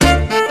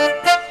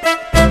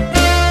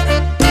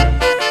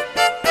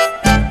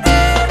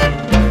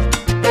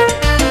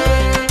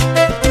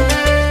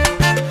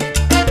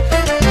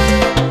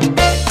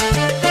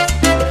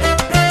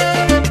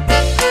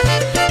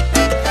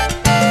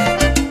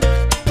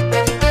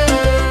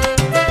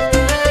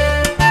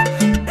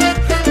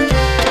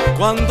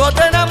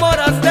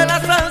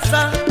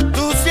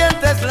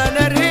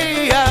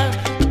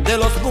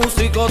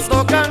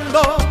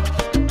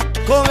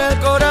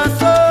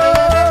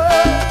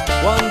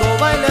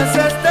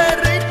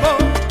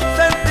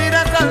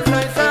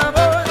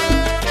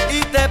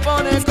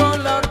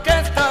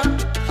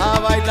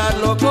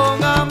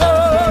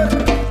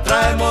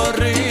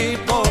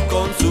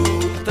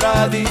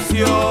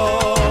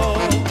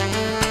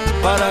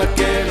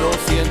lo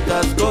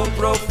sientas con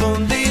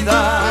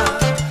profundidad.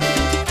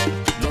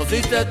 Nos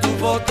diste tu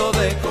voto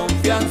de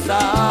confianza.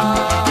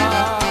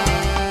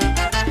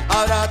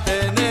 Ahora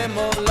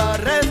tenemos la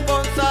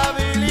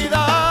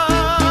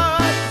responsabilidad.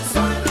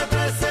 Soy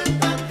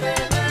representante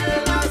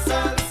de la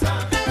salsa.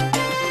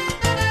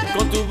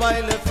 Con tu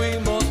baile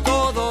fuimos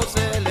todos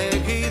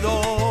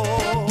elegidos.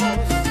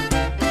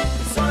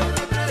 Soy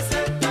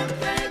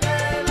representante de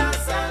la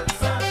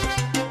salsa.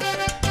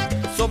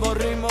 Somos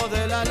ritmo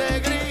de la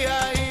alegría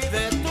y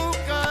de tu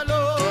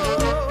calor.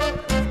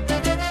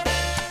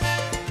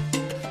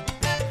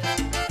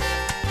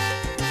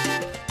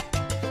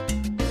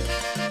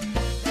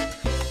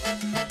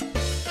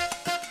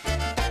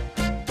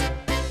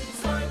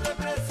 Soy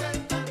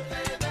representante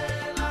de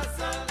la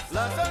salsa.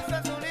 La salsa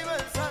es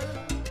universal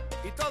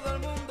y todo el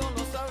mundo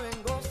lo sabe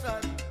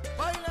gozar.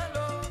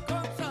 Báilalo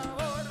con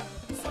sabor.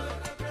 Soy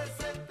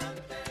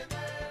representante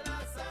de la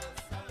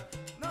salsa.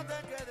 No te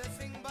quedes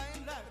sin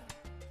bailar,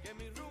 que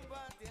mi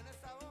rumba tiene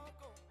sabor.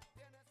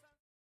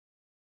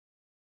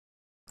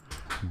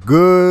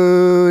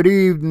 Good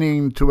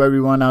evening to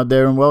everyone out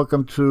there, and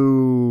welcome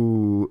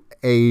to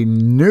a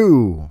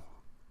new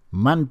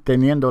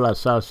Manteniendo la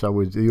Salsa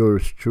with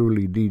yours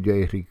truly,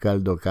 DJ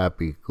Ricardo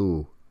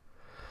Capicu.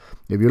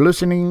 If you're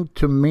listening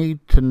to me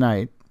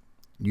tonight,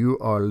 you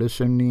are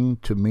listening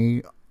to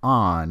me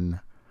on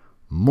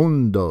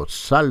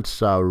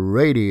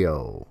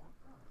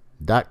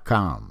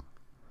MundoSalsaRadio.com.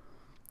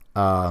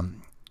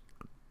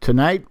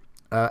 Tonight,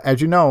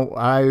 as you know,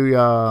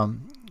 I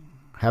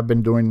have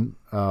been doing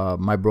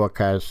my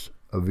broadcast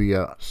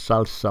via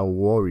Salsa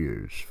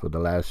Warriors for the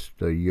last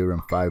year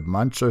and 5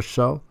 months or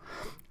so.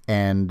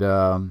 And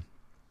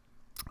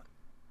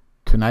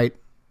tonight,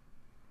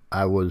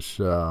 I was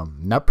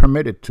not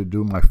permitted to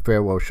do my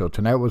farewell show.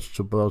 Tonight was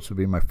supposed to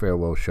be my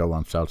farewell show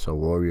on Salsa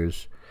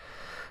Warriors.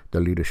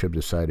 The leadership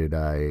decided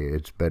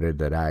it's better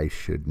that I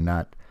should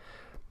not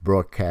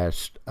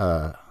broadcast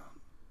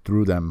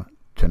through them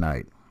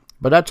tonight.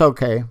 But that's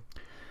okay.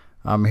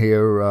 I'm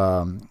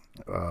here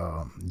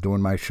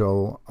doing my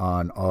show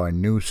on our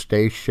new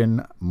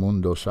station,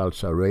 Mundo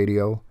Salsa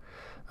Radio.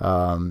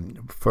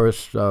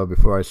 First,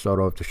 before I start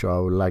off the show, I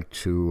would like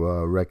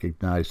to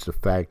recognize the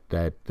fact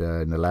that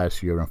in the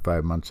last year and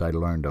 5 months, I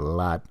learned a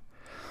lot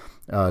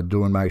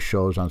doing my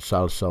shows on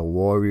Salsa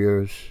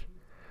Warriors.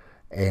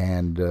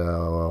 And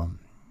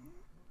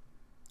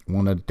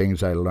one of the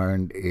things I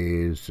learned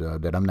is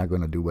that I'm not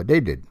going to do what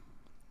they did.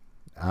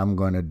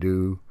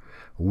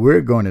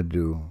 We're going to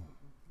do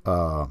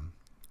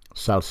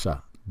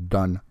salsa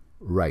done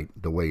right,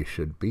 the way it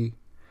should be,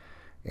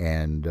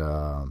 and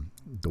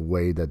the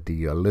way that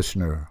the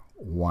listener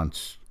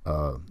wants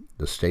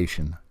the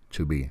station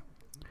to be.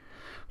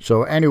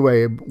 So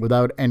anyway,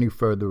 without any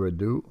further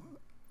ado,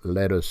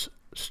 let us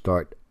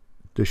start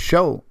the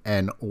show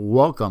and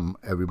welcome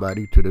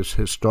everybody to this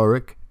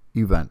historic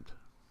event.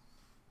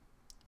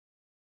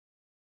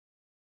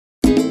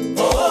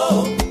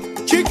 Oh,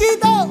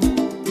 chiquito.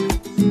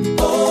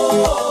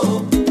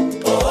 Oh,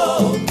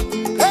 oh,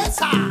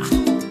 esa.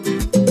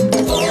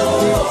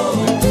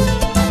 Oh,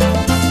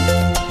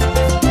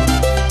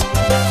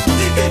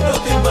 chiquito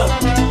timba.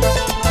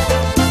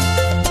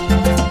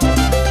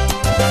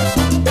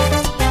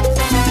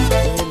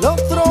 El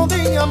otro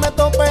día me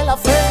topé la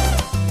fe,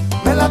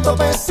 me la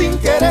topé sin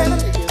querer.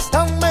 Y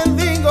está un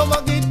mendigo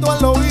vaguito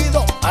al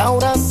oído,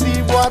 ahora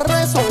sí voy a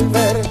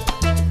resolver.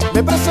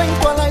 Me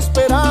presento a la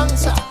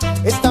esperanza,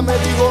 esta me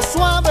dijo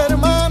suave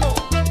hermano,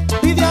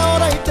 pide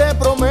ahora y te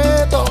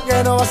prometo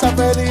que no vas a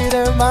pedir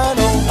en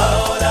vano.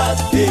 Ahora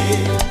sí,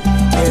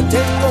 que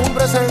tengo un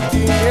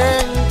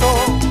presentimiento,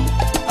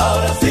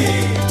 ahora sí,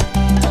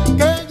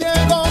 que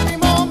llegó mi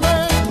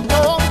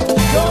momento.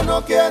 Yo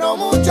no quiero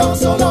mucho,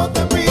 solo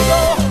te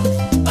pido,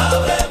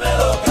 ábreme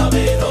los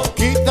caminos,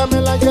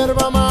 quítame la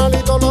hierba mal y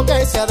todo lo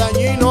que sea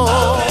dañino,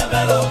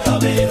 ábreme los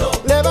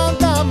caminos,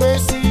 levántame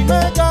si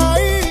me he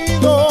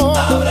caído,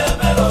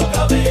 ábreme los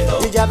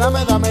caminos, y ya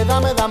dame lo mío,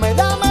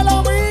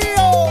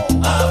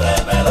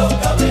 ábreme los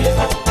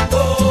caminos,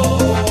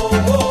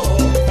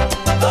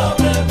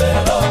 ábreme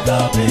los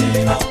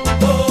caminos,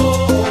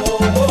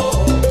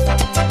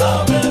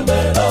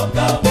 ábreme los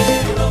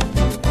caminos,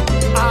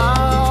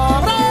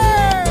 abre.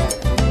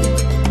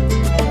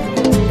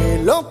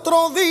 El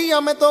otro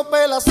día me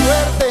topé la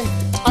suerte,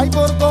 ay,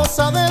 por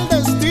cosa del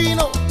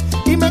destino,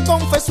 y me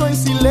confesó en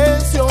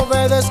silencio,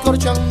 ve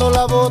descorchando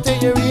la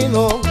botella de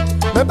vino.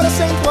 Me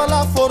presento a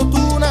la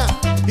fortuna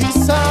y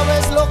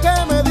sabes lo que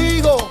me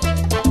dijo,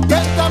 que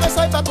esta vez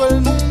hay para todo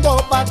el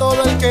mundo, para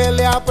todo el que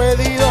le ha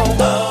pedido.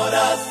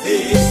 Ahora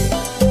sí,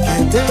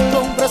 que tengo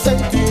un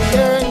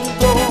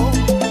presentimiento,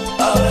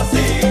 ahora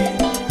sí,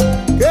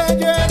 que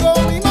llegó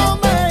mi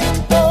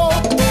momento.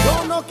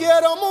 Yo no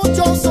quiero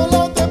mucho,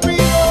 solo te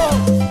pido,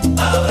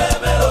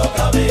 ábreme los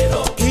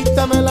caminos,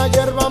 quítame la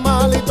hierba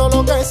mal y todo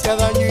lo que sea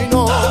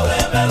dañino,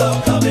 ábreme los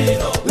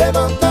caminos,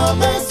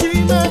 levántame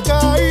si me he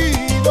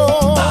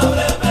caído,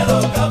 ábreme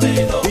los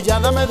caminos, y ya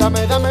dame lo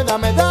mío,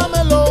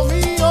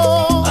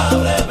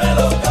 ábreme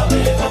los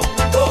caminos,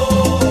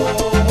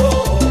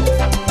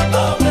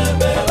 ábreme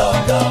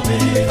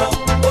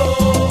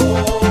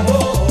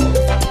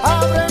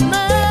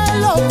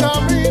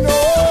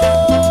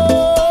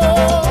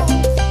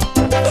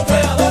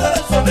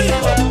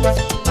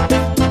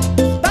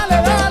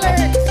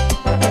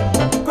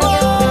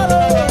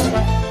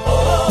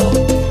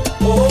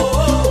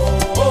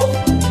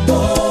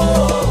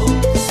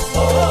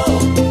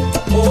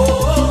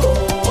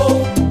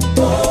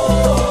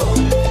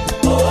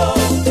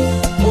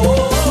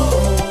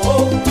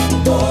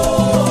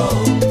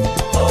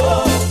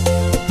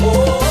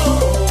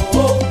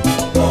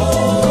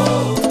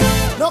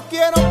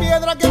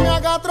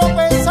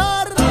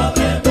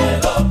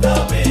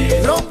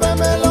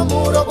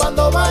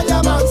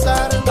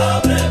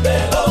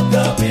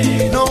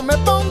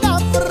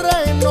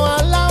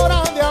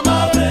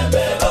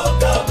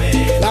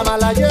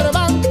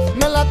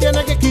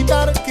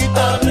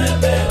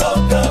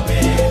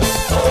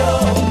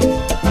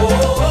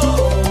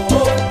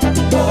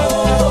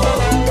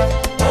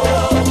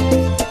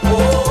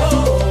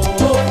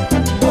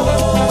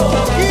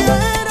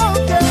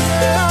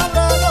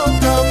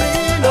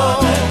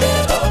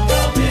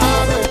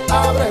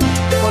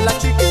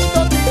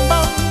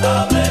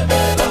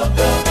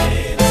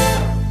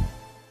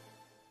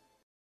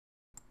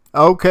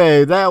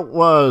Okay, that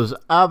was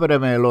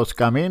Ábreme los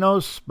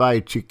Caminos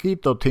by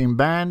Chiquito Team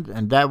Band,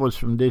 and that was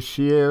from this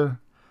year.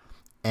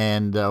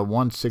 And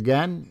once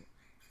again,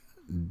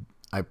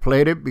 I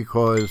played it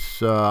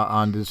because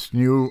on this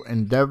new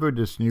endeavor,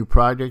 this new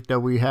project that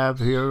we have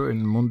here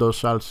in Mundo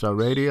Salsa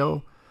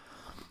Radio,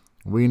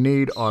 we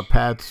need our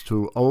paths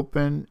to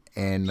open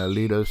and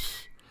lead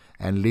us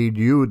and lead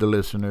you, the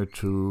listener,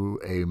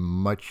 to a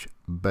much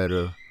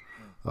better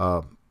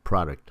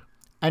product.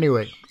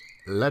 Anyway,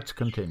 let's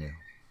continue.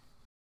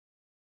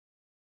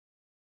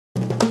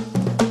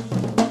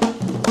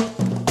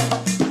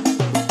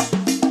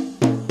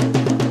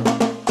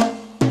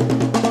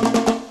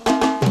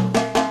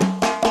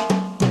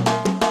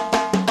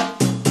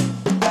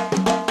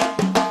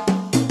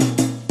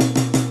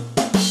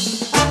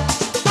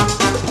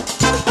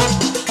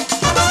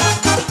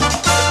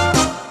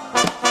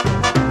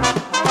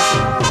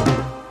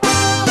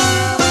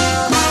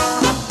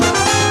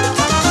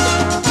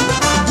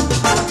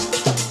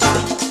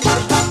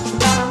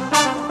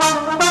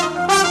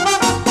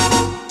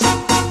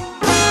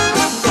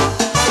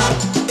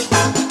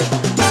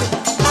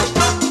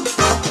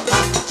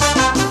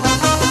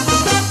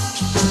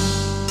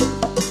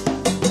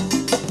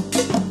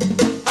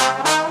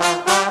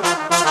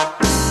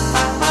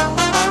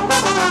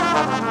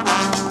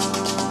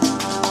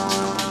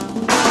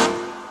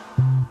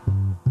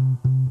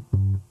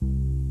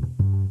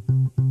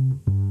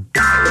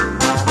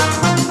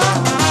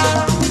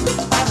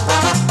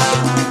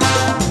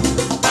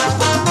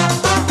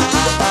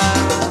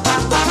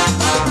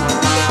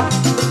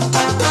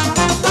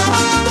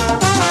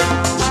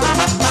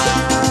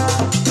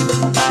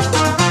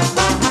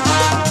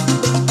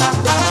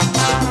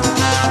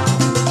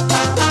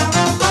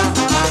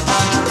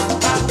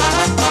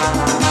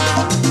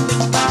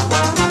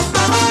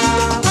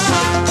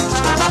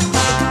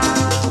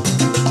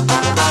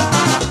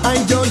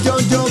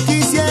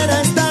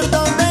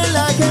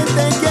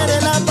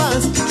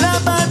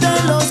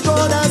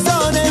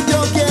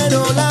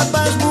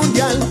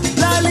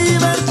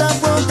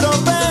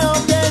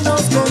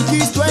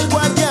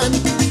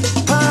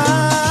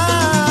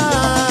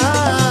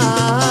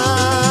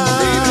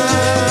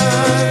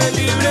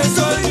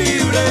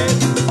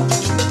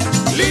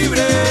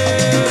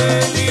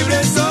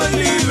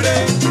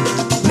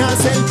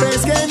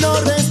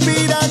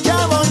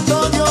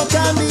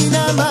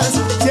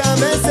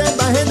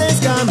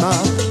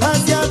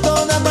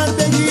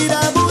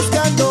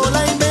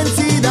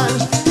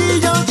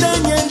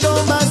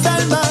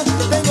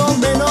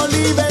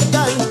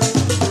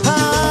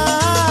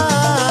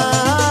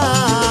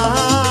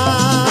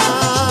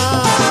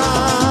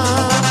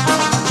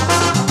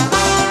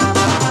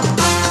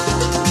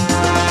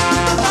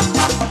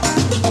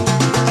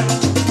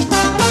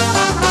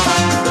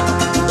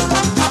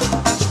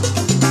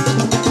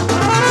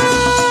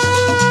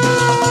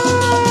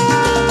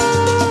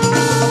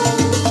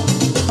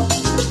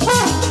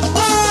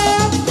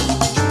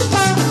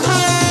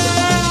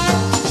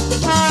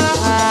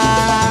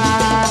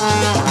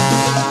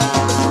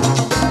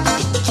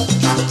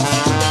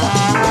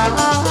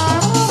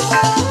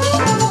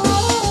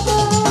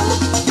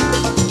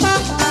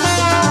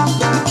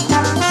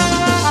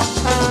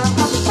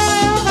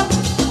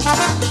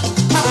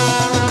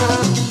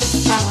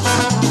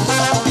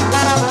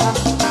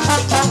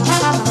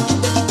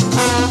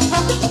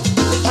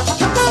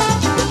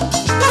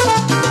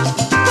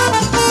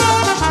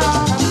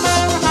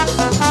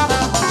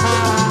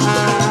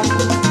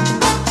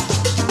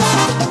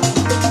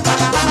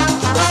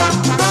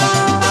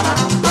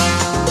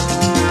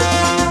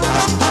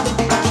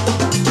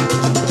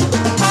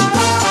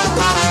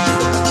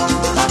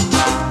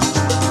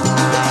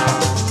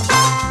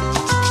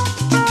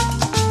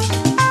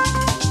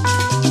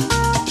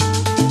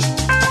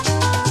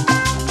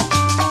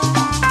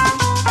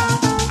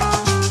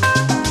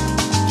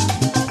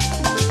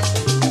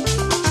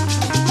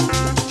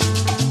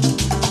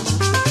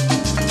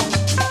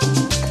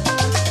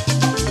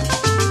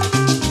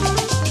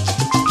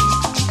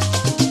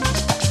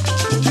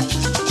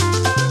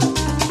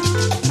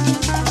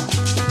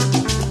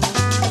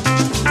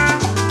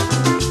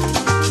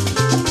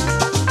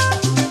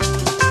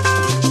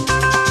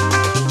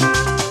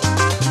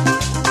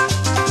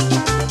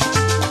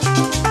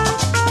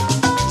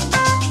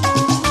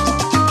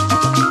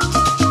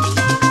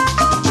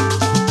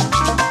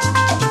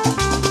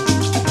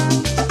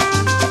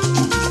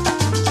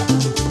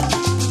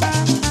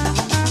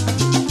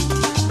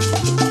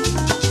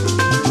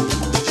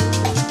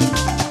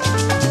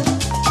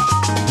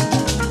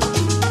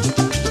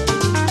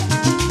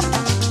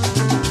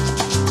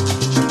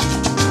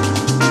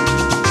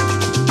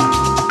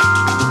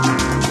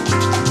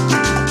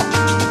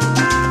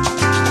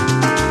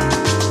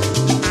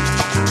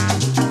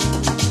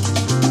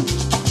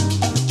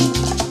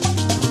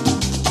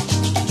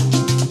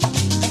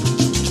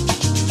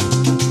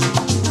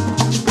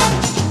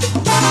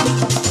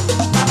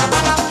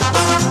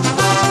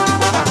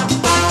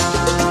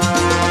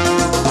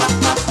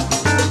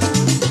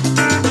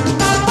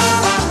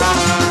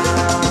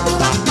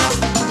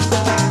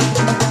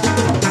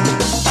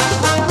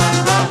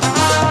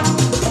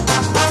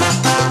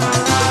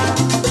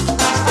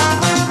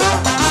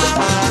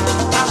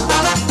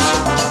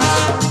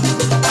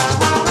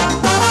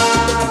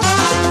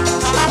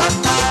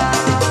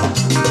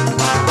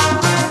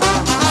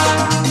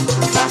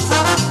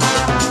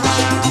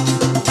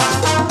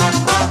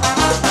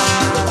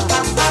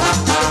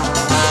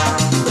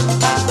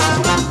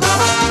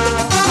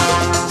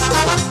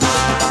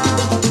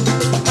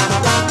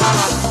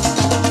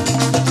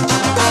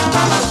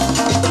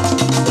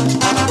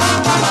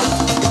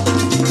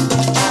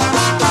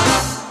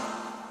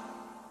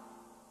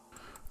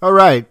 All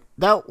right,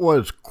 that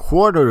was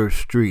Quarter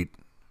Street.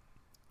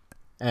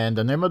 And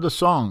the name of the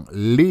song,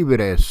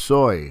 Libre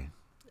Soy.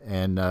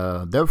 And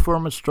they're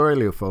from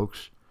Australia,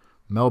 folks.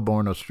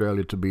 Melbourne,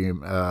 Australia, to be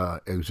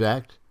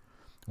exact.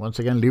 Once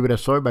again, Libre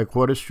Soy by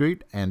Quarter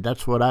Street. And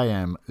that's what I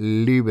am,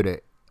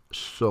 Libre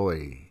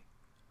Soy.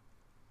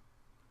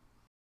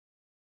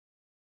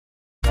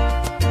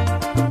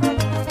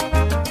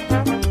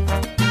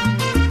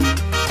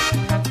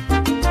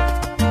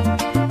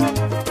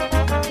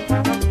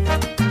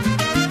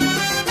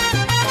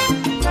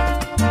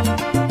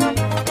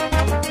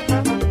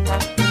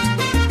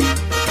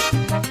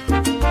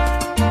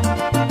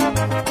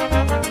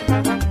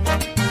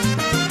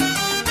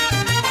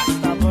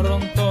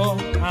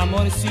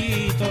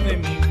 De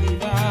mi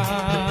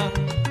vida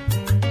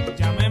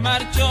ya me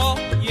marchó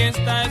y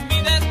esta es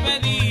mi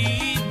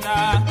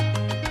despedida.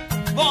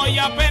 Voy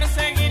a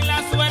perseguir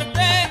la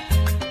suerte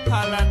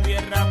a la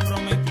tierra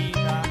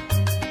prometida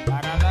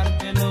para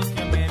darte lo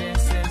que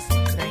mereces,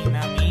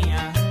 reina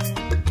mía.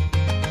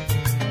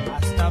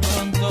 Hasta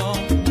pronto,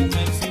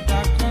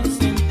 mujercita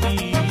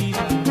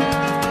consentida.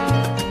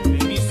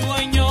 De mis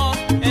sueños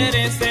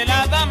eres el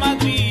hada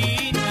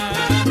madrina.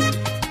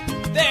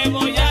 Te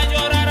voy a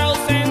llorar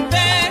ausente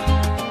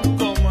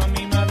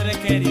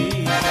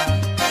querida,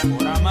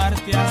 por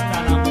amarte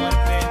hasta la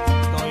muerte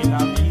doy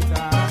la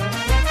vida.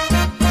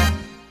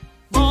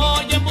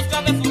 Voy en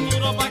busca de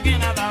futuro para que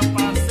nada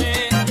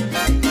pase.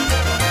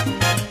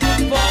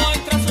 Voy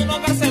tras un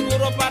hogar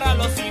seguro para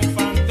los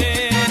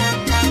infantes.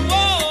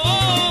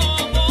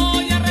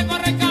 Voy a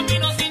recorrer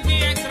caminos sin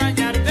ti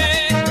extrañarte,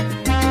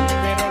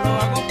 pero lo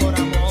hago por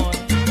amor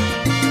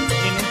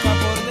y nunca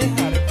por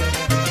dejarte.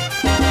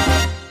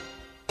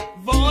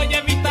 Voy a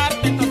evitar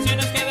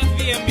tentaciones que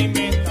desvíen mi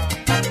mente.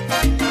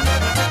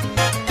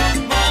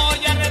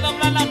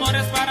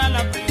 Para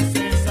la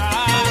princesa.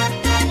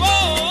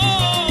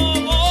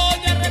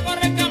 Voy a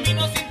recorrer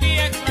caminos sin ti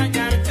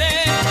extrañarte,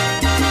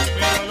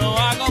 pero lo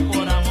hago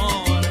por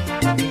amor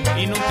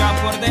y nunca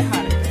por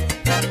dejarte.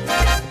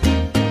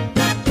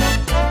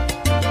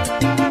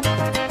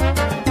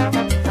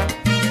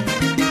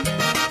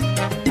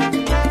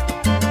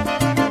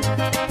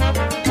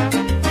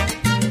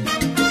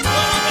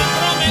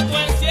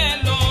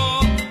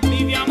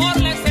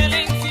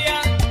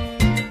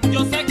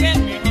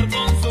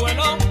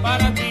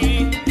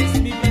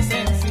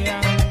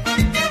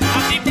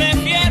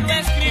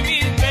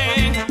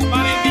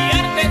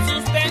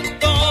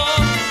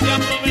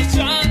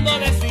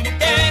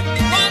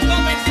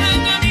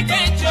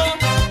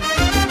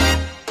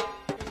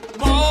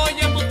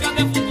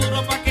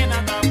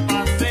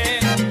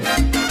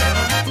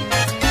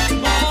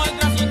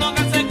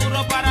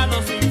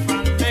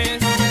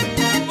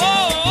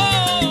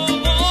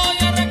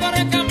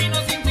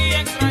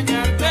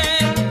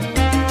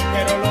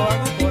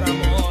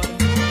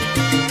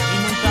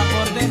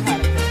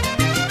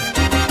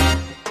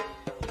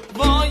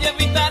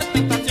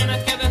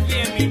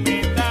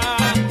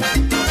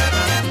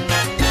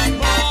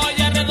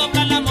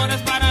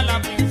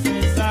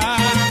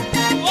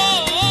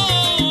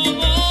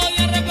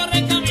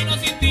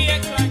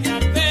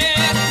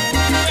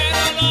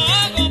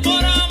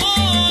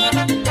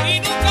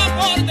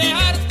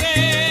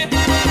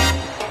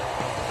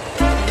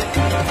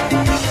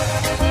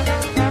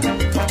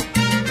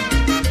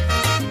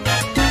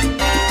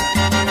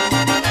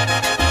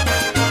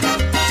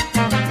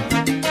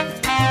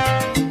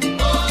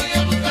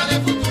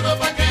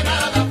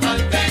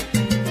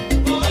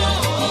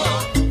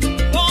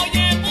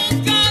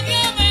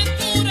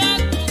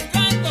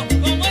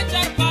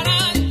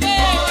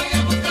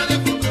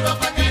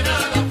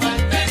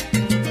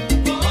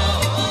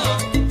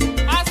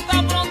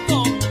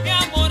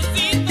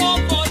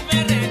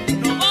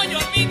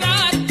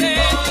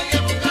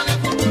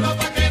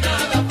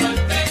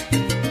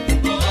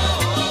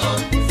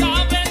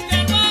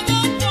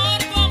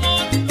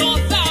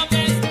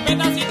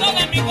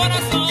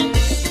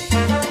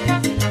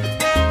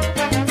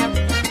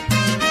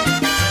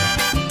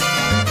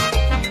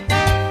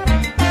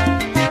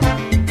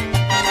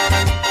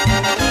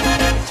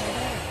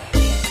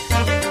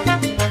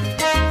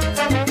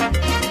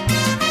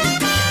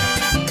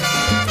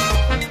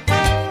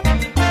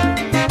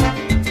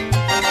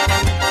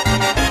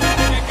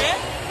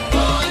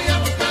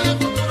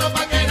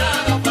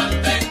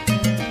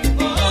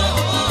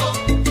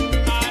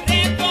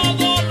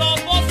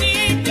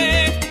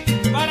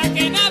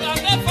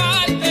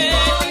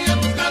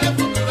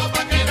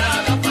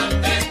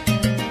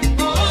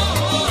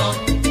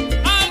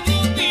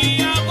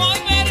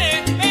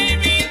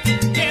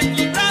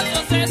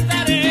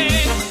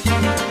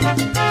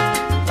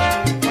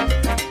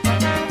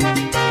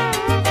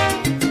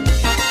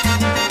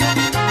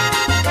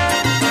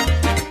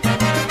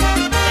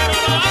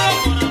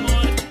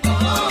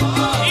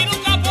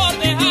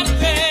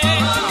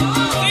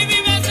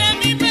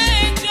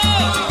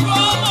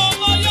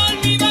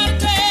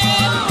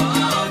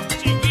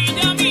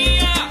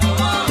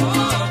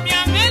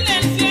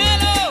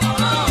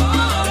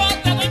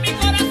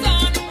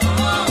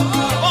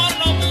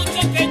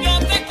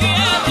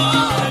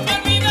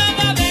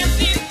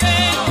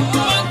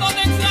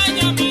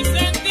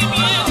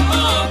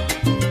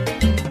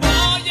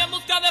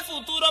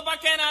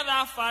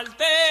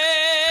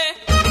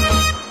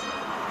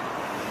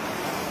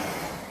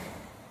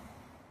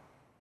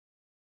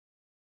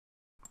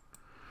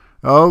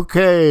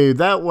 Okay,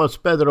 that was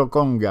Pedro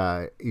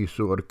Conga y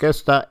su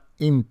Orquesta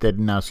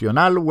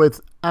Internacional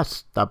with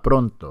Hasta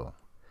Pronto.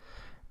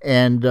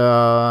 And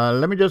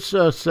let me just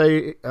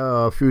say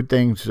a few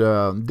things.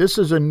 This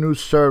is a new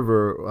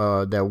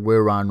server that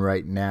we're on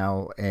right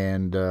now.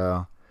 And,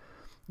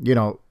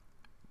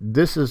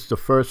 this is the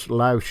first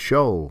live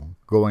show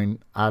going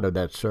out of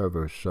that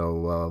server.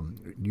 So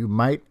you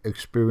might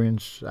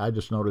experience, I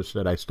just noticed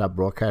that I stopped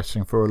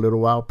broadcasting for a little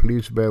while.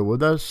 Please bear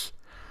with us.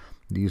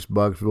 These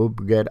bugs will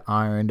get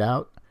ironed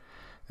out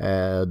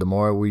the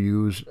more we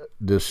use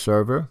this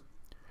server.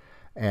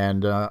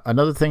 And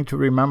another thing to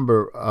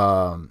remember,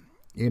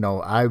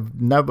 I've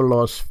never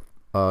lost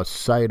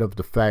sight of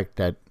the fact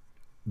that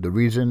the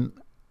reason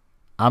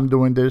I'm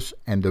doing this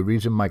and the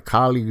reason my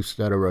colleagues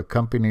that are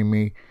accompanying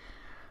me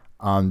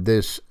on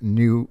this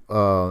new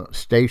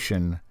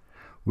station,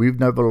 we've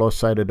never lost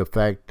sight of the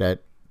fact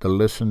that the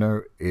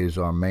listener is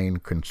our main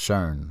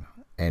concern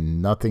and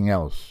nothing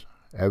else.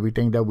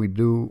 Everything that we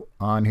do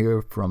on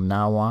here from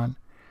now on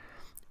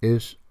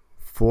is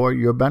for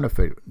your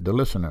benefit, the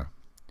listener.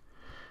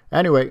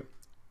 Anyway,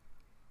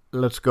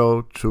 let's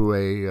go to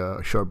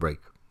a short break.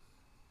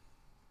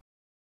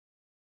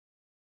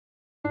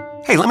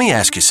 Hey, let me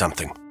ask you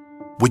something.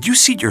 Would you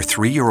seat your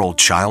 3-year-old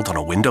child on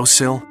a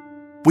windowsill?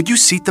 Would you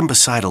seat them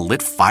beside a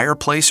lit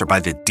fireplace or by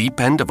the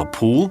deep end of a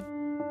pool?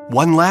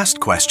 One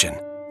last question.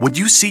 Would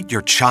you seat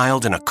your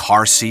child in a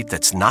car seat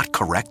that's not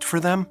correct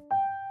for them?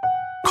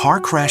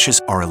 Car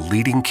crashes are a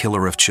leading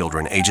killer of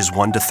children ages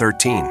 1 to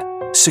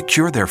 13.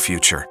 Secure their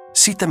future.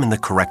 Seat them in the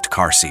correct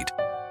car seat.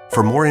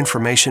 For more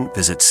information,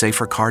 visit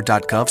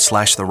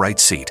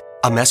safercar.gov/the-right-seat.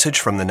 A message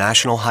from the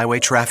National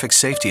Highway Traffic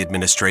Safety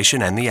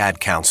Administration and the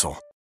Ad Council.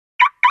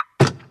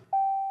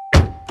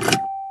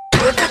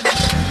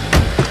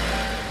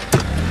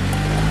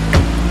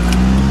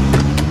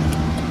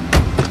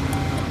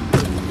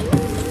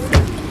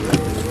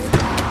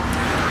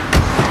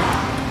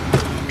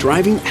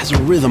 Driving has a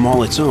rhythm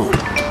all its own.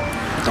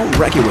 Don't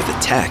wreck it with a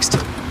text.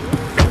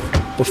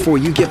 Before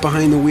you get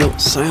behind the wheel,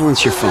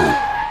 silence your phone.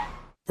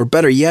 Or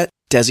better yet,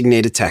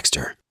 designate a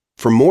texter.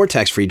 For more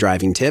text-free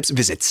driving tips,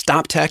 visit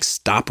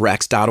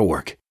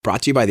stoptextstoprex.org.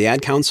 Brought to you by the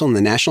Ad Council and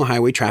the National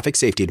Highway Traffic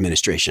Safety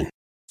Administration.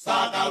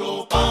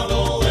 Segundo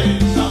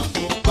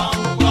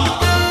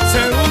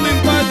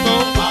impacto,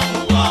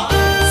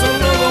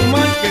 solo Don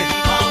Mike,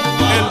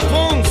 el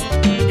Fons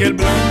y el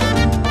Blanco.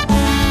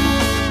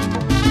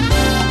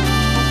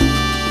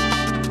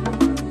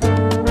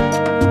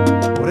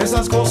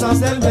 Esas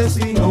cosas del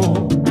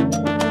vecino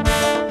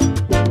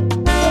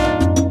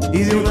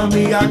y de una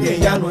amiga que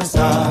ya no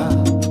está,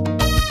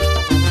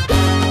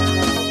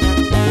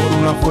 por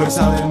una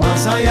fuerza del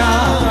más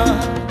allá,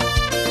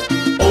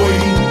 hoy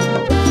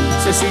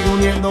se sigue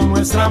uniendo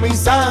nuestra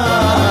amistad.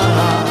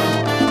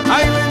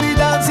 Hay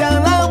bendita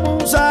sea la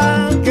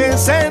musa que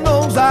se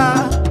nos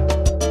da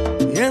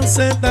y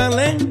ese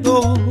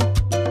talento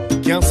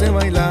que hace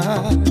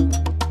bailar.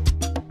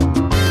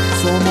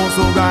 Somos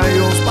dos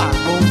gallos para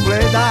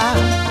completar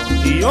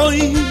y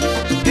hoy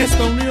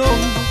esta unión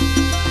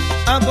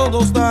a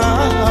todos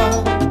da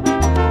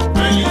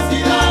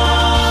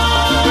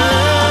felicidad,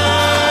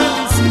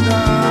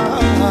 felicidad,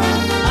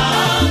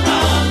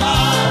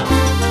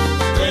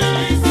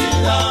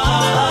 felicidad.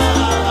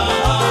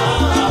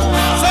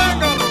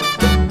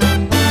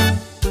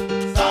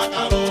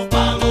 Sácalo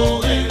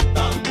palo del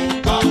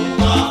tambor,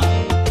 vamos a.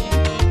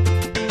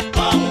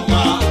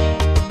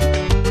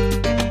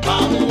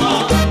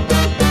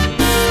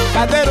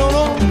 Cadero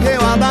no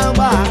lleva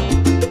dama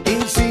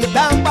y si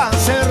dama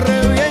se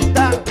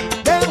revienta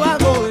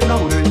debajo del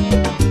laurel.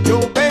 Yo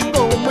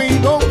tengo mi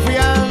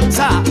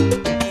confianza.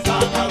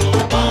 Sácalo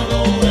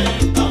palo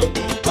del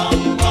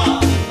tambor,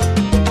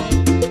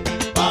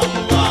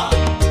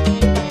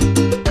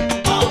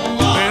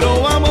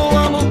 pero vamos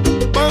a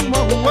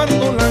jugar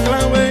con la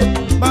clave.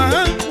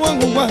 Vamos a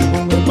jugar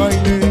con el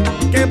baile,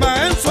 que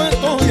para eso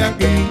estoy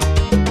aquí.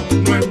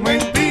 No es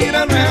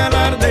mentira, no es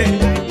alarde.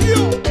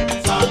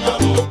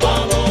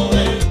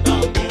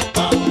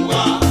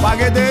 Pa'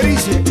 que te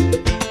dice,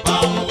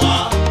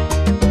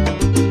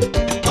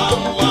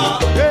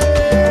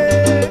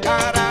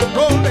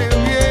 caracoles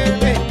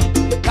viene,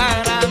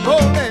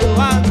 caracoles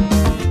van,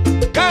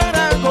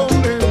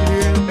 caracoles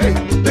viene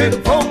del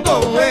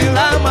fondo de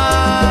la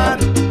mar.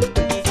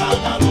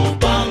 Saca los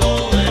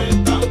palos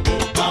del tambor,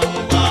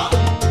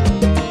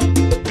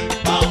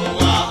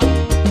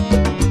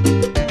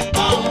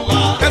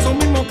 vamos. Esos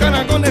mismos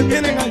caracoles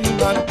vienen a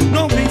ayudar,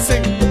 nos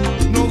dicen,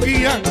 nos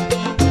guían,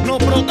 nos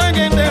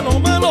protegen de lo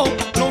malo,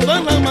 nos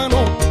dan la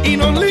mano y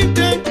nos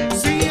limpian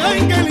si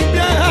hay que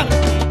limpiar.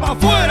 Pa'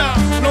 afuera,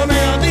 lo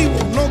negativo,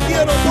 no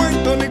quiero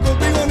cuento ni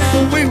contigo ni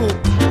conmigo.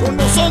 Con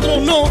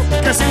nosotros no,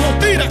 que si nos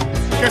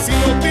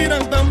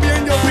tiran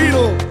también yo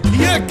tiro.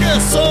 Y es que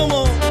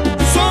somos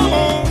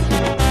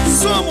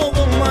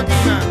dos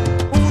máquinas,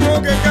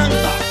 uno que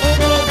canta,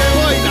 otro que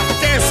baila,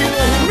 que si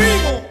nos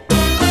unimos,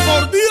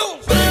 por Dios,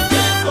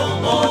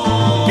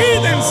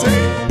 quítense.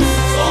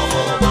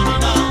 Somos dos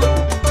máquinas,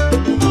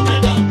 uno que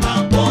canta,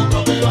 otro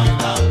que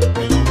baila,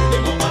 que nos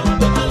unimos para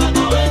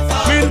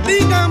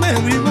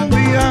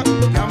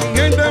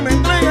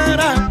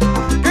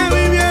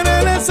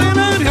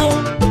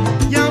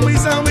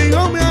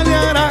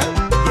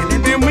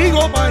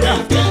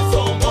Garia.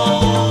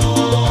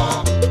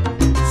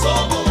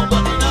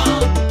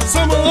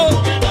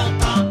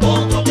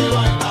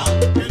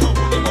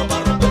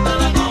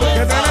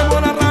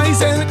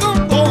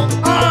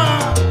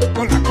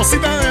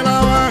 Cosita de La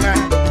Habana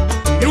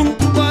y un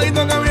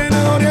tumbadito que viene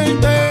de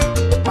Oriente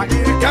pa' que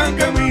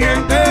descanque mi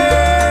gente.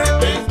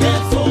 Es que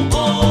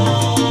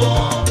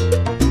somos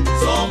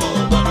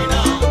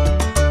dominar,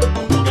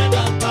 uno que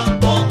canta,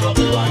 otro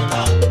que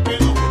baila, que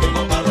nos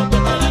unimos para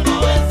romper la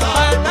cabeza.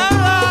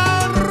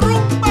 Balada,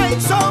 rumba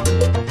y son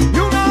y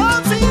una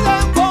dosis de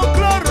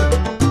folclor,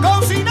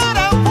 cocinar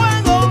a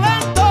fuego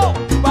lento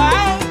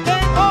pa' que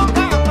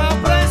coja más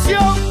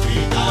presión.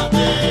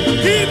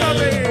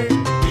 Quítate.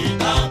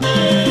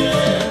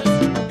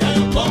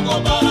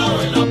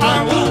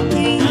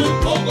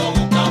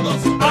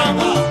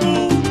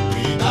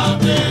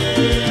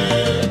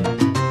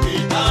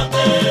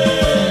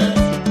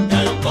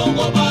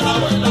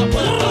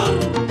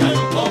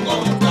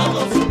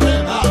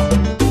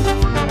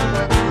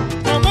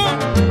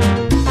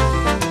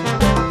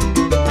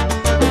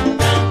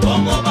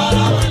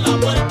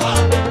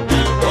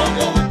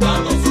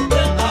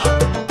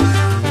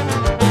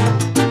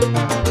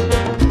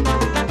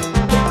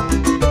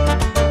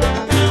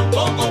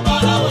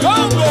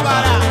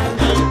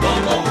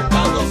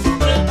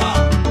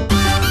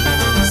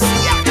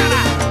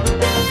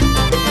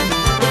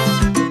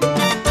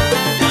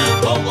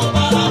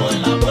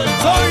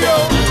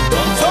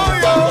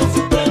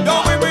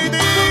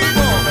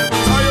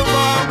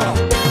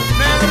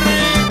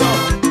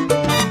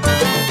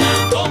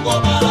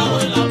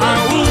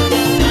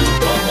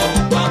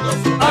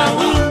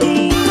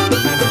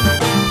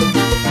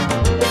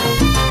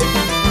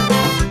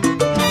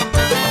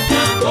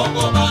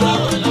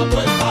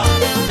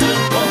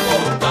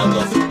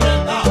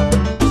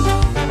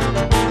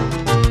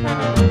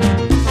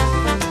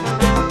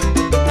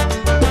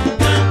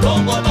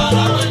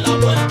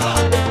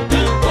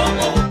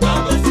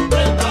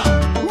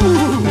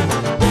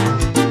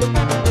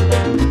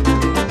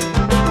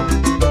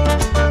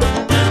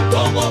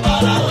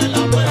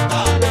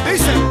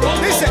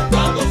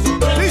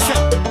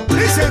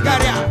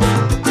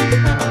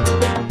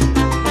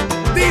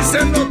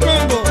 Dicen los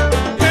combos,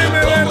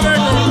 MSR.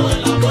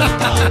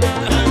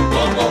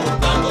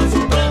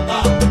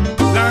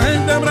 La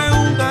gente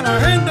pregunta, la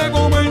gente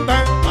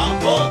comenta.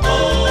 Tampoco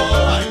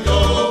hay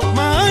yo,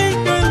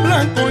 Michael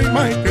Blanco y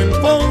Michael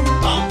Fon.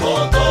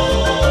 tampoco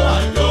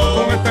hay yo,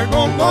 Con este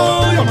combo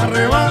yo me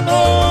arrebato.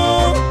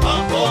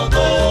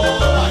 tampoco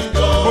hay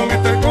yo, Con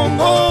este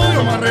combo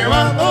yo me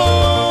arrebato.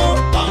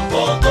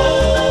 tampoco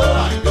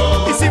hay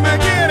yo, Y si me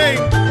quieren,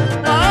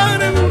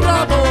 paren un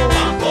rato.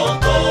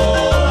 tampoco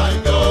hay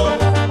yo,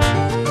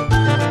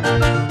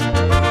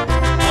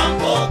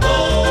 tampoco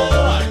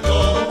hay yo,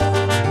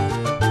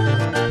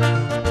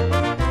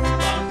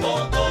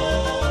 tampoco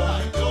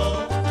hay yo,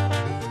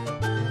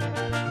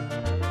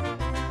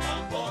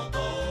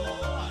 tampoco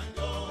hay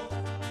yo.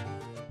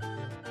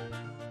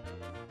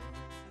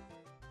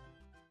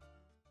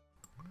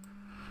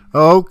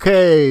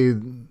 Okay,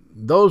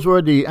 those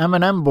were the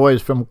M&M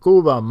boys from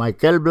Cuba,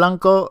 Michael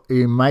Blanco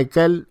y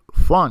Michael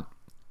Font.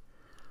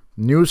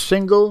 New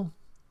single,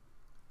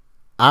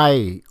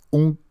 Hay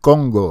un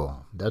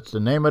Congo. That's the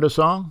name of the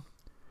song.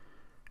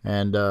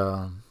 And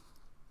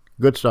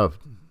good stuff.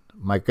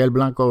 Michael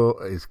Blanco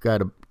has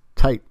got a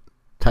tight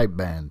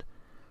band.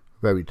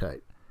 Very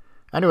tight.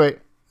 Anyway,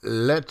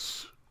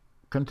 let's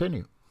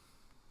continue.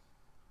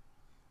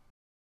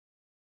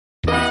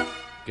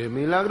 Qué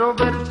milagro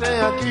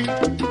verte aquí.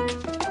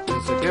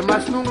 Pensé que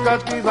más nunca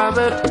te iba a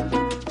ver.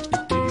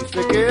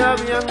 Dijiste que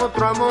habían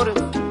otros amores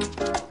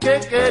que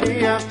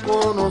quería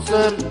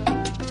conocer.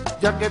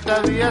 Ya que te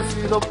había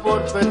sido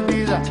por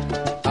perdida,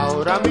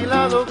 ahora a mi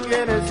lado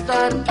quieres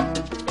estar.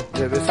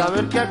 Debes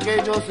saber que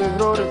aquellos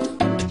errores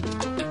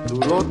tú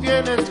lo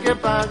tienes que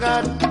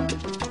pagar.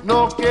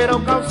 No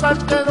quiero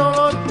causarte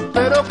dolor,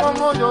 pero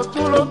como yo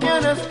tú lo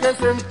tienes que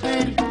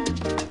sentir.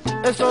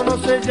 Eso no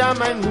se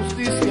llama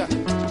injusticia,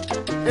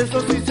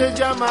 eso sí se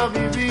llama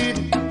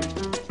vivir.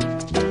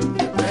 Qué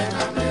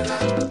pena me da,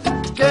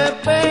 qué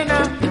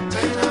pena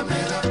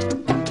me da,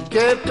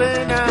 qué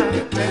pena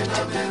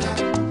me da.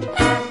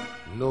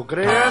 No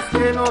creas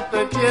que no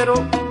te quiero,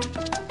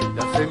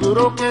 te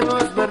aseguro que no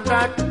es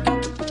verdad.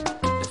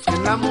 Es que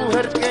en la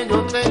mujer que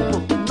yo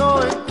tengo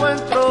no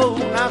encuentro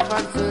una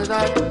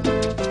falsedad.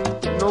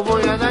 No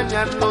voy a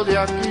dañarlo de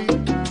aquí,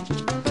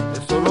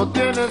 eso lo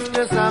tienes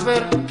que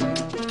saber.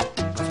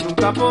 Mas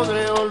nunca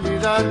podré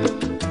olvidar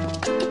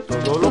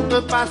todo lo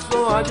que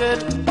pasó ayer.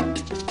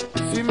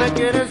 Si me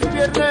quieres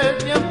pierde el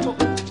tiempo,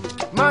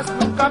 mas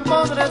nunca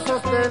podré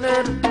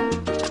sostener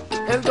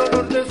el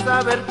dolor de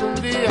saber que un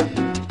día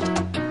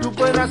tú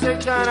puedas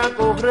echar a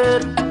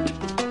correr.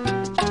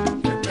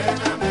 Qué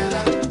pena me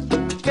da,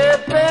 qué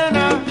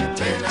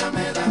pena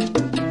me da,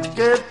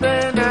 qué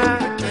pena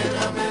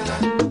me da,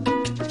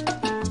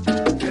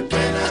 qué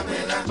pena me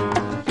da,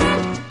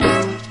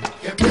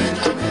 qué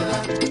pena me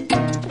da,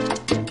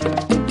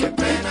 qué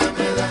pena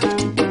me da,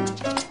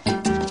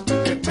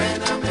 qué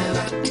pena me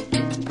da,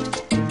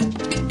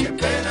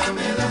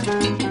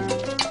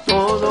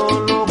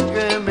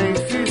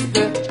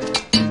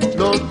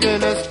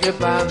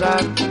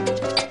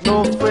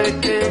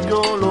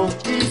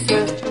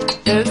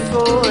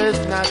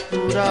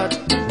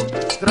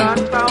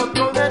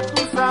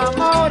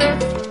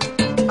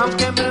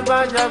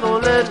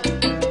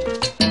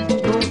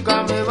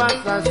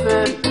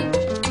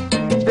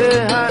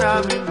 dejar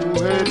a mi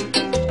mujer.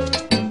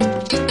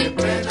 Qué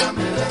pena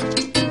me da,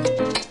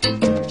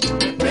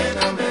 qué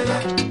pena me da,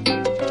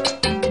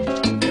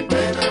 qué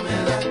pena me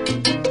da,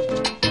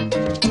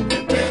 qué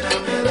pena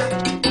me da.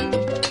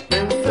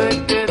 Pensé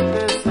que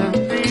te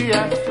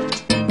sentías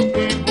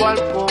igual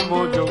como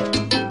yo,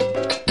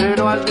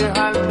 pero al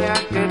dejarme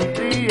aquel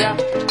día,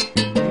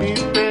 mi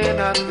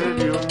pena te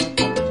dio.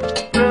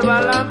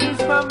 Prueba la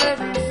misma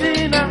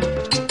medicina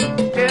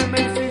que me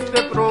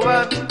hiciste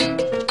probar.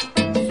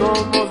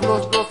 Somos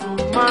los dos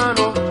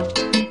humanos,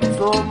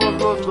 somos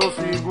los dos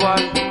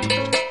igual.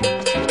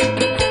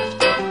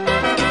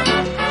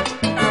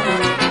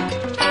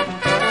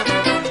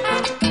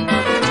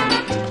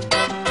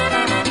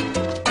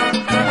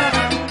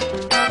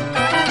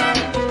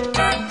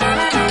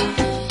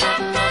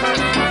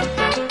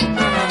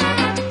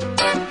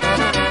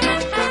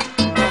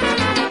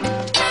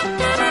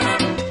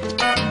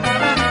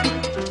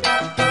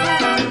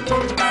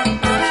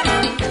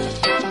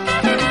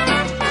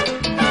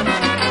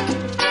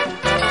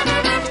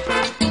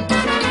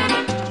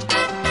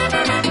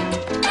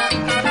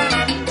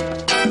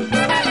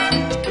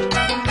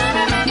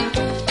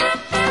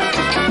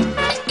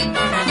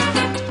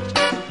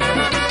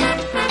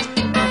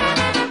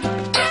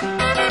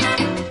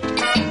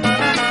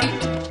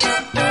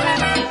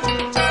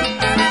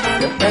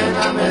 Qué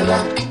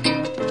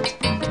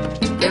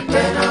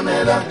pena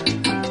me da,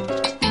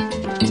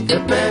 qué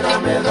pena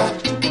me da,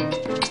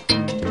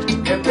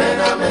 qué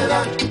pena me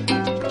da.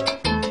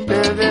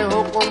 Te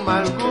dejo con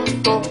mal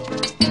gusto,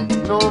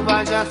 no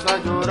vayas a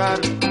llorar.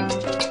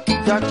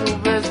 Ya tú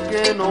ves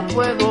que no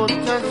puedo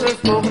chances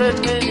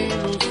correrme ni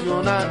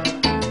ilusionar.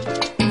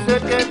 Sé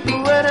que tú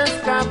eres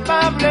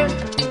capaz de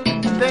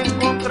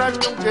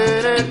encontrarte un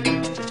querer,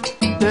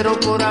 pero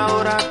por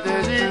ahora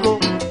te digo,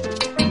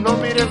 no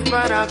mires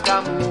para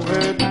acá,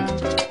 mujer.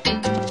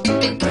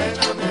 Qué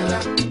pena me da,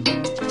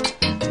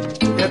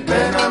 qué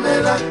pena me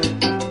da,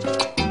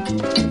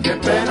 qué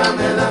pena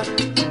me da,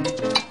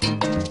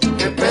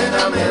 qué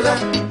pena me da.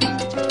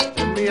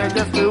 En mí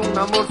hallaste un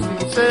amor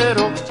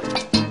sincero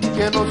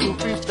que no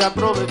supiste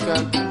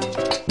aprovechar.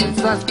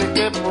 Pensaste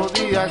que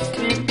podías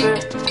irte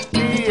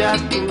y a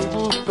tu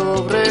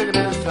gusto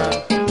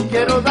regresar.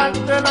 Quiero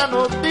darte la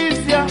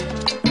noticia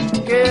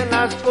que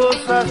las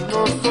cosas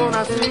no son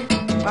así.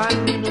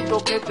 Al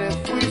minuto que te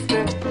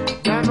fuiste,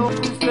 ya no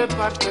fuiste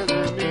parte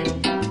de mí.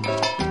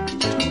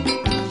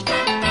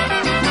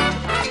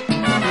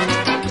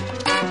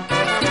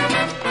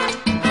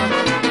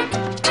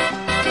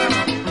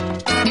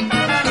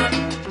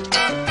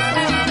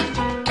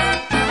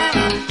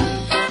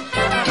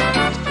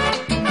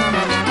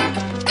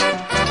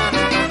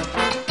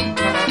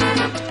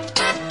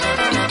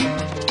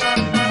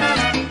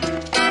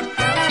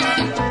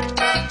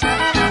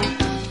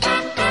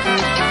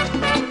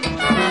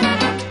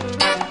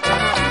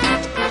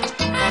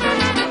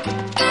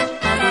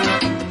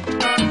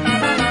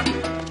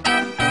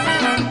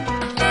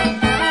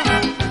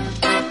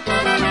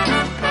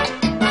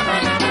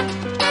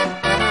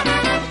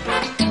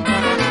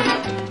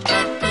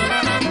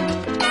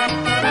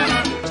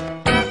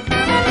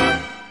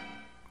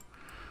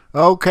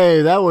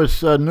 Okay, that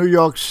was New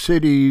York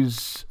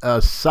City's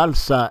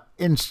salsa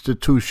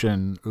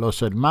institution,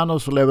 Los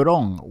Hermanos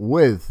Lebrón,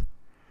 with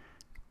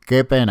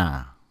Qué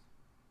Pena.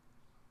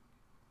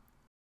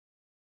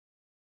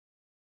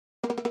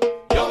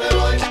 Yo me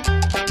voy,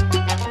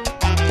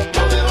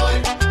 yo me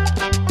voy,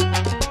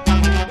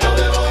 yo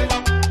me voy,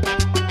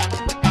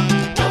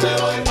 yo me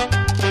voy,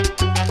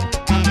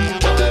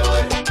 yo me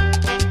voy,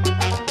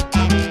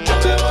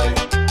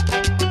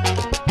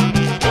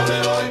 yo me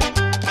voy,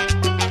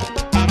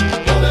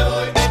 yo me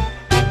voy.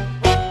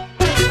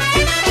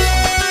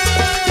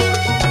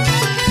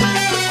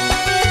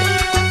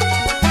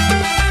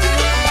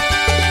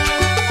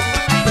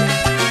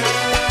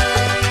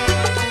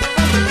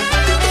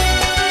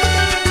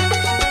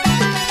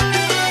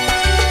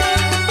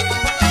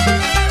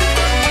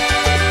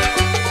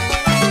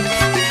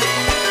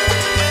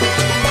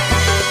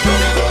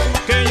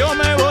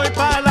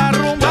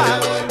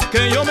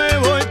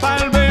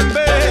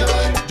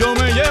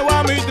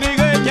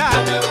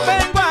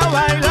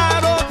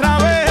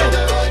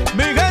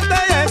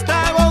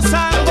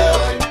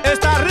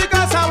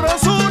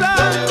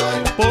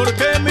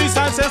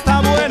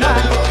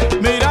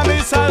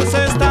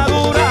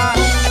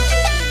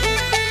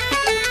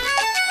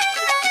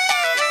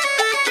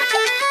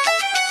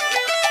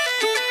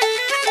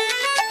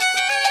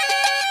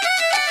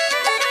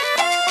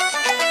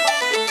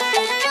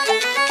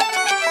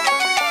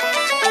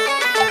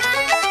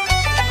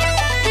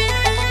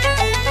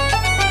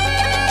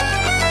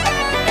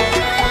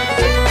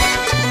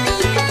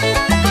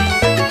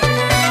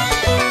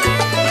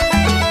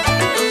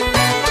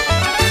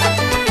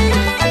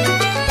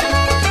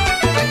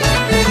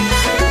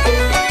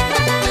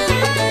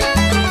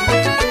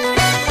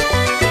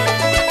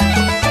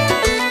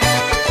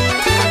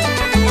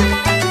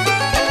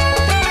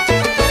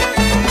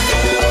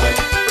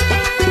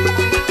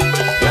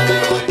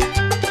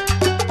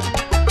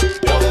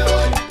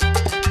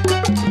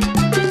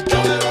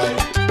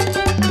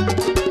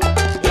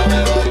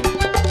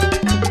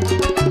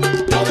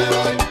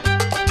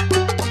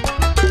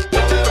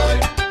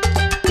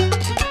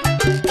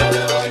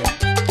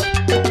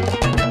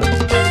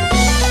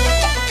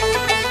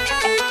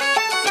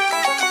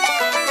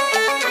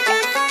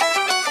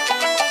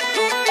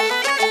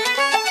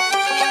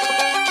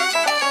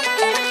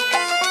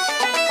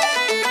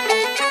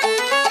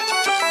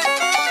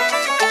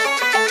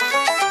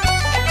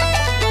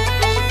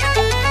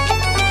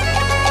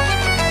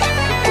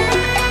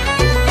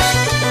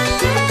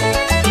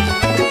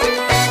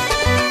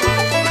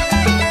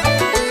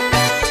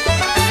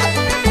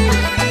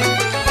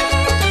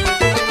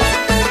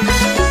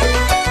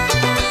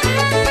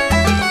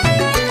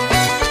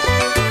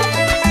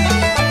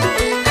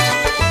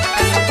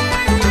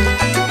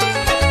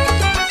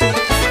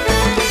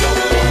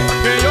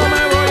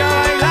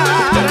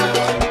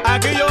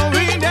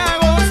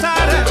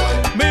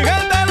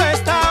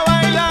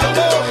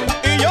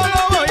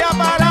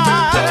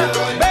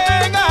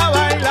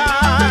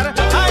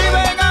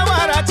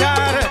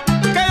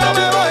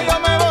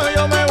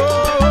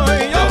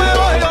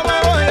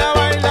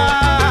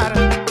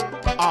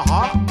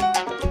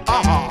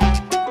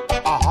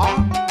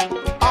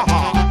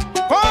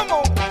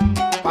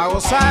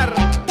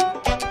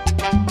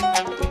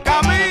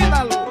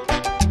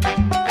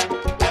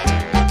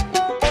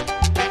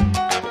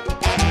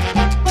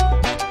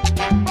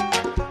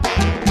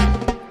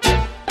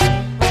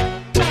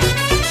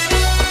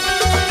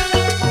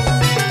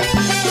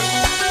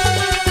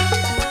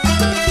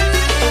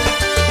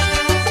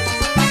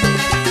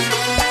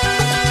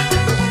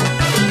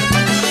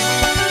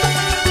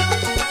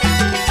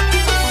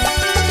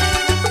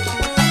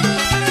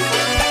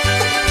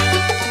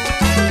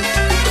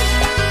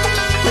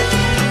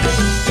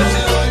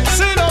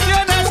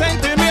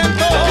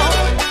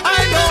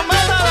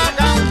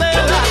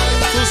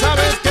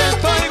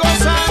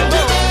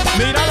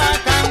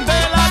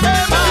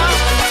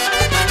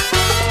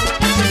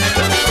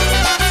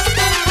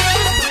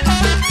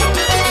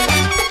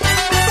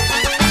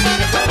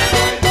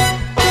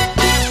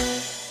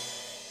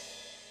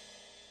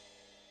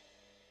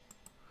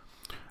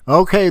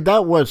 Okay,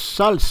 that was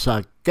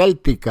Salsa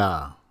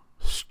Celtica,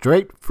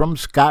 straight from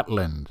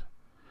Scotland.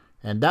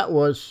 And that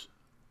was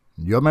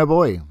Yo Me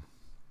Voy,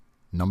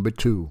 number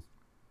 2.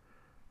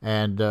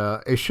 And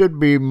it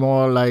should be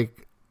more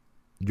like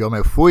Yo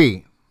Me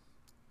Fui.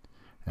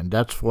 And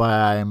that's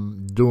why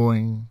I'm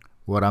doing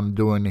what I'm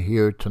doing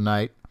here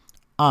tonight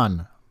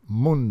on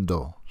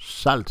Mundo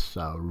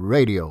Salsa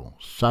Radio.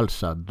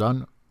 Salsa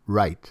done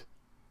right.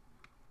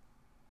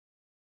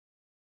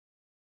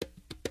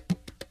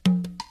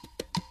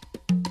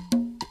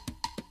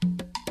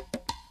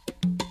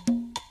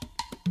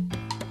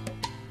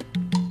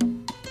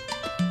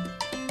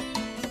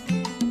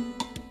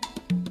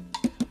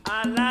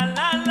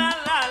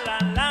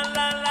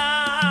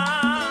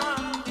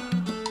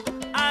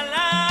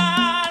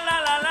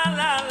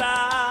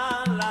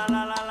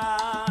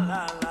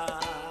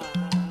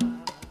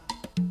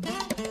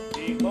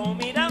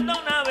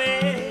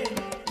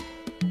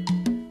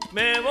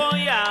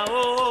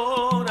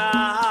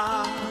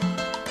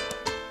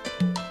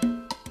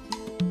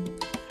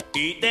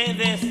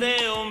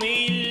 Deseo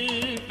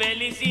mil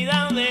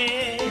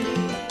felicidades.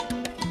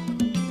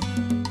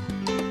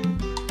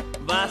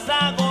 Vas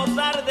a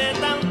gozar de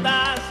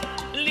tantas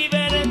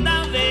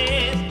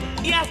libertades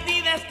y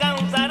así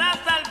descansarás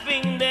al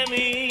fin de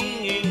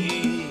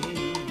mí.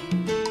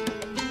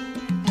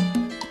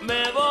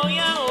 Me voy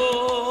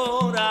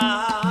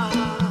ahora.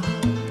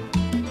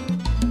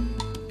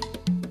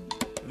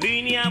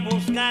 Vine a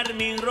buscar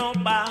mi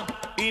ropa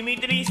y mi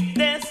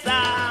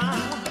tristeza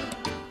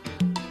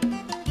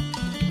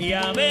y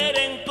a ver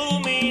en tu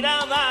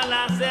mirada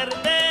la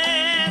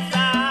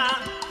certeza,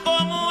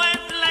 cómo es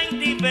la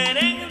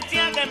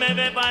indiferencia que me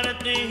ve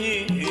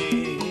partir.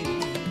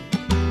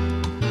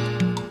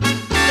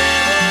 Me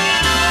voy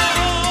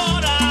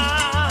ahora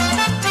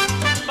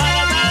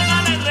para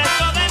salvar el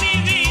resto de mi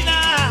vida.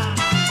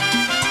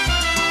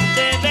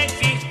 Debe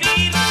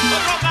existir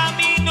otro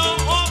camino,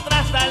 otra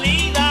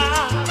salida,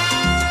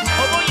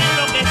 o voy a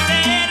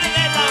enloquecer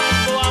de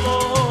tanto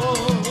amor.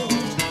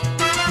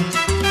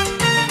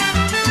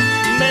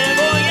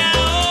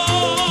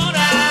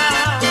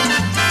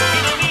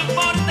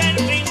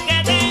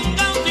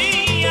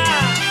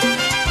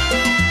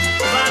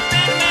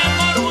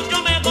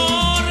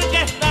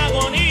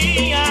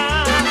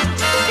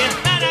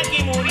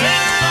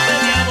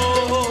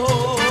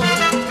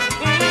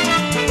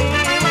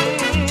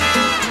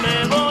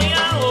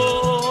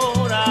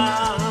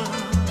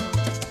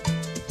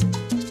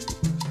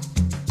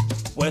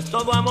 Pues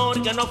todo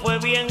amor que no fue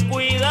bien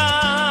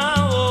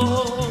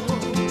cuidado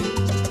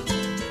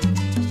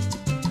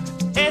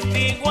es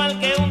igual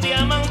que un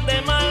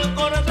diamante mal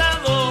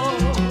cortado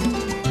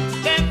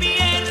que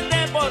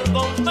pierde por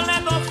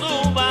completo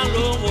su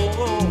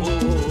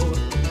valor.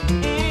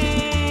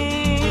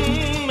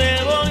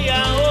 Me voy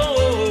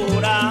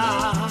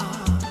ahora.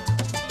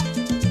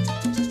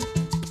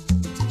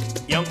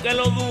 Y aunque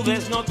lo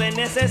dudes, no te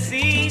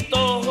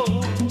necesito.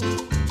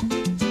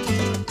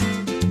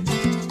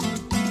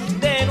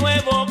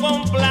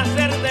 Con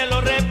placer te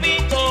lo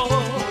repito,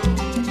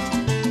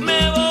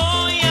 me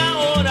voy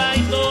ahora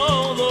y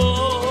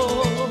todo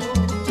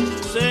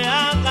se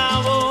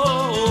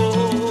acabó,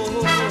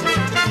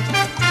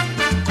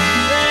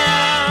 se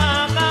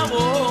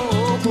acabó,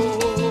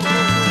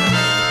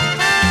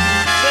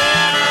 se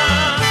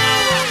acabó.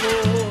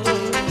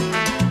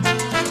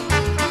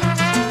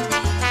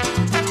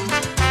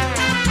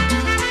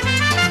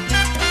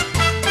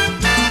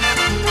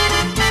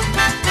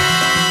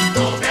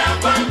 No me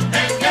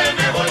aguanten que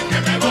me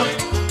voy,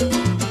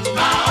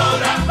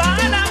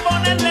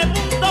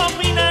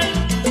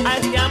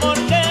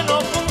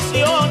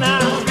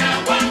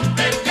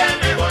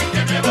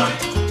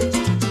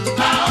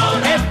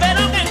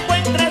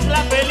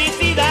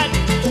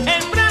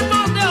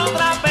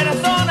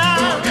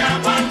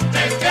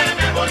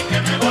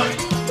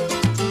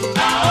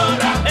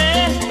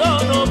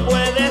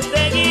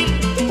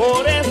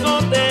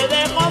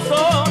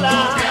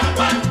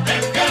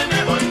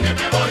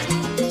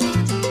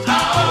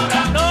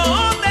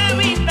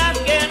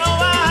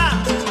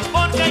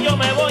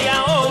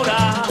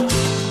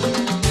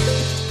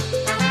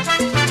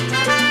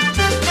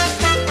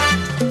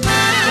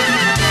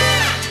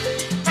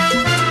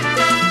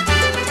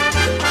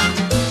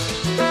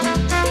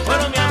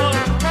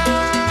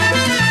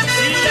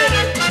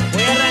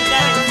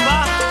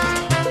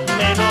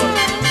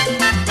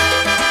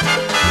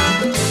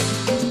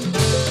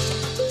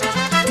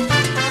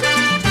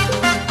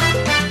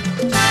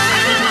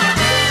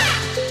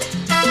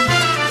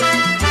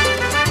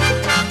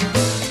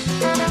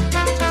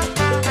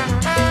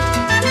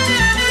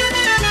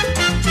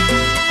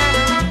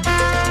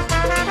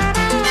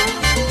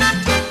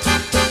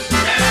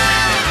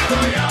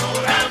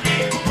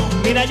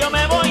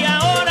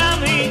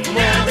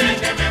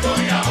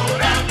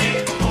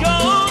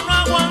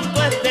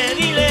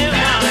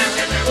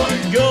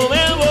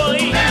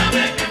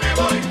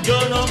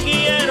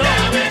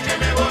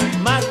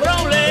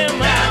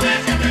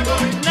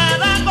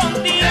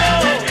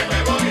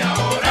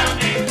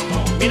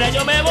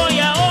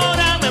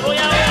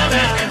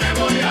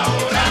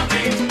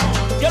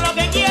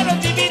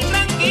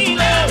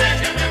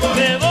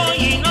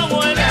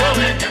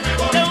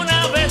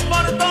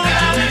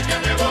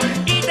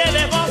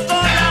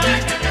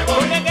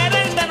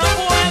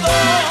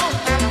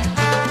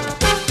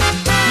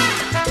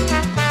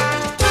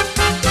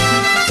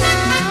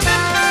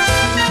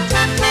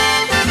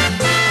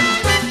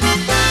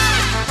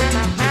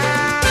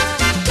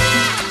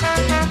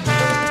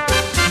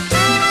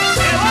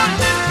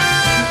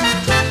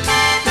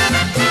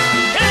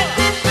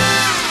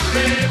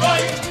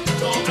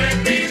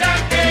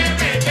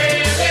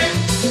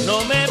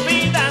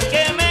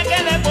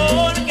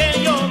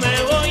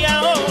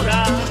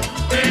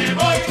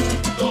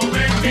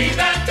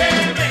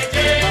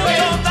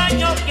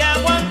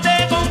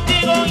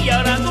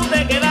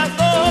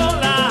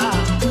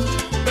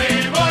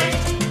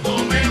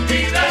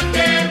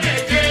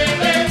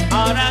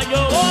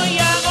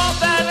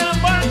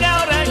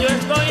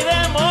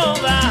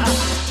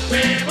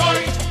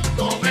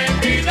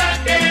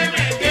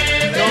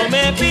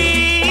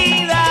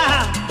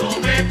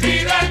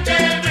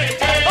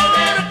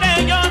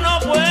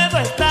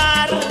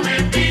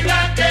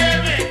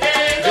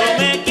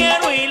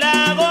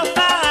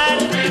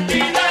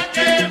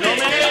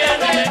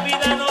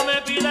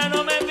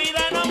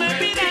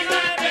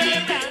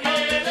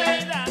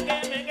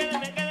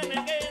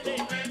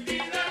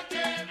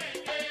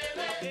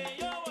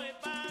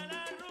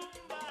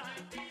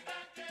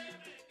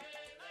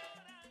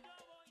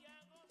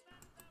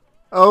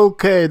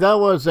 Okay, that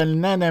was el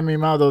nene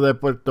mimado de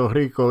Puerto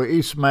Rico,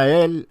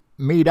 Ismael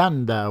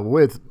Miranda,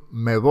 with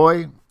Me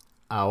Voy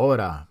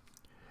Ahora.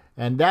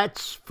 And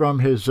that's from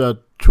his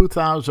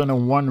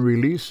 2001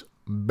 release,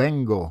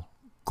 Vengo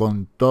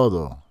con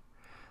Todo.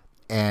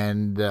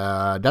 And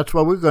that's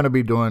what we're going to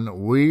be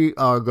doing. We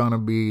are going to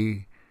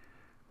be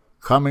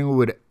coming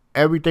with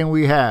everything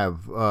we have.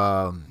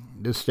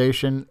 This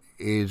station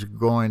is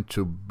going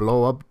to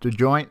blow up the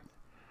joint.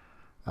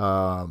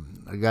 I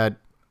got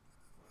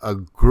a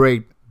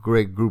great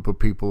group of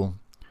people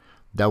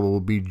that will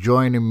be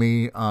joining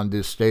me on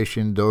this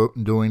station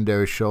doing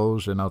their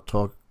shows, and I'll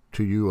talk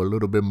to you a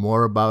little bit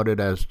more about it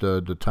as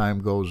the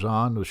time goes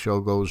on, the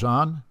show goes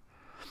on.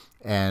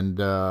 And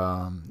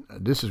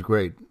this is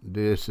great.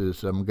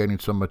 I'm getting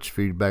so much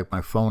feedback.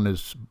 My phone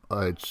is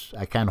I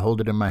can't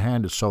hold it in my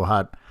hand. It's so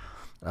hot.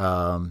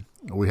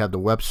 We have the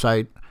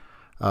website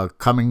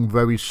coming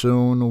very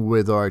soon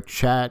with our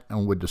chat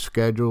and with the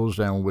schedules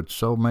and with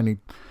so many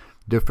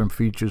different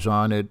features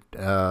on it.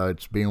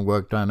 It's being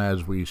worked on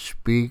as we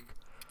speak.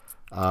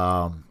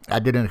 I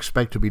didn't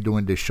expect to be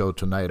doing this show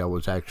tonight. I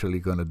was actually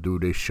going to do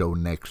this show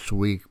next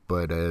week,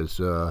 but as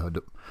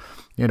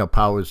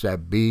powers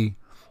that be,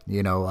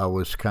 I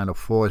was kind of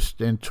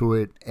forced into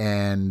it.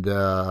 And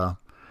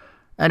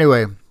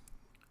anyway,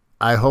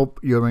 I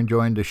hope you're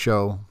enjoying the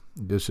show.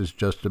 This is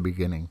just the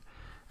beginning.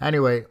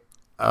 Anyway,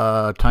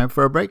 time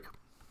for a break.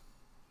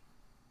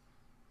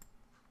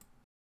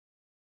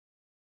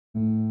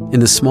 In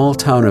the small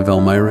town of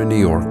Elmira, New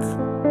York,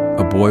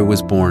 a boy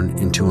was born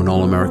into an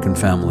all-American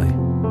family.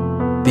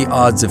 The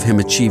odds of him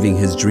achieving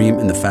his dream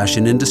in the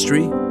fashion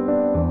industry?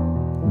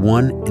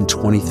 1 in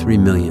 23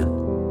 million.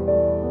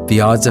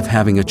 The odds of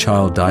having a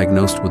child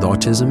diagnosed with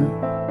autism?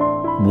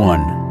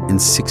 1 in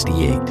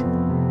 68.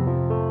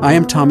 I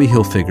am Tommy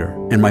Hilfiger,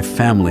 and my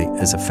family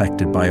is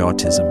affected by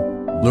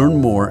autism.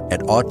 Learn more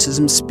at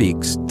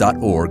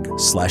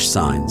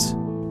autismspeaks.org/signs.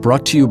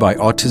 Brought to you by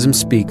Autism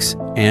Speaks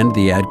and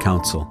the Ad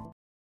Council.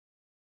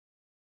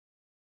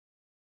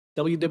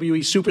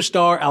 WWE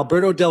superstar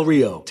Alberto Del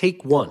Rio,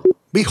 take one.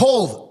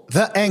 Behold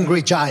the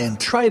angry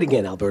giant. Try it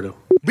again, Alberto.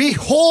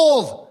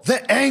 Behold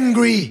the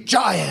angry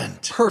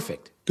giant.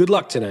 Perfect. Good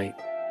luck tonight.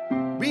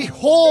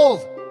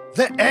 Behold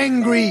the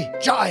angry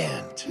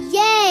giant.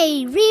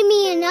 Yay! Read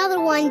me another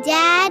one,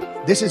 Dad.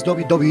 This is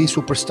WWE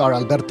superstar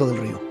Alberto Del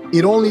Rio.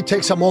 It only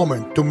takes a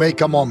moment to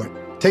make a moment.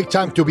 Take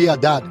time to be a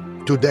dad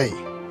today.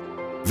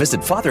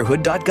 Visit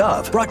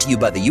fatherhood.gov. Brought to you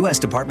by the U.S.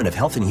 Department of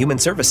Health and Human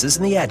Services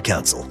and the Ad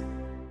Council.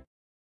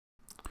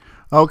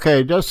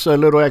 Okay, just a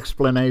little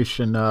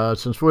explanation.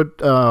 Since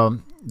the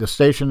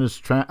station is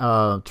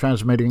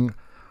transmitting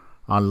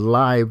on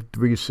Live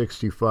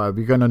 365,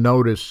 you're going to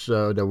notice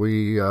that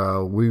we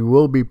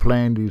will be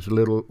playing these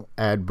little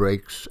ad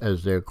breaks,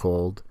 as they're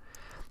called.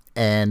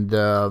 And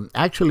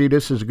actually,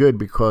 this is good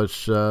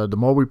because the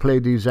more we play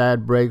these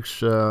ad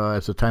breaks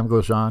as the time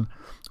goes on,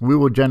 we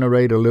will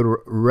generate a little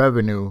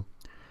revenue,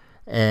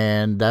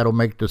 and that'll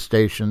make the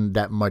station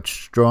that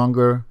much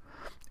stronger.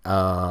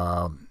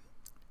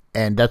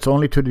 And that's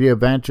only to the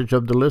advantage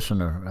of the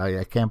listener.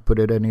 I can't put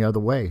it any other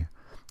way.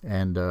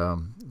 And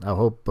I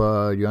hope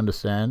you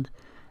understand.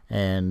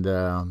 And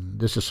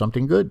this is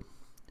something good.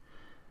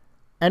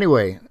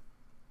 Anyway,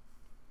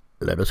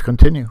 let us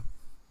continue.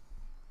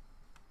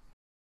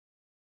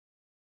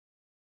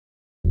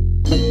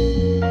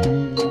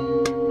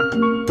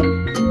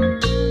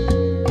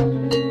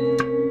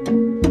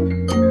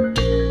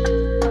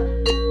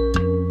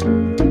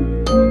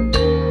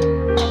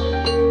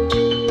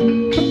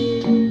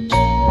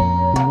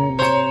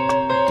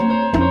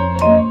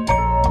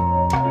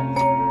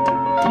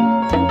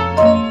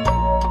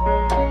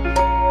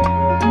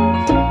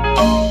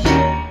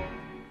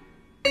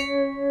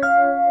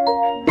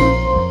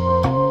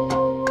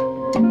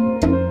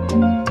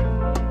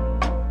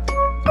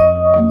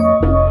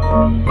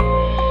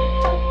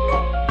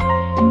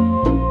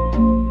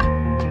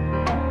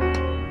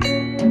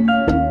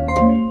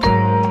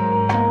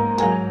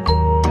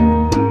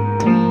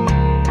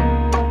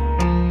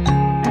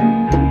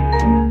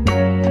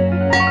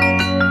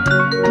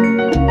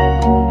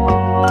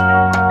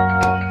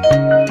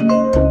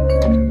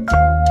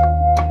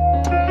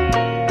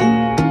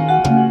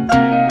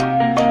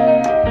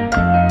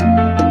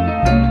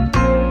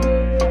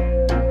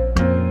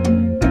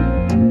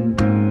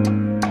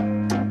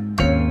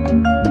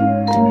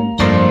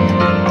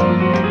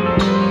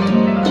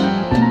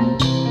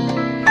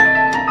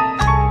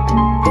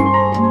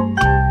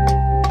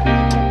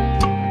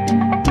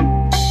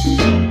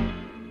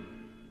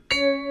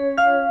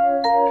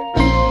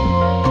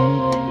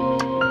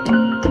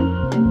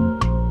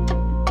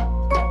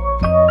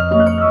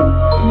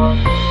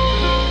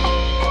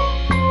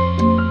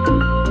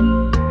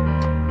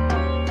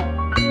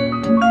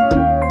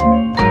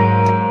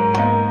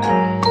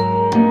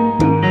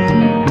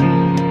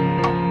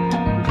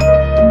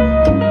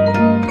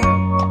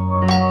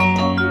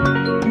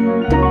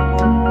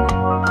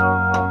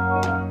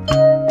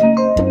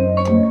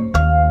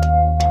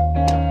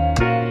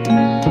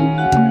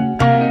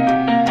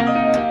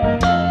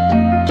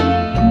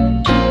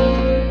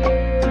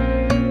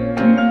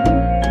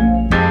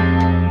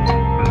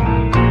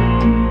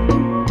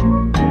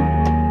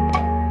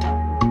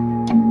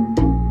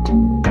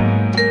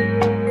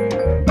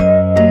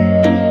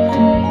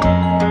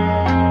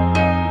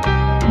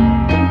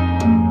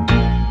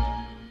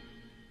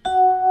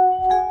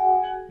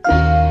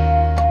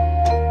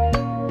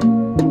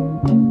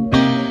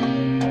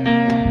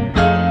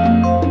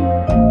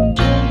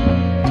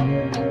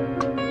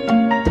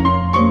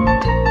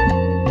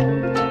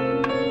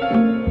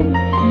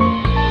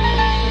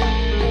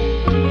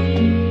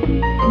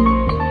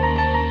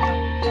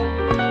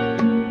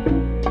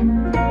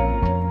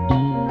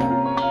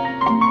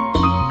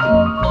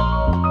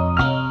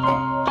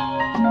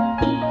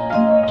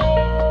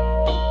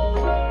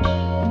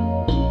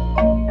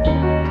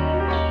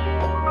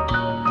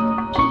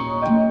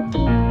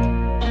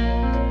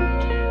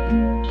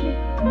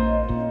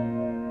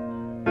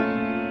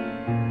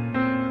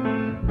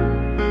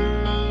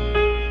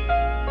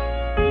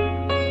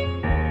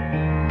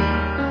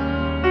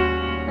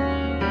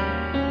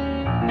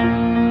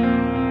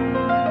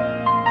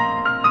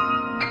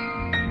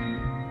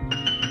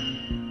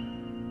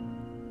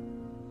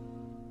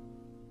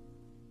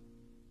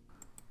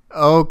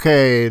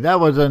 Okay,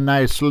 that was a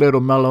nice little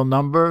mellow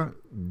number.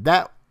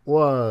 That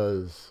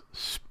was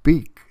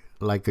Speak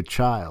Like a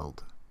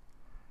Child.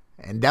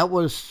 And that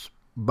was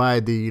by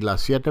the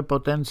Las Siete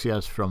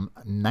Potencias from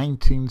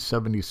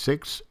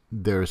 1976,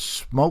 their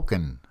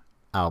Smokin'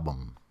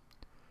 album.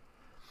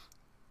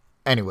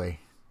 Anyway,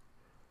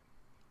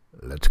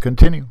 let's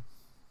continue.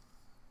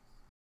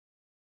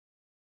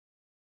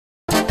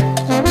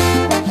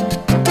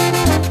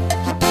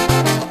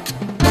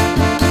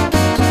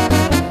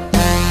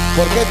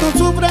 Porque tú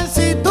sufres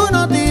si tú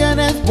no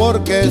tienes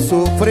por qué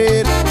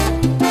sufrir.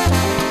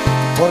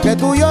 Porque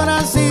tú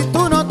lloras si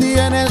tú no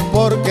tienes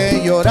por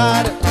qué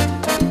llorar.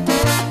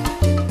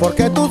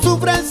 Porque tú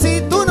sufres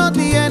si tú no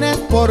tienes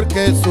por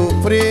qué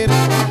sufrir.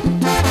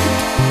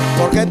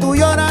 Porque tú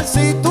lloras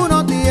si tú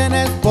no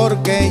tienes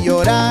por qué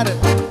llorar.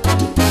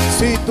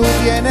 Si tú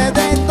tienes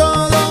de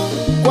todo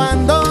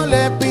cuando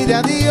le pide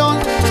a Dios.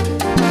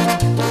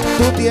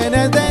 Tú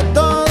tienes de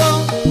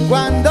todo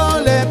cuando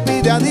le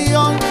pide a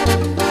Dios.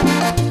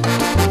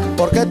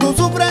 Porque tú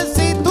sufres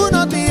si tú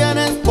no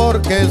tienes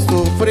por qué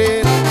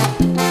sufrir.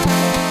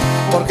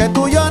 Porque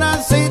tú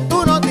lloras si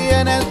tú no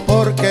tienes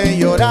por qué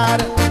llorar.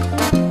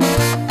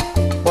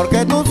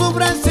 Porque tú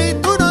sufres si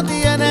tú no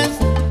tienes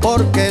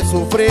por qué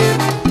sufrir.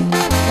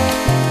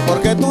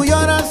 Porque tú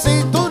lloras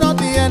si tú no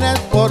tienes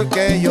por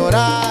qué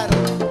llorar.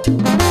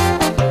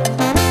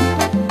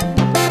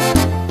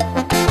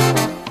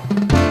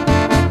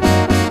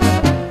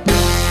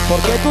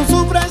 Porque tú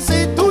sufres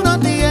si tú no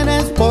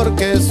tienes por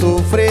qué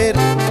sufrir.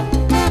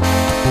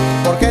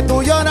 Porque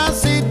tú lloras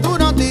si tú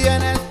no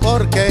tienes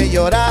por qué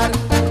llorar.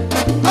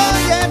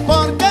 Oye,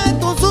 ¿por qué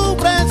tú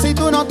sufres si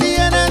tú no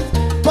tienes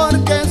por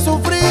qué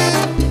sufrir?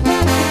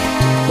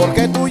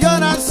 Porque tú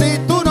lloras si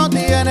tú no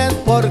tienes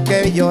por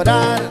qué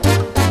llorar.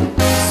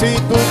 Si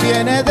tú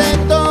tienes de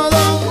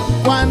todo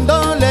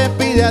cuando le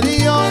pide a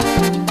Dios.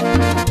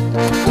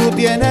 Tú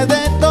tienes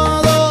de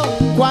todo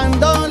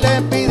cuando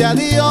le pide a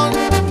Dios.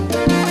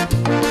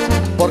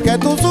 Porque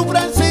tú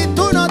sufres si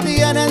tú no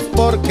tienes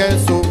por qué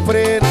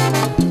sufrir.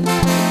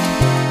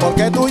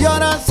 Porque tú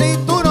lloras si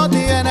tú no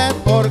tienes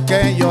por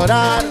qué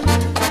llorar.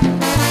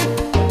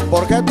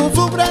 Porque tú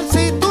sufres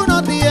si tú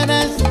no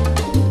tienes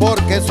por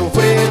qué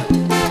sufrir.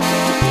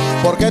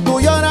 Porque tú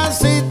lloras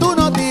si tú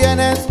no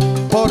tienes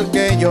por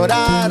qué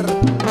llorar.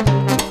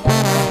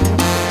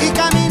 Y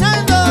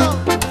caminando.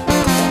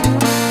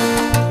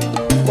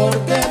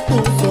 Porque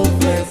tú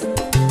sufres.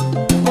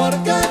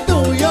 Porque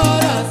tú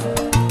lloras.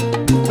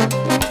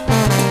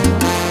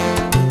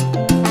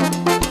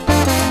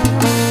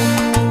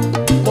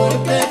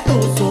 Porque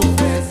tú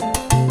sufres.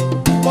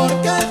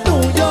 Porque tú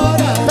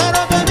lloras. Pero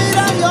que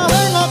mira, yo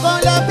vengo con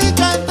la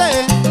picante.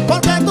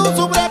 Porque tú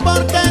sufres,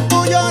 porque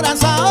tú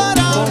lloras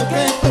ahora.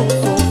 Porque tú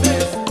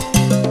sufres.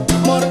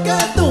 Porque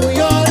tú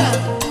lloras.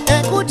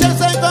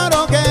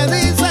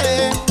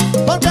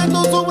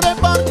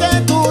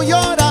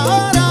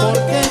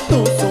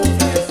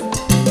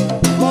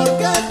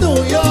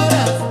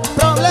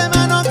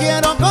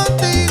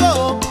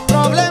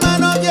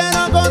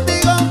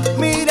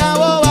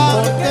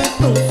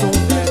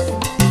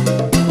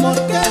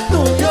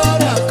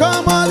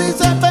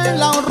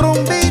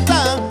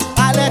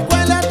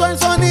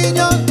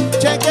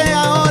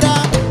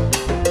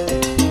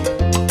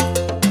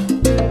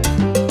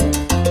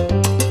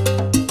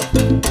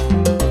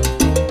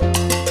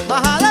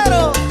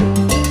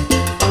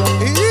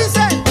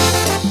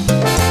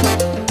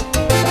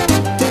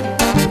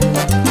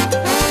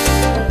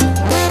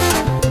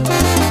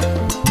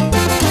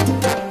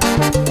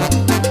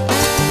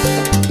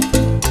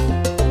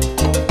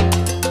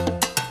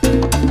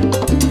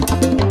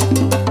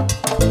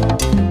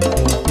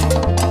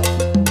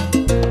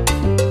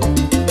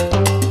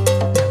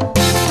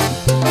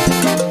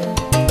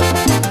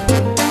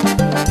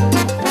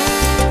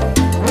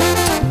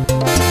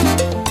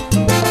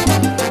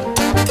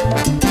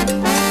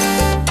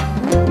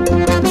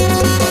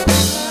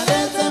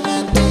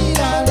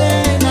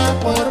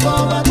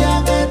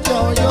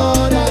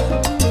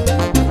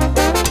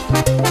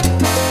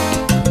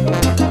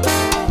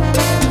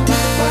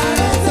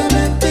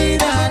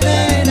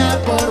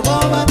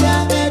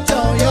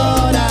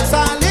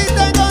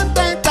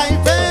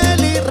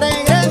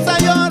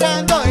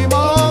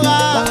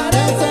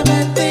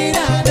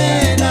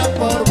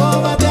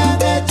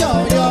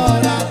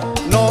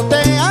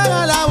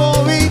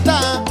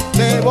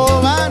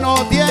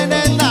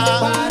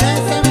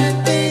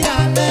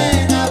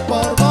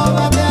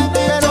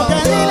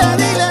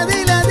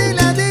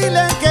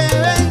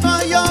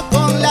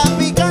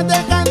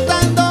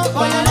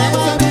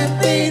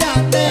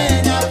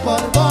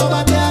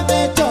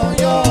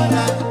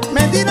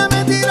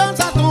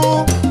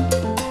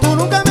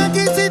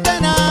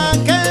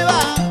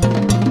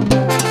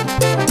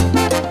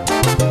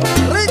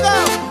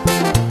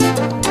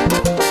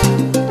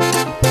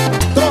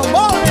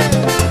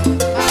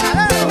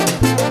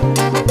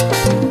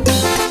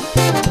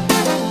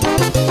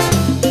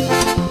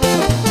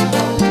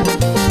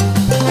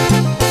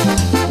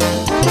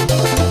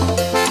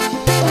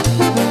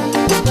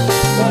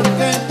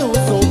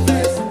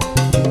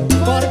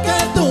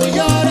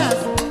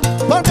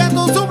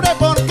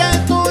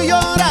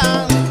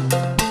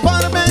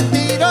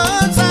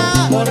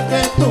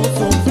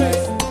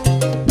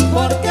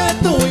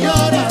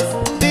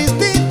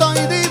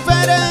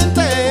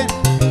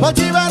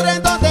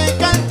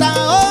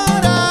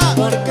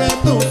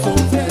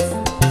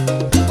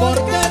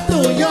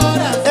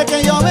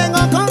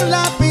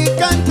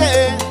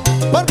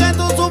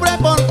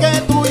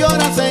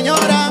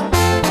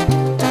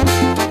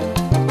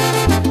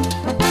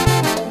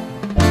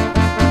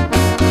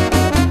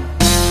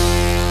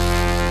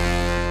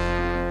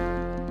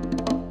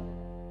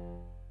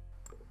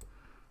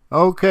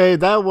 Okay,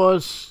 that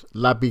was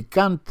La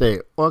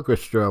Picante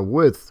Orchestra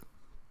with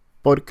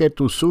Porque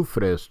Tú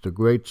Sufres, the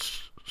great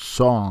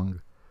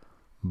song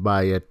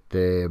by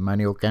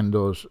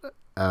Manteniendo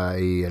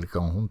y el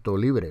Conjunto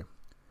Libre.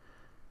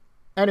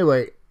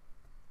 Anyway,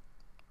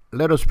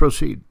 let us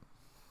proceed.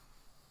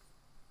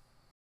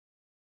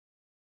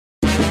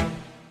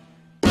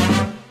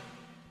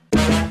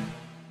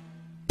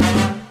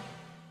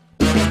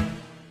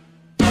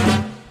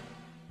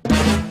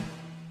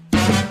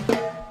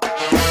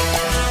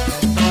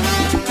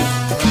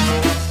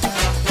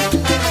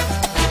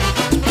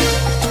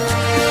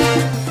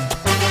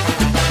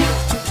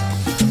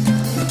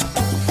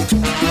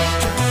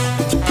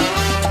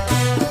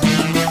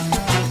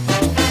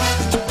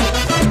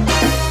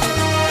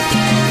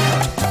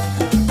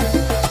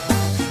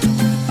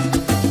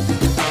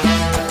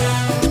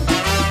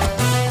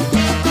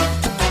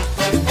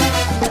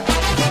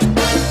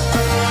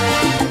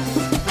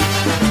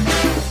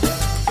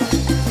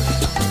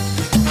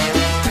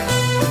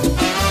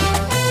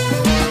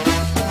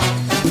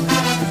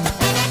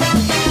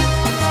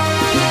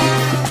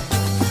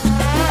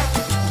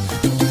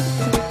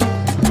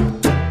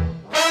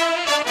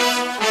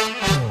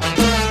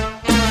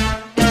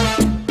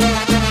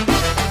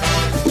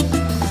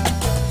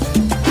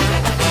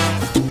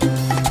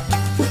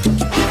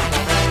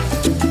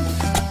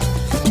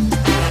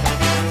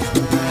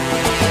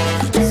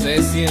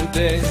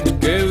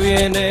 Que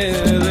viene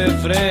de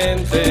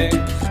frente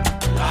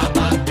la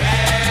pantera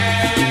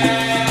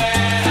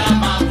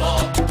mambo,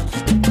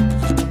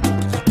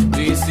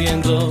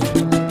 diciendo,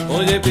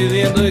 oye,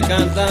 pidiendo y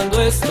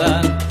cantando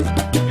está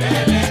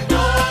que le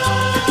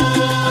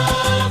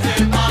toque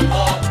el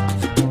mambo.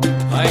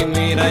 Ay,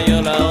 mira,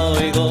 yo la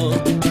oigo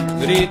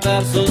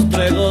gritar sus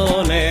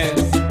pregones.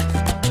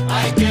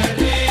 Ay, qué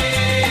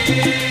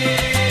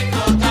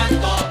rico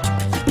canto.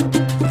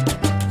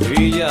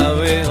 Y ya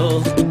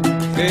veo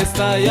que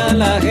está ya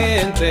la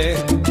gente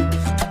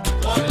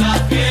con la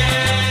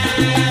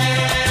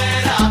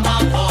fiera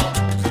mambo.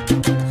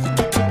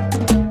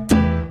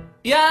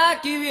 Y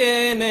aquí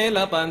viene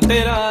la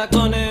pantera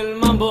con el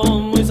mambo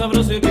muy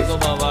sabroso y rico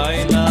para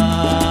bailar,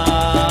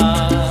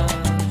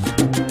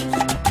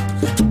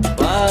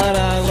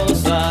 para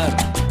gozar.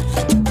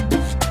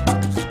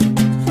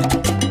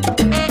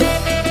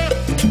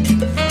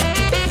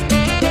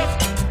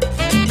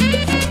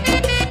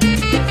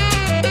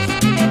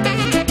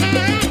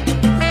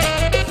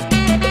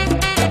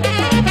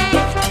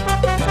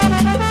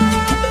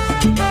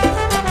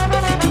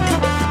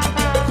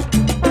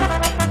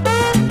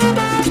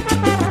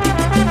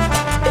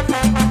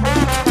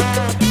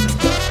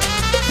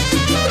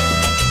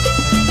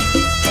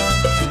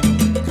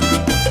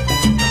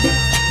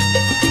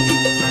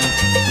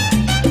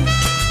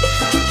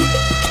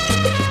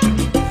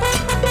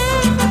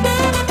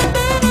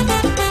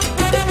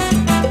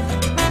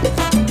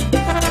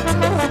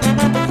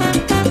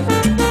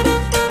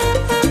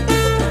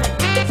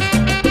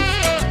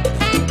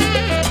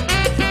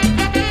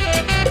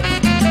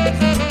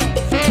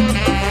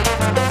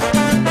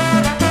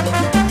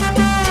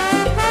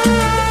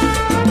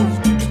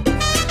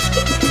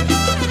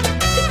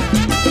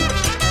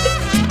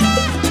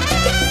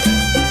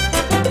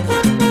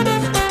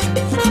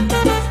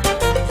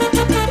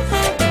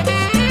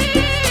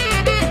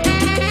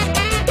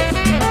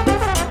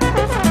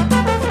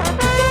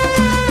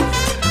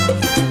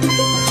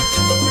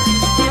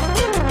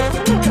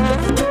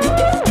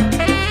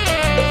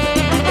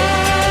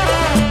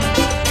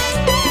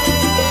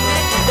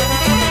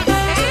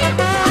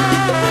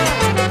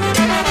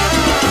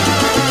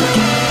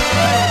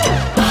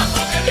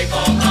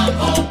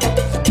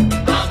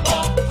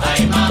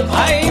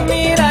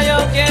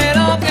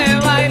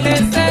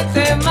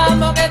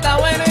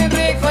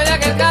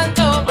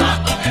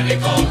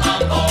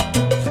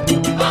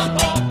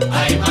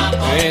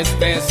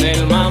 Este es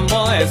el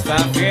mambo de esta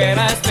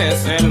fiera, este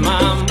es el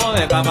mambo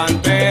de esta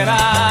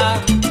pantera.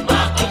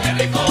 Mambo, qué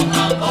rico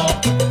mambo,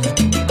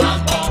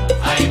 mambo,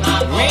 ay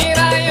mambo.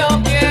 Mira, yo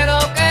quiero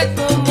que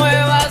tú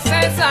muevas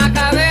esa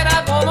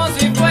cadera como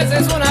si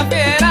fueses una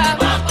fiera.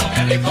 Mambo,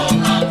 qué rico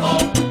mambo,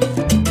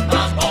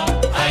 mambo,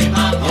 ay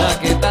mambo. Ya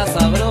que está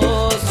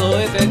sabroso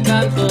este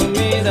canto,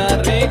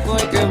 mira rico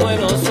y qué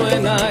bueno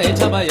suena,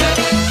 echa para allá.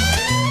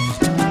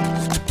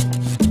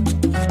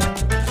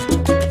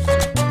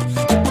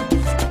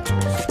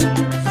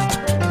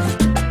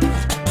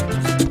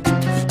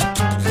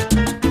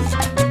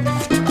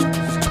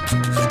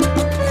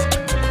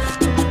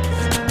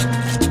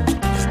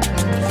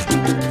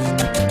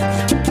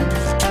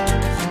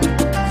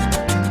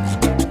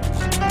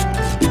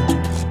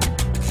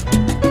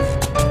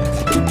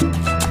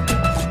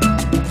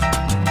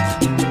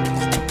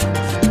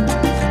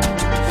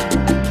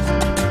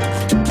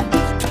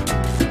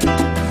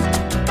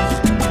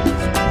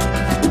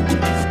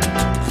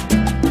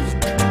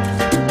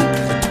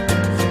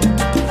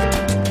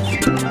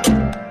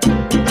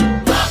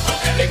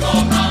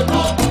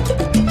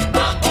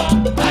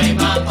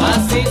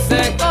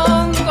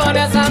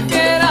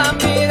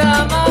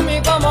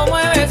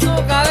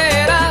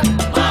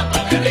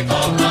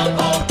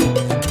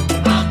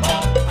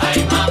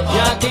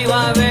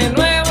 va de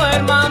nuevo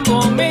el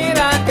mambo,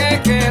 mira que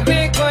qué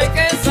rico y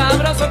qué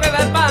sabroso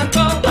queda el panto.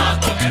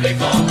 Mambo, qué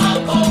rico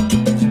mambo,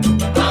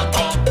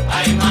 mambo,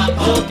 ay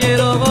mambo. Yo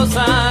quiero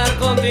gozar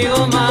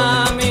contigo,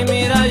 mami,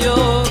 mira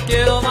yo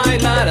quiero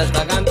bailar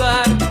hasta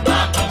cantar.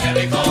 Mambo, qué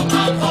rico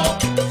mambo,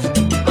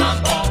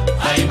 mambo,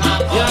 ay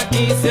mambo. Y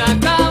aquí se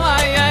acaba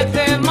ya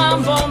este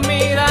mambo,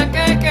 mira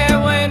que qué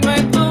bueno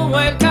estuvo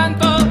el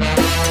canto.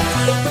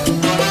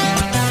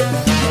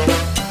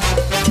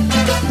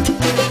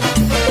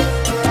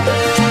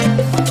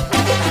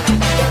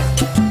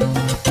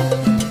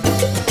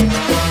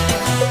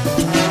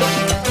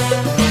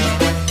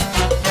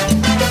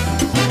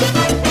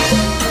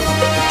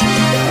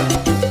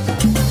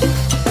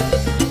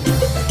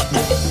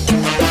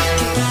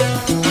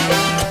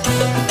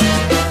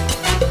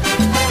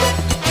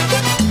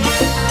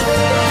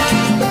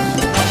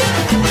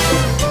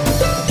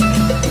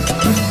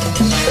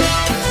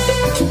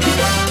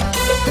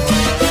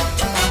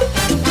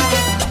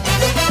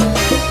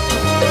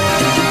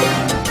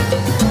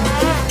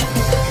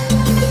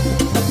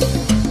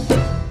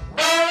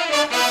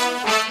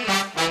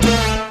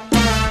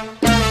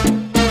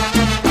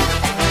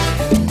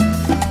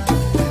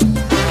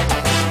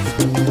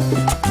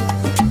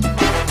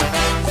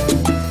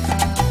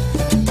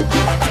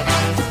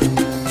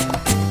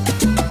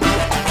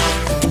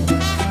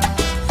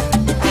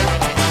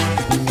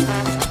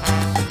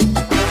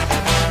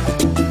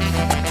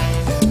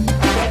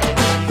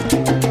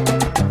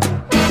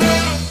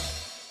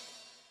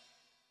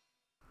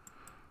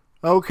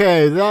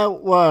 Okay,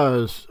 that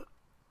was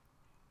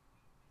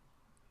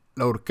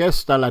La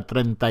Orquesta La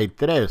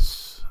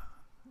 33,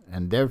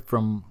 and they're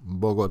from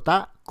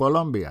Bogotá,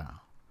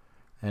 Colombia.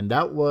 And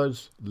that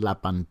was La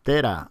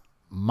Pantera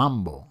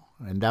Mambo,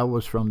 and that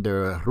was from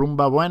their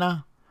Rumba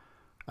Buena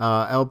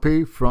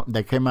LP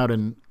that came out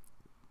in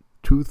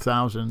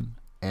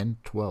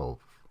 2012.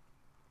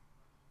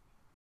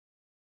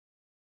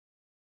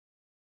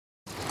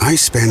 I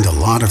spend a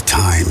lot of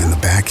time in the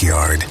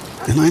backyard,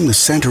 and I'm the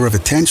center of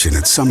attention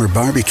at summer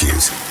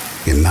barbecues.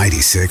 In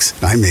 '96,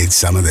 I made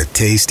some of the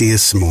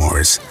tastiest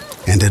s'mores.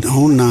 And in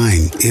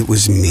 '09, it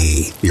was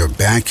me, your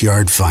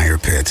backyard fire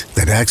pit,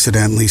 that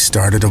accidentally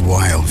started a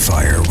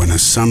wildfire when a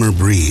summer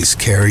breeze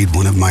carried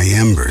one of my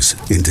embers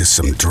into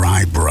some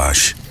dry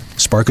brush.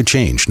 Spark a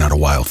change, not a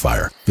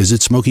wildfire.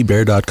 Visit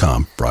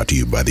SmokeyBear.com, brought to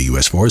you by the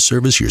U.S. Forest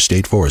Service, your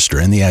state forester,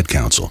 and the Ad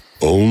Council.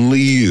 Only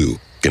you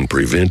can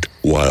prevent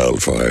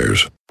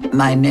wildfires.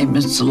 My name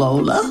is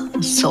Lola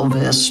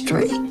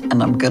Silvestri,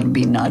 and I'm going to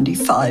be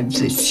 95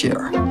 this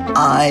year.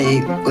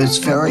 I was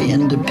very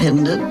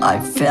independent. I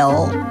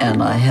fell,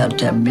 and I had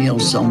to have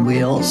Meals on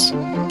Wheels.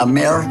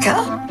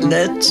 America,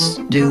 let's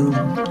do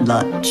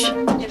lunch.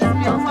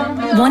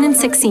 1 in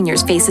 6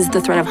 seniors faces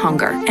the threat of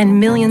hunger, and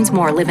millions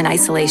more live in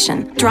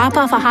isolation. Drop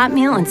off a hot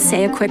meal and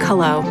say a quick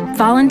hello.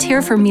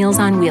 Volunteer for Meals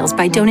on Wheels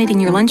by donating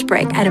your lunch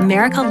break at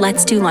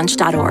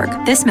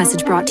americaletsdolunch.org. This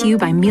message brought to you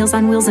by Meals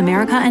on Wheels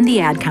America and the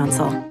Ad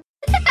Council.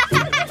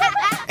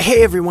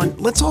 Hey everyone,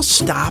 let's all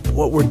stop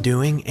what we're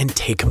doing and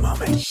take a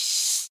moment.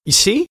 You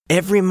see,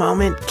 every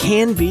moment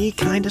can be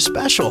kind of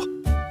special.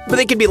 But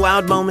they can be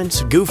loud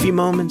moments, goofy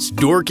moments,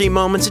 dorky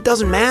moments, it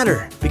doesn't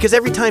matter. Because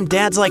every time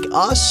dads like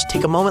us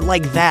take a moment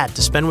like that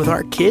to spend with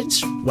our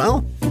kids,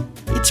 well,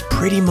 it's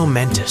pretty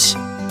momentous.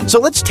 So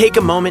let's take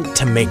a moment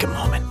to make a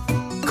moment.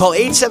 Call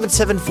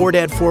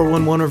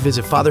 877-4DAD-411 or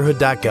visit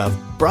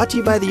fatherhood.gov. Brought to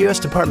you by the U.S.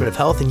 Department of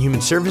Health and Human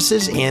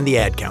Services and the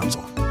Ad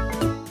Council.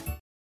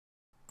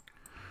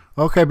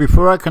 Okay,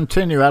 before I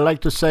continue, I'd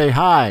like to say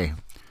hi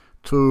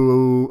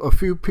to a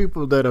few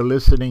people that are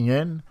listening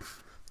in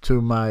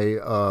to my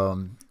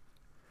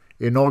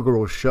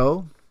inaugural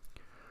show.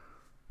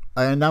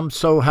 And I'm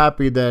so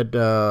happy that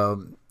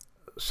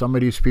some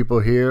of these people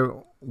here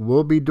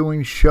will be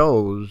doing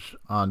shows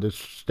on this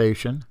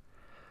station.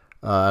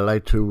 I'd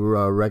like to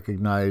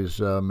recognize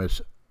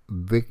Miss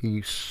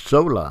Vicky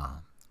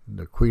Sola,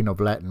 the queen of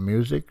Latin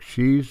music.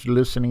 She's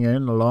listening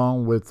in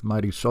along with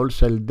Marisol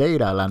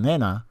Celdeira, La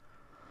Nena.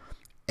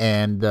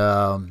 And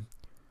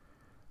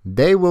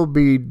they will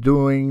be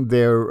doing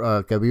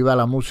their Que Viva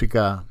la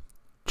Música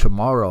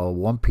tomorrow,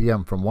 1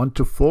 p.m. from 1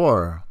 to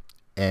 4.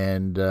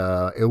 And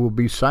it will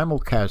be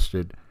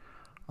simulcasted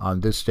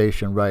on this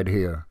station right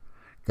here.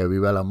 Que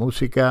Viva la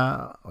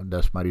Música,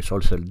 that's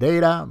Marisol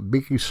Celdeira,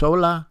 Vicky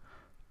Sola,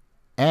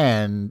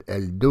 and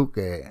El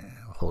Duque,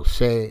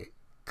 Jose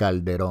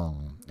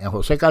Calderon. And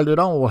Jose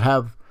Calderon will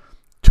have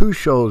 2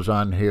 shows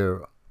on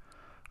here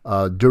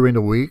during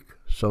the week.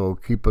 So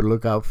keep a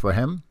lookout for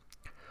him.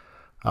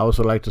 I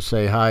also like to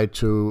say hi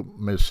to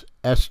Miss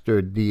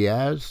Esther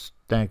Diaz.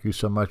 Thank you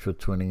so much for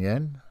tuning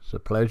in. It's a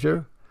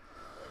pleasure.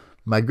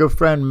 My good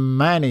friend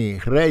Manny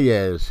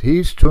Reyes,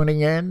 he's tuning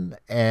in,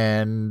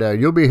 and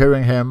you'll be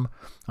hearing him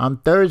on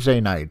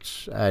Thursday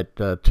nights at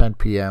 10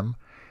 p.m.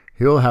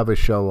 He'll have a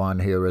show on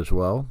here as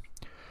well.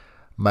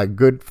 My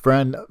good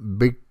friend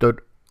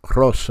Victor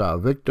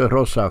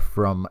Rosa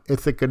from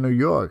Ithaca, New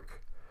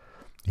York.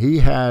 He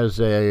has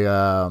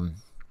a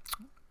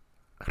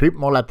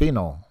Ritmo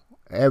Latino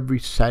every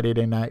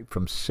Saturday night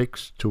from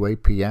 6 to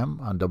 8 p.m.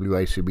 on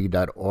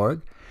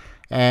WICB.org.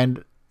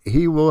 And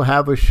he will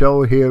have a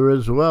show here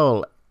as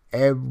well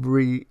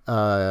every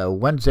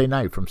Wednesday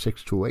night from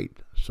 6 to 8.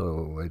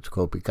 So it's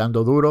called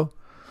Picando Duro.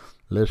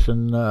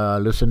 Listen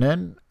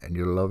in, and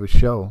you'll love his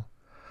show.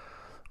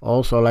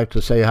 Also, I'd like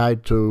to say hi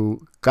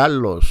to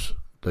Carlos,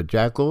 the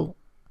Jackal,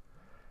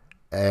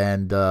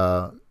 and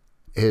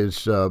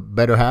his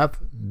better half,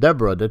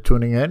 Deborah. They're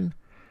tuning in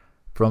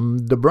from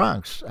the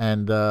Bronx,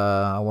 and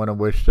I want to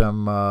wish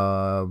them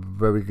a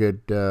very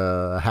good,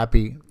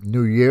 happy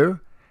New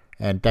Year,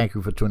 and thank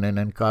you for tuning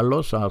in,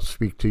 Carlos. I'll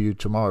speak to you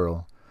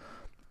tomorrow.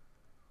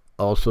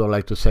 Also, I'd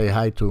like to say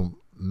hi to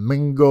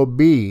Mingo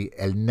B,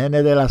 El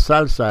Nene de la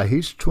Salsa.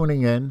 He's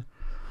tuning in,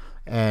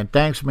 and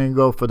thanks,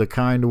 Mingo, for the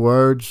kind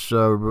words.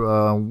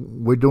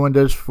 We're doing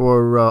this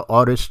for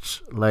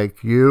artists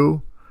like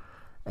you,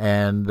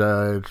 and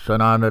it's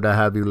an honor to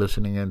have you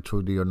listening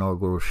into the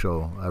inaugural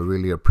show. I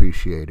really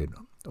appreciate it.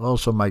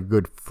 Also, my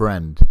good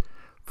friend,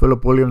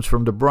 Philip Williams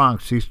from the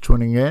Bronx, he's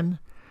tuning in.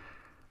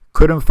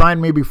 Couldn't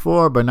find me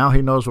before, but now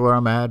he knows where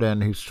I'm at,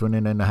 and he's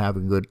tuning in and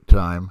having a good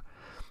time.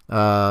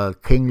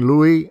 King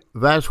Louis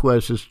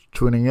Vasquez is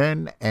tuning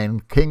in,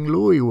 and King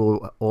Louis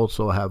will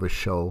also have a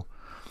show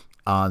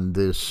on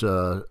this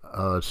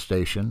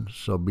station,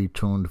 so be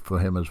tuned for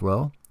him as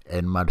well.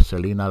 And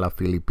Marcelina La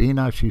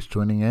Filipina, she's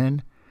tuning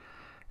in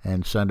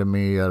and sending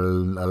me a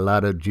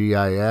lot of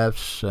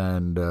GIFs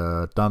and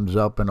thumbs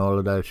up and all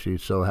of that.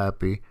 She's so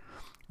happy.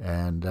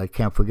 And I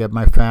can't forget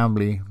my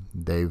family.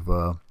 They've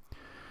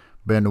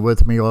been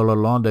with me all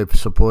along. They've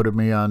supported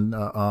me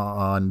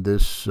on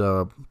this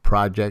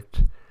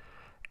project.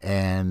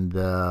 And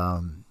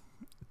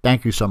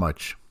thank you so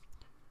much.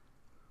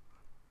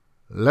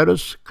 Let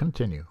us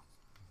continue.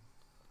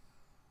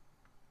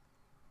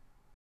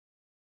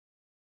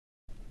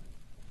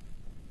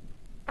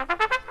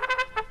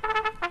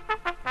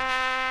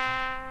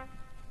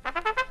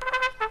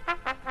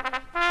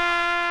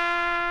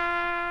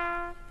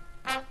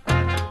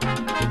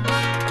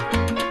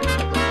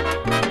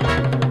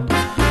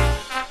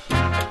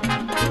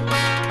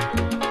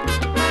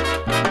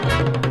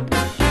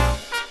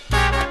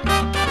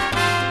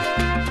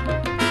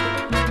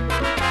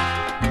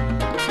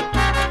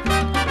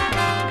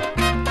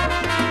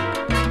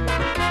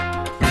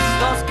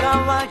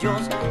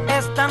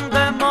 Están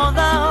de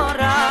moda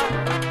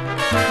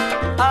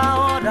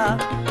ahora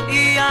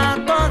y a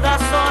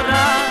todas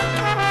horas,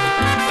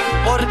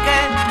 porque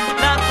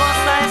la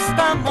cosa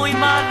está muy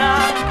mala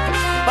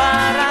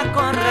para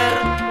correr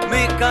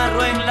mi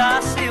carro en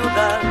la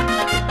ciudad,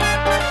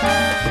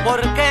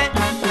 porque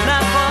la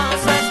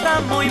cosa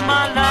está muy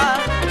mala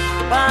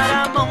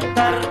para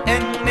montar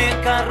en mi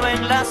carro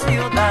en la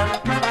ciudad.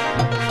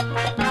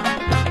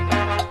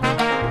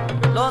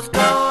 Los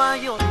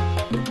caballos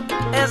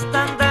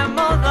están de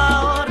moda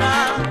ahora,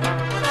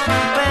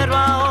 pero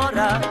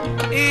ahora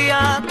y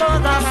a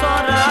todas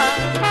horas,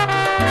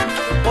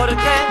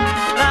 porque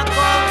la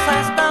cosa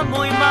está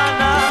muy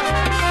mala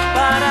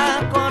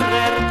para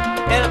correr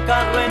el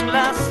carro en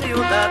la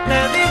ciudad.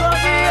 Te digo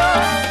yo,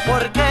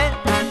 porque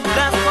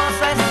las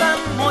cosas están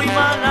muy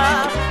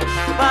malas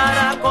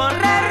para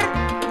correr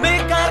mi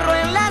carro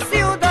en la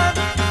ciudad.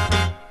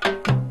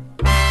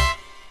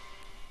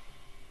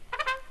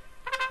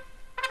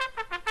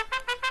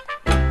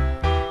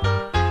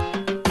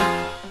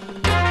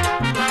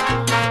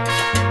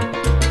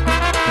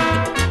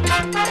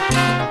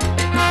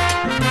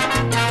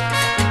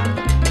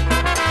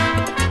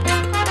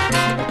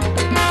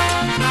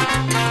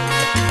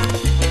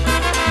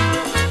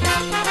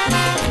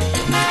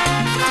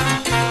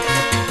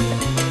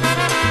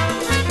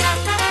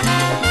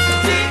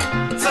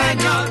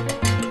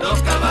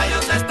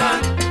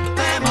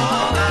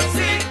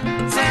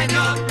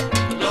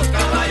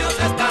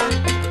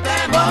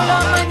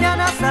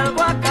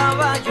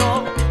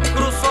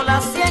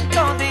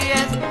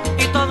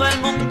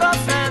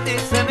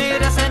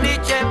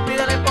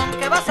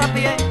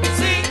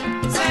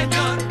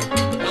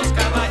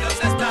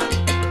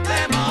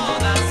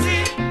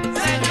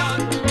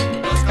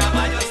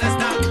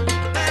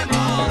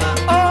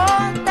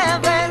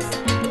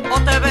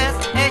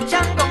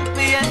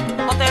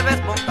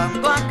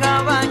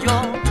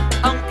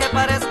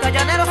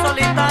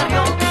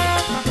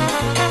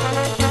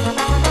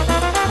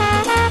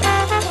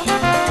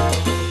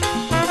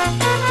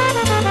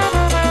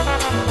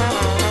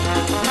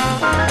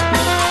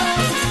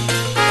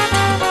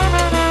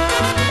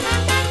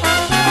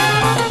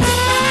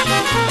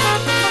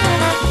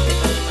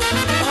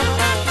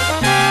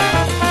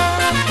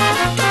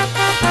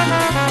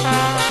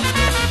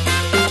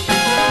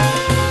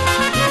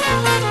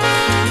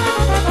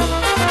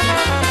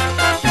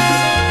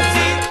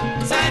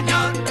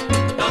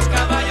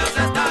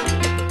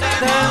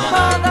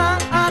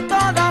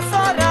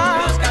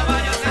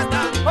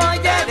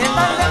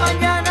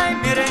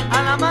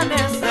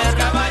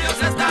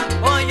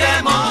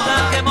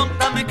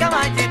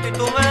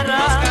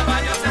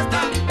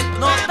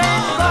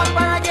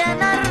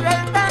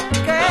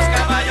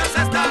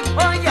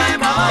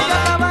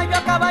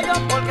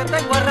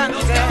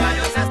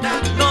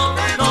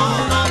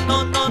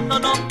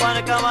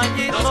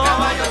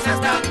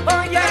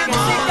 Oye, que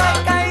si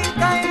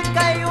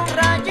cae un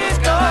rayito. Los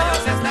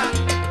caballos están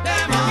de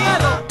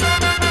moda.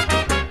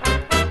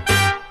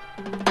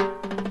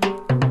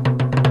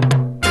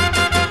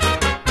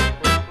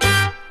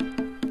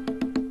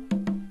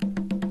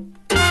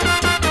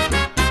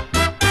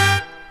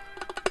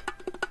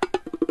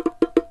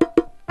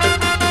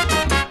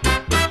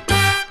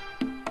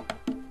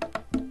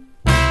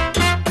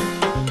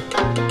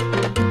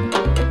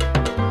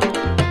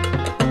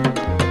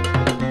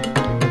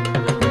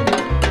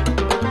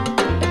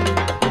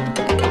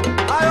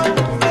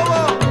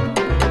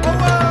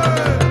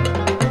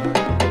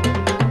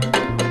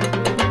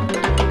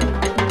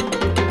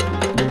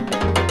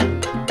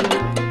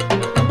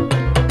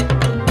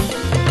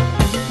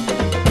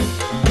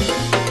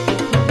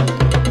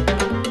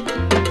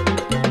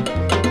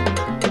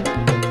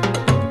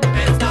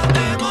 Están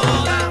de moda. Están de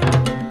moda.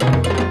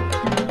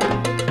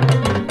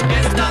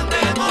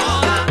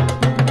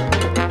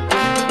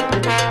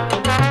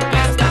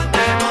 Están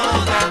de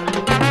moda.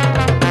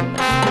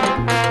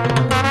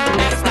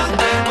 Están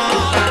de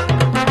moda.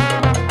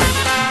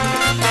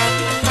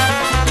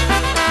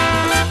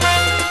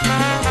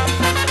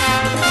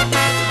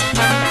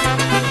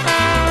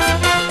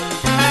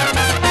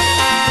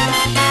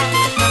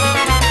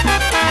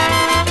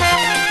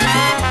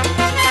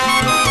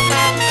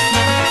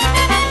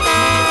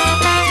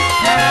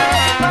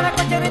 Para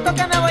cocherito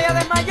que me voy a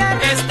desmayar.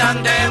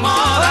 Están de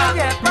moda.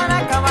 Oye,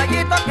 para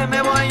caballito que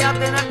me voy a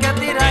tener que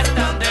tirar.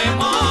 Están de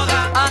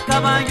moda. A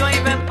caballo y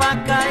ven pa'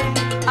 acá,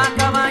 a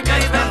caballo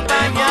y ven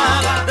pa' allá.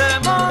 De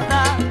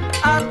moda,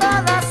 a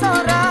todas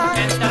horas.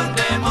 Están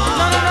de moda.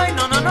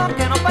 No,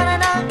 que no para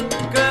nada,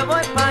 que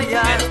voy pa'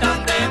 allá.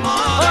 Están de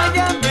moda.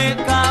 Oye, mi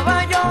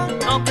caballo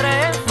no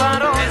cree en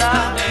farola.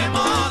 Están de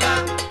moda.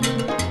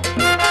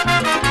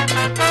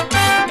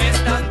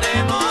 Están de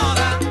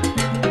moda.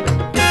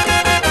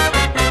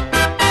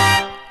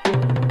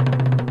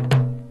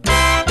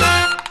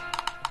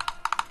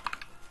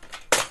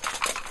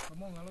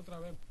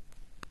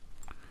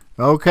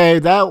 Okay,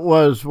 that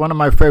was one of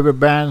my favorite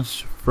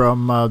bands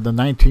from the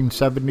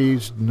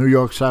 1970s, New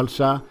York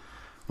Salsa,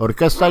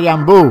 Orquesta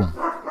Yambú.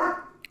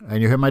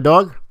 And you hear my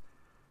dog?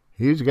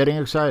 He's getting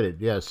excited,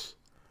 yes.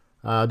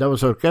 That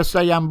was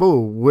Orquesta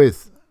Yambú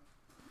with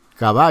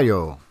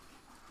Caballo.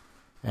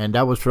 And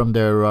that was from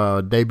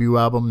their debut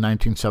album,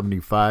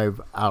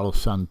 1975, Al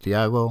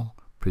Santiago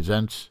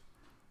Presents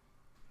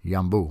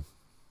Yambú.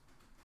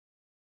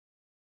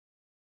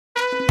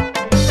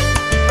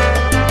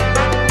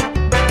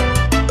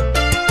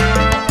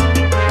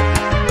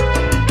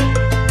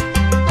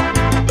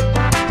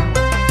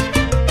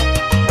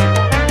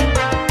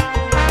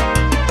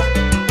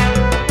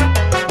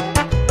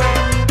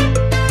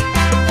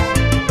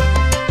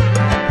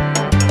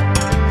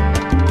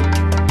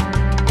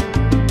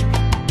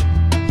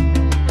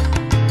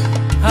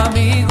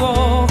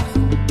 Amigo,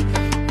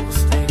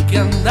 usted que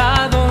ha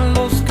andado en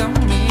los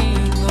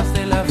caminos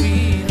de la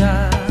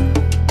vida,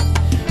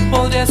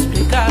 podría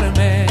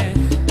explicarme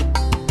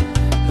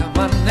la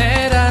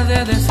manera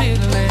de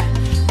decirle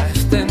a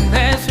este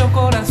necio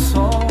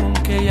corazón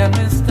que ya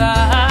no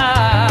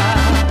está.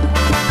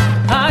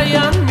 Ay,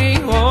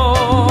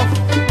 amigo,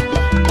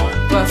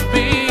 tú has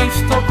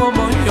visto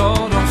cómo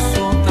lloro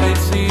su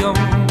traición,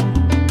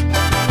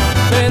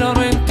 pero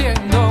no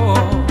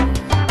entiendo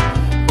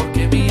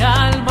porque mi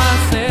alma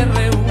se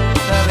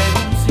rehúsa a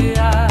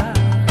renunciar,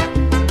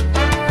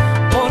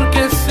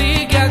 porque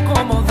sigue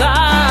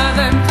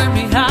acomodada entre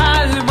mi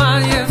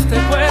alma y este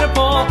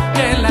cuerpo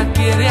que la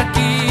quiere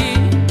aquí.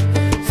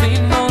 Si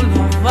no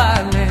lo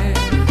vale,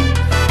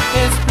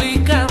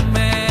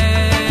 explícame.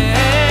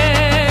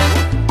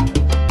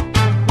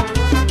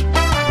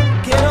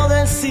 Quiero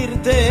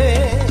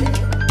decirte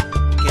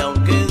que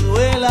aunque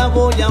duela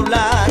voy a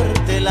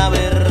hablarte la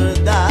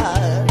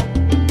verdad.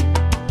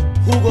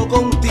 Jugo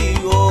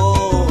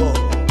contigo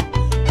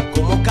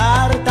como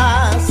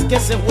cartas que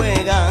se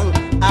juegan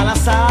al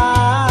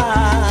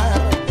azar.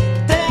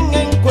 Ten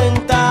en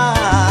cuenta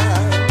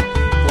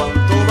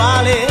cuánto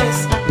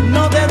vales,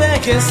 no te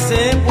dejes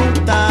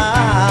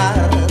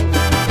sepultar.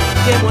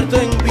 Que muerto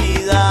en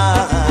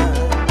vida,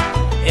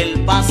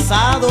 el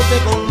pasado te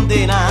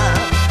condena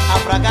a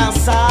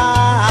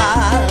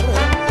fracasar.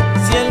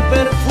 Si el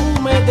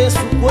perfume de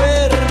su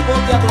cuerpo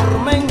te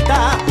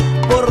atormenta,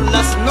 por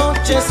las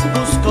noches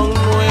busca un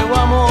nuevo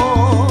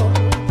amor.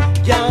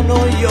 Ya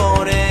no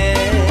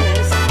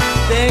llores,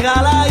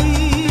 déjala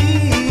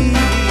ahí.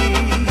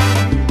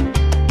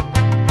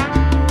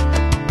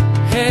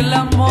 El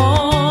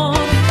amor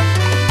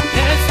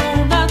es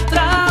una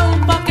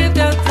trampa que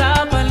te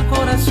atrapa el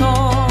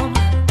corazón.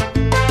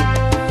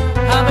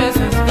 A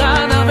veces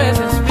gana, a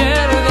veces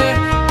pierde,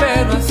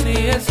 pero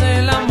así es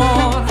el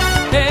amor,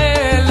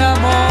 el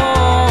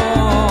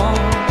amor.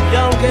 Y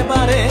aunque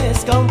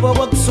parezca un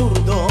poco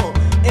absurdo,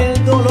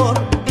 el dolor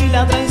y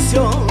la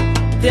traición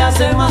te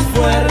hace más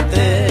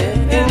fuerte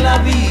en la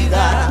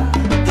vida.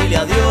 Dile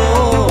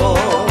adiós.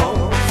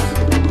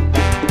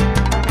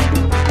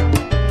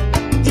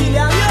 Dile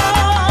adiós.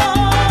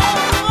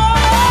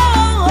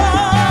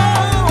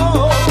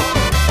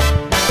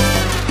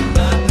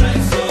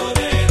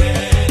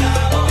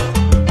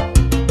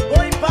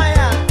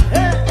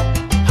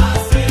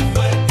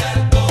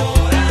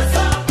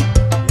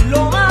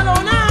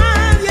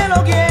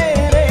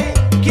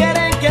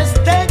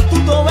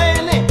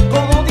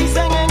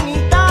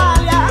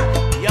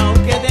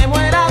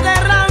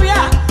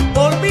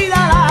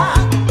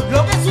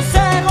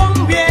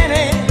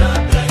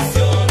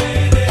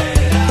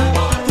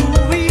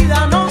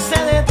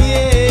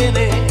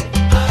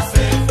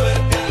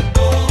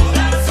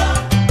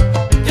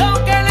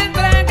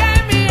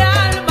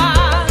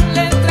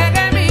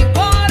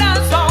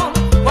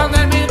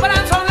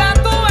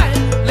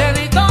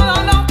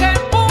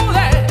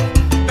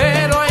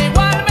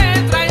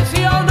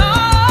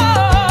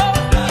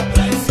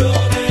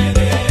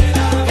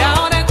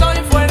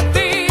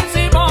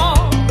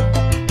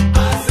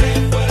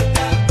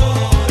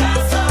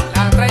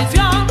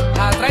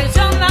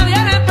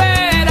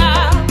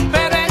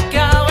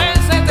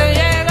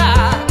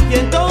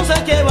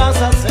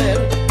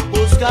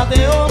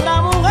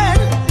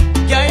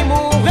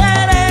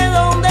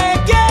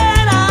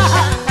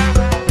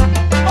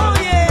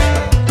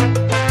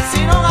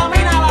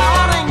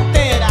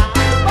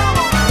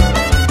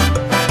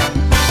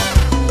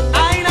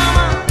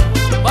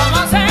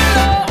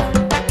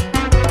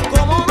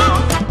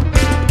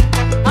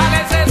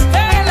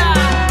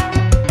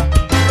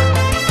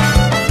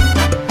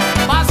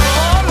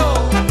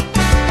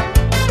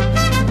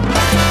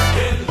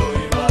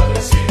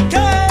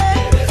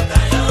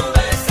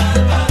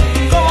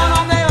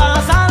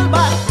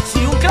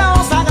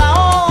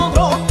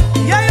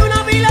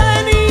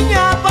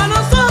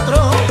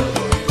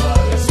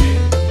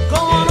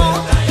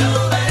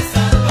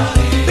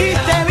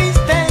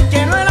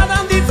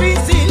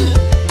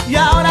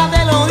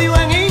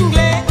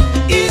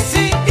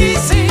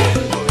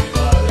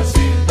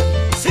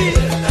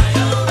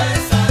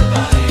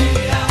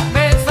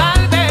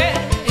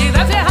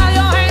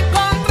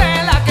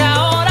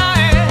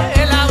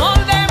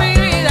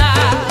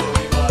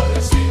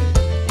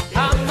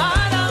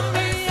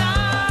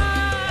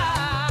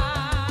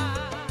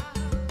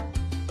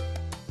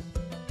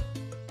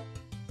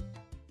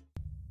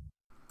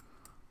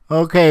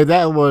 Okay,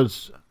 that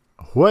was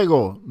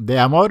Juego de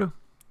Amor,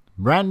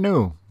 brand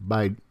new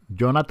by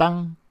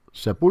Jonathan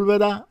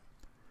Sepúlveda,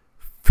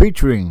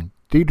 featuring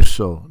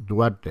Tirso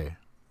Duarte.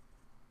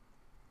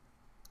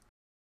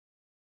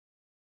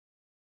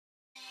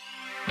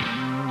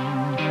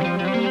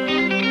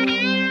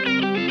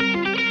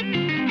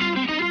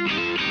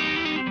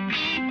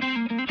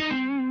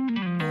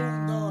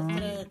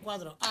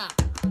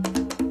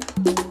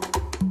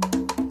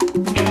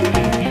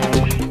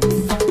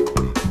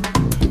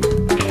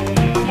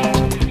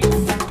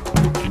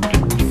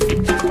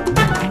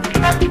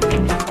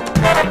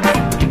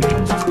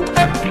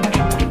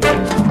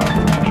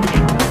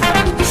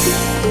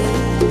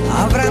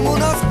 Habrán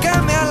unos que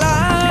me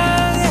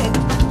halaguen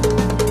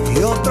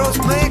y otros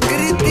me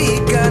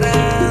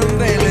criticarán,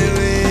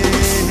 bebé.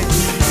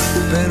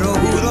 Pero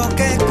juro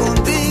que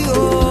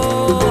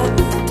contigo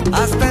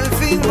hasta el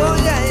fin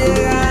voy a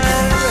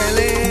llegar,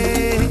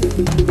 bebé.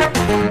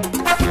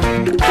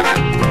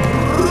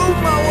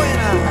 Rumba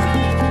buena,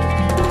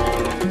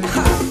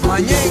 ja,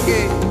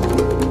 mañeque.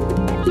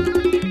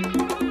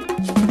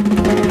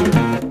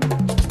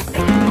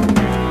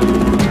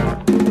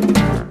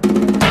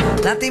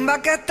 La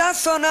timba que está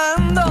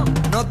sonando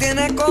no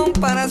tiene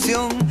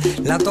comparación.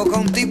 La toca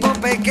un tipo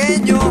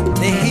pequeño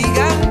de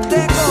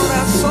gigante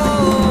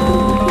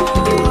corazón.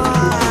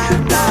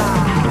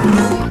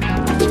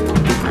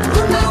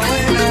 Rumba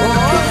buena.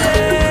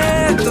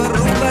 Oye, esto es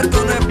rumba, esto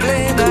no es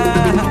plena.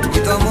 Y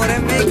tu amor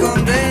es mi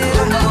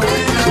condena.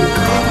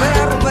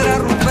 Rumbera, rumbera,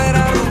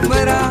 rumbera,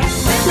 rumbera.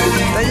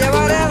 Te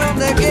llevaré a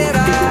donde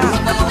quiera.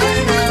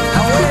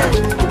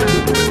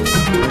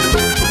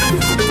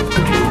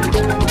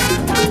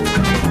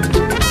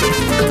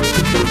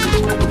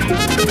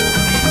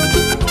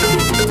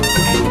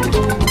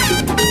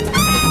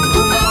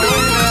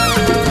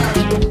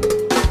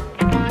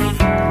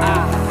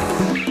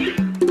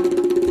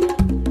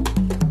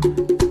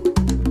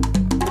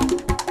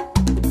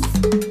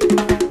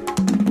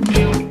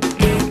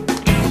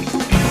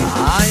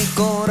 Ay,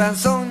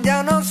 corazón,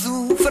 ya no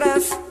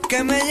sufras,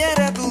 que me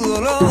hiere tu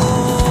dolor.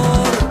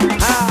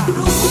 Ah,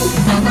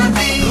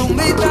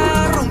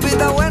 rumbita,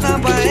 rumbita buena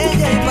pa'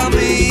 ella y pa'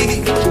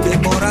 mí.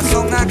 De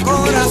corazón a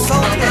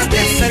corazón, este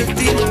es el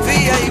team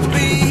VIP.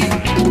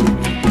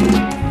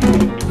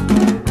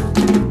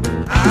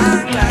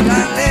 Ah, la la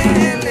le,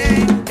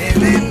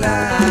 la.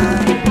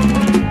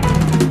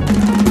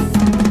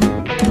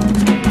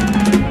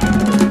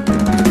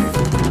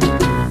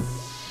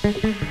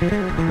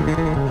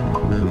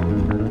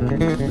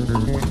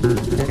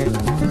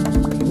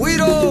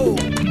 Guiro,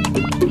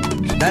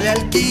 dale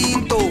al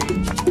quinto.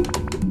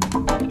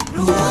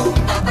 Rumba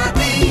pa'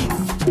 ti.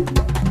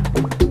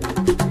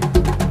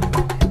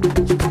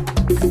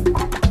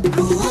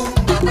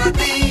 Rumba pa'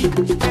 ti.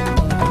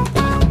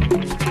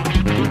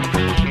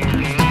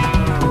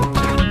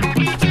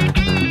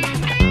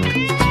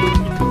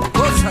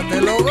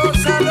 Gózatelo,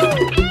 gózalo.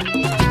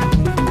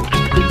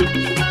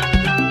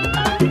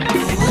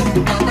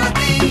 Rumba pa'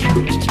 ti.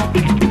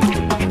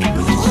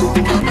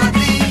 Rumba pa'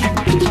 ti.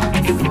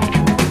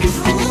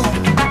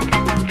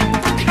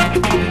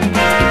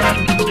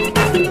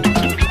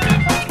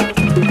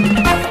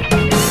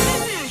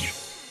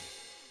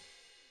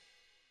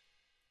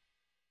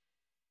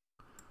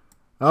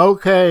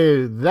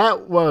 Okay,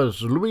 that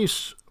was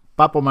Luis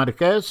Papo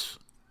Marquez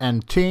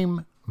and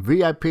Team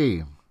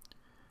VIP.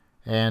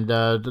 And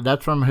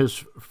that's from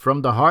his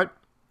From the Heart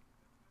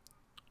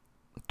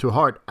to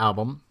Heart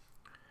album.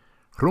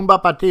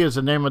 Rumba Pa' Ti is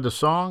the name of the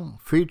song,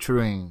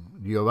 featuring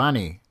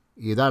Giovanni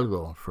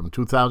Hidalgo from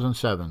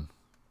 2007.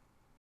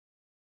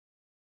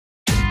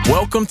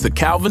 Welcome to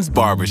Calvin's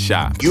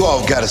Barbershop. You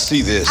all gotta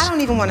see this. I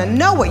don't even want to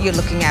know what you're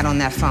looking at on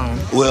that phone.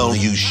 Well,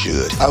 you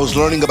should. I was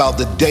learning about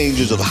the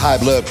dangers of high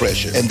blood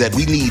pressure and that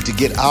we need to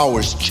get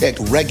ours checked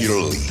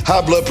regularly.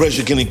 High blood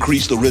pressure can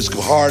increase the risk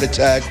of heart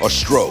attack or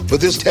stroke, but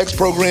this text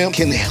program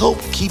can help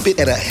keep it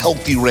at a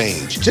healthy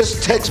range.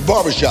 Just text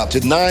Barbershop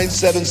to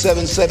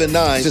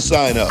 97779 to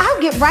sign up.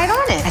 I'll get right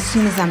on it as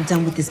soon as I'm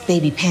done with this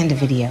baby panda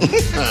video.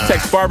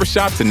 Text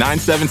Barbershop to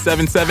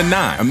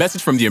 97779. A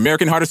message from the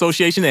American Heart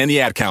Association and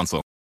the Ad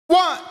Council.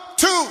 1,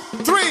 2,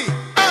 3.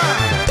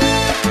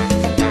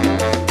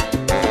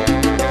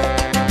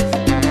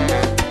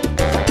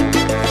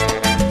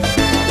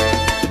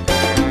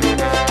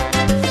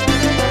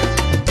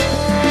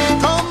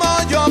 ¿Cómo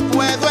yo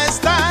puedo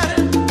estar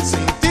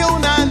sin ti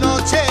una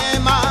noche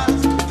más?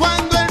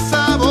 Cuando el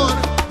sabor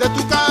de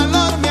tu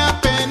calor me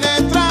ha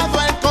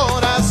penetrado el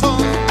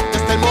corazón.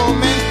 Desde el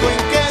momento en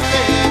que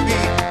te vi,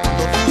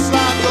 cuando tus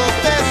labios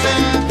te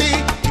sentí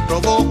y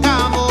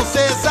provocamos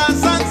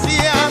esas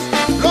ansias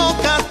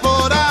locas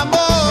por amor.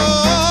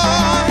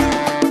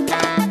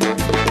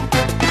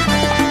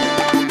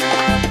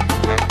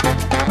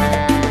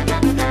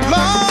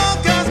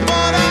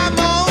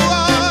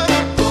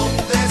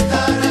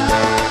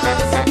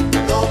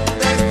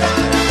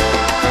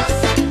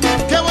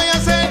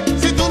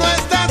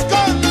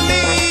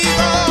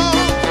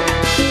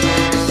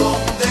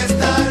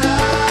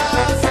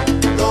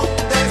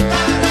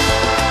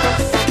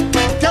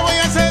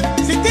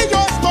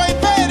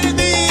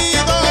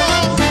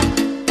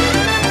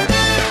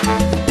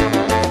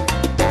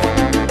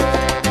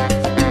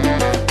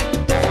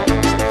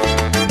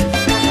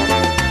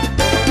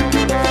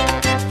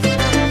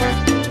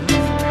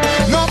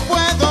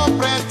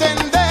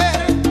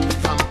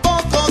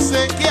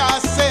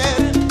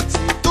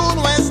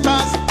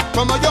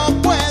 ¿Cómo yo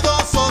puedo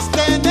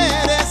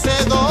sostener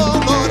ese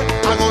dolor?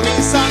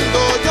 Agonizando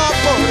yo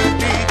por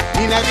ti,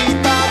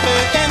 inevitable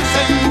en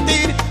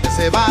sentir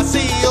ese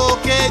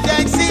vacío que ya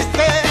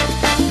existe,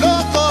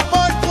 loco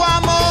por tu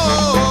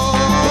amor.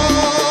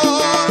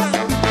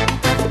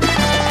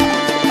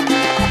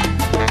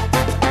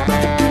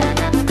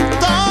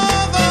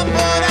 Todo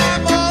por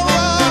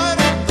amor.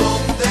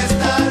 ¿Dónde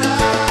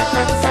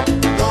estarás?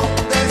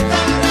 ¿Dónde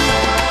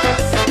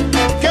estarás?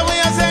 ¿Qué voy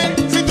a hacer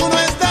si tú no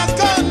estás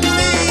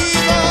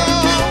conmigo?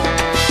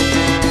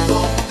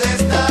 ¿Dónde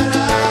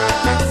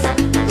estarás?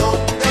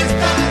 ¿Dónde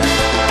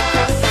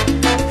estarás?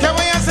 ¿Qué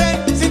voy a hacer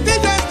sin ti?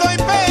 Yo estoy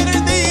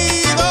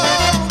perdido.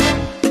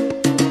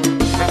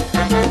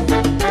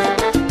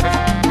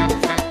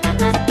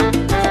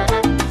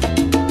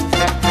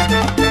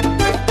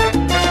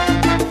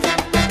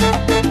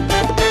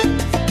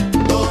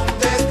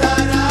 ¿Dónde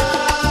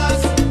estarás?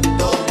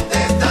 ¿Dónde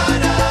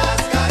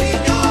estarás,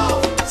 cariño?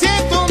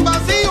 Siento un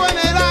vacío en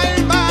el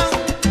alma,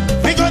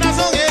 mi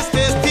corazón es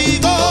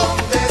testigo.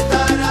 ¿Dónde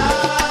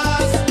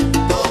estarás?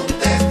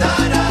 ¿Dónde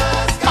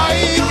estarás,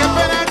 cariño?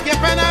 Ay, qué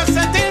pena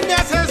sentir me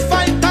haces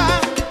falta,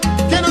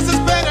 que nos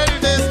espera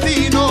el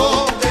destino.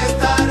 ¿Dónde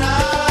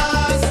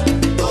estarás?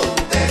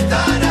 ¿Dónde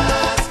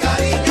estarás,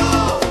 cariño?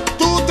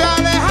 Tú te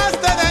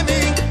alejaste de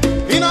mí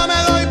y no me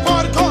doy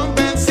por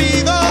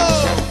convencido.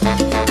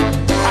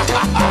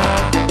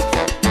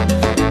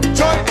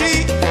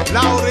 Jordi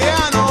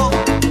Laureano,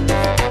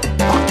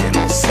 pa' que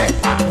lo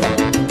sepa.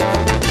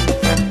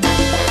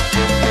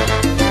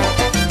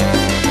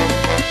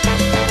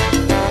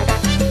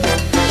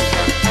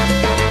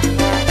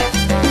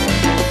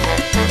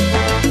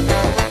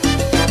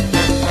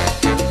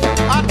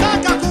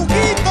 Ataca,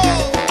 Cuquito.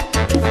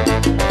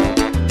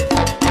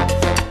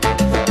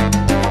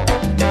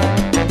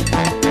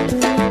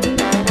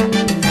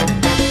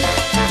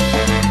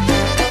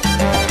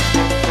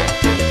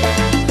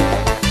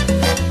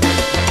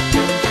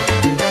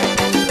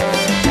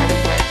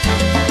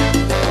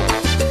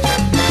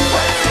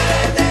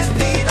 El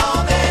destino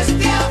de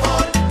este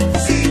amor,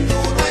 si tú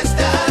no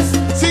estás.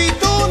 Si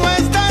tú no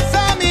estás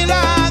a mi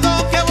lado,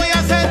 ¿qué voy a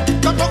hacer?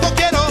 Tampoco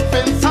quiero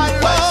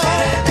pensarlo.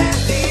 El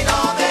destino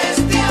de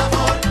este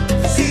amor,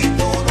 si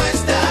tú no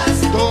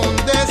estás.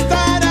 ¿Dónde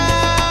estará?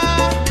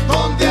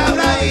 ¿Dónde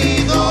habrá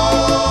ido?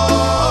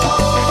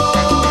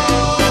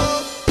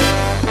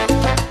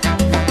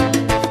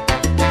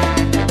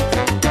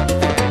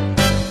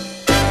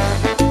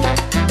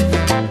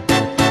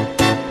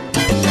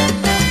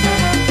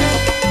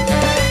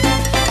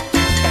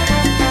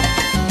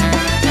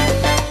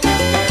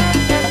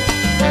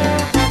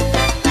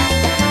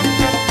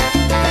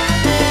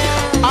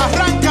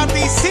 Arráncate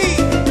y sí,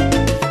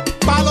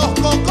 pa' los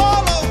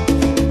cocolos.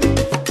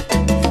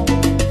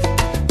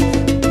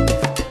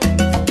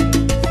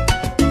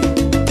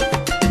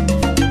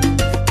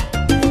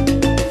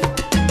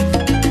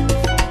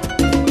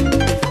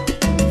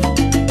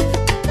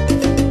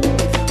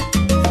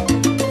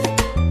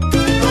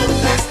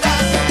 ¿Dónde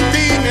estás?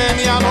 Dime,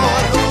 mi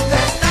amor. ¿Dónde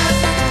estás?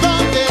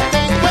 ¿Dónde te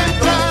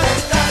encuentras?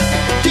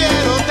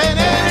 Quiero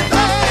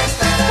tenerte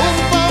un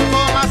poco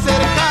más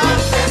cerca.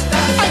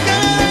 Hay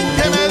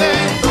que me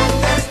den.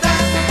 ¿Dónde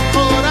estás?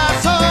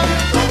 Corazón.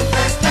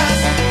 ¿Dónde estás?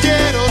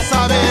 Quiero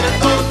saber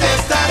dónde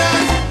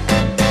estarás.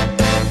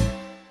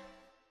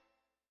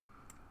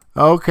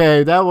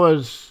 Okay, that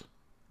was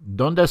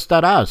Donde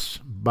Estarás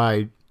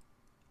by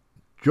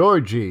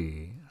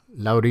Georgie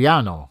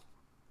Laureano.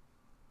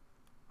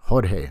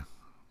 Jorge.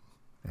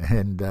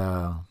 And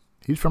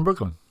he's from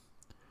Brooklyn.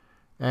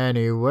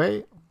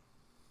 Anyway,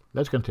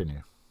 let's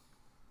continue.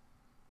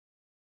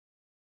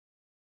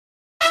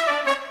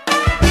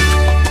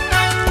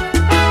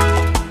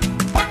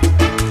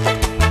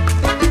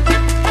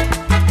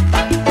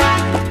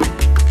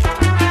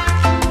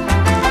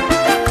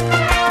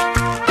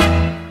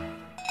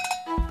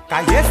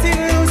 Calle sin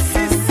luz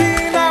y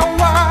sin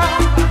agua,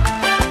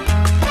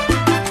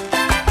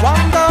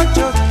 cuando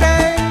yo te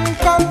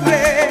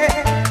encontré,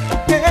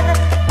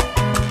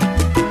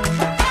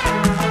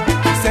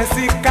 sé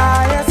si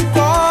caes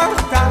por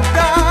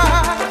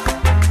tardar,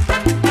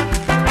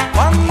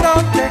 cuando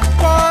te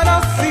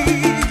conocí,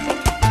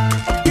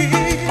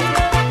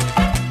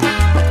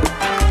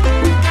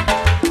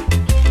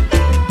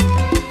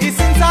 y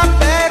sin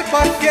saber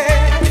por qué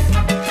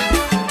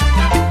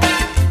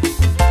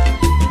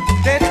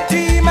de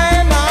ti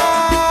me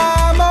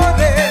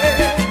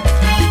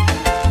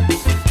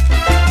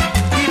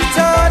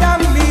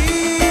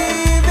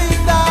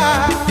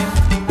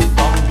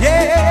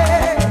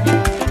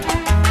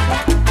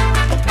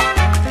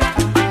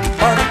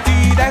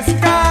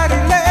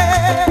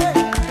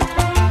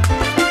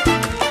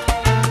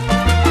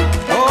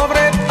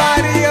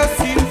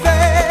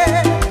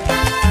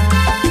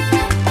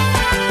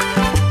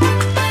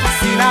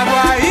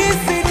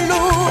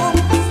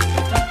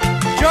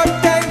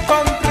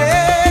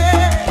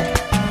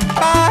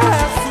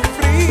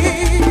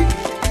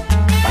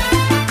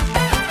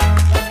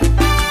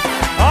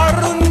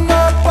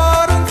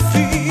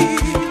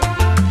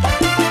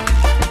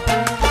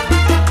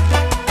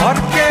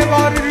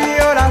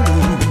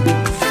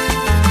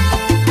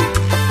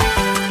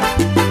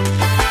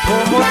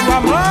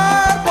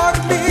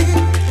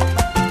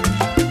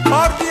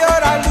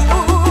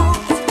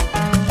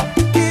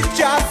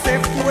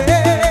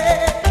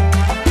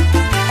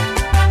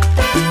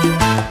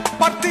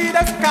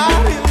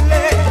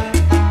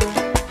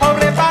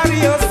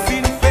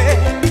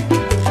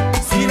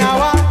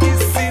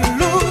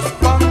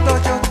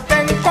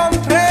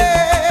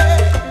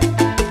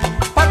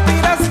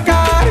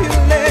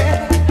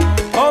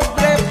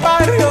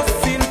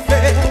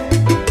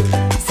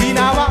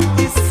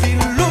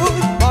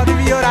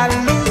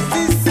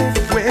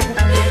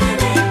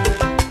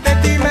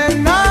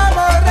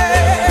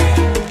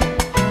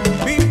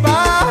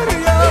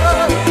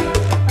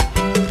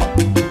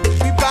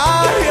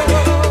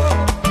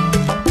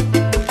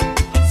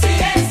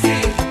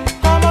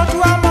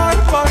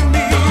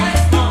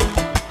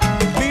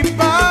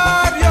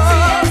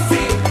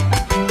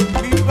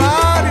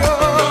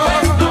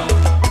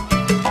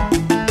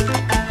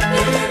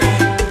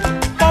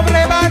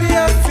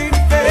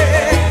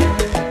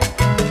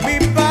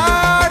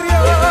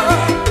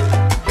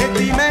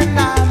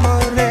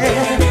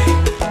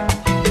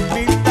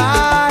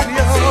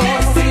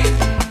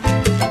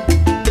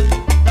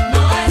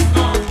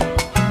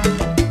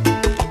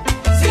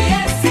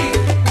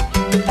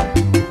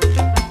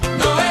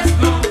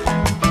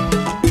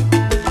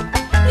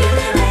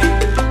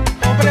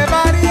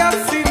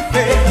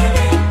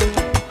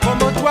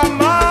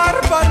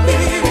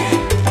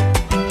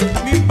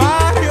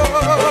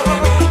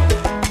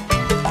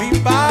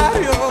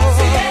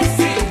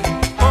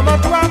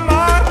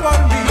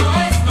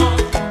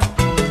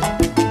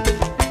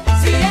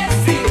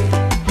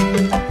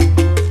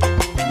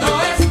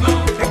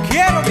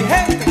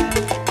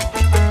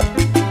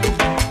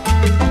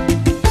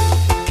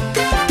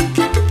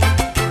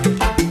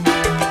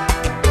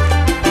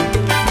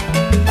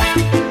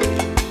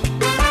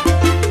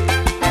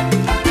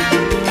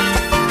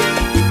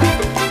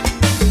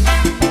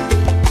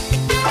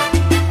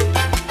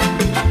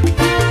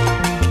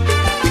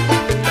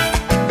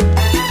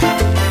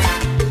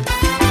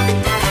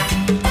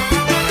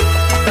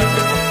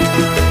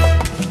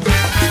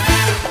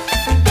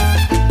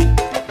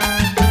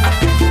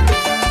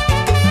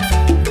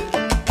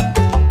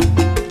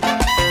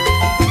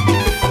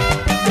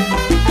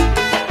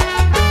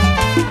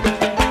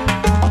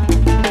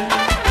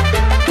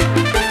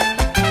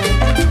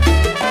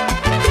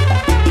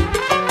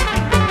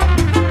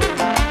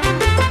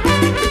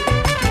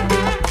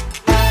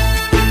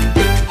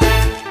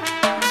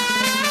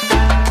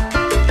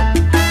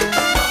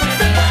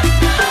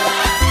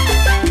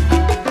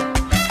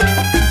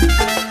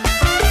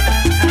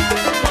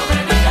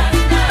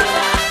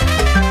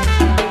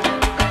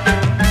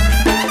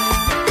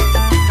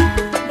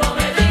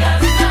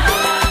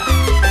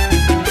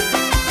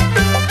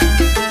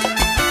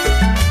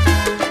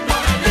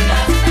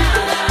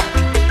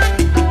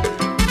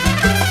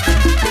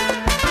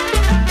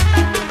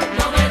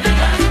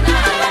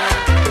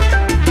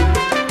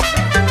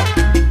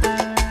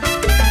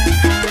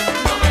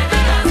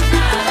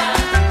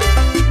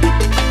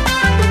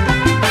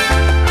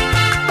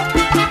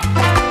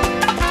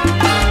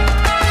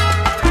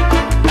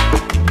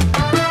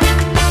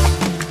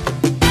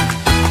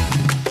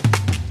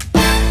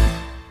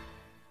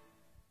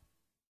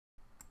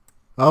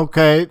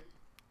Okay,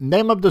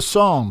 name of the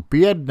song,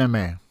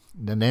 Piérdeme.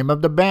 The name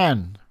of the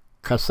band,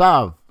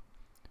 Casav.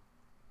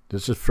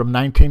 This is from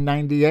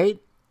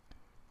 1998.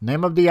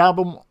 Name of the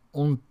album,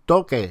 Un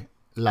Toque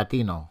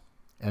Latino.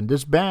 And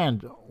this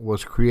band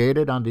was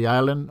created on the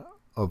island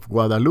of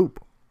Guadeloupe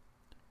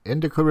in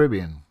the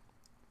Caribbean.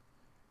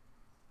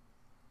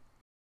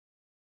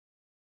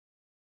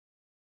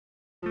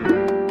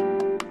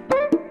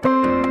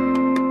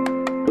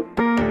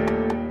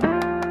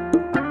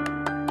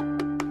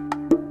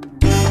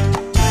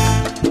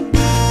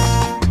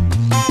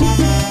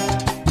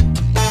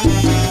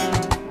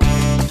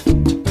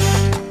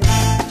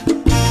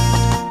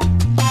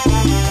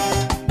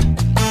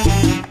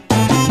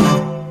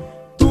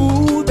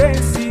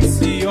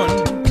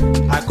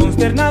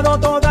 Consternado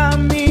toda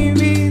mi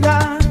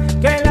vida,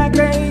 que la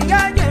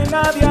creía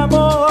llena de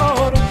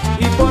amor,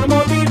 y por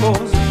motivos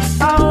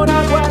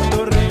ahora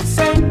guardo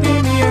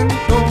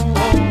resentimientos.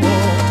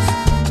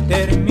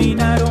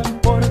 Terminaron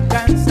por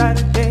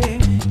cansarte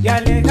y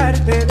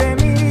alejarte de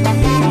mí.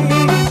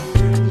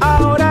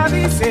 Ahora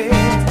dices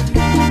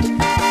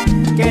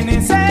que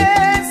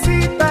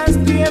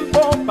necesitas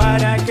tiempo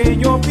para que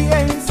yo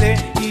piense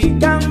y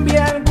cambie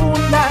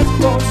algunas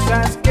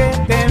cosas que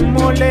te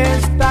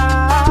molestan.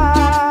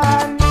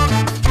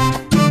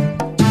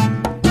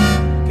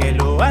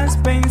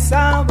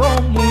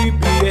 Pensado muy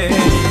bien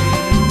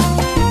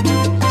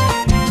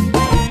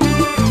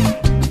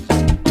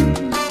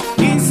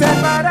y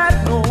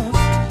separarnos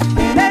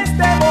en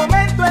este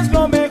momento es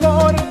lo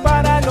mejor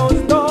para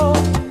los dos.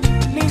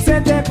 Ni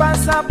se te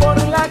pasa por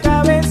la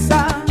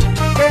cabeza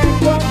que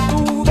con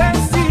tu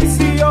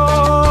decisión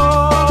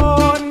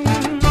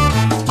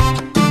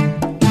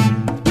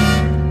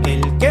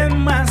el que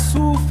más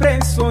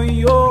sufre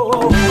soy yo.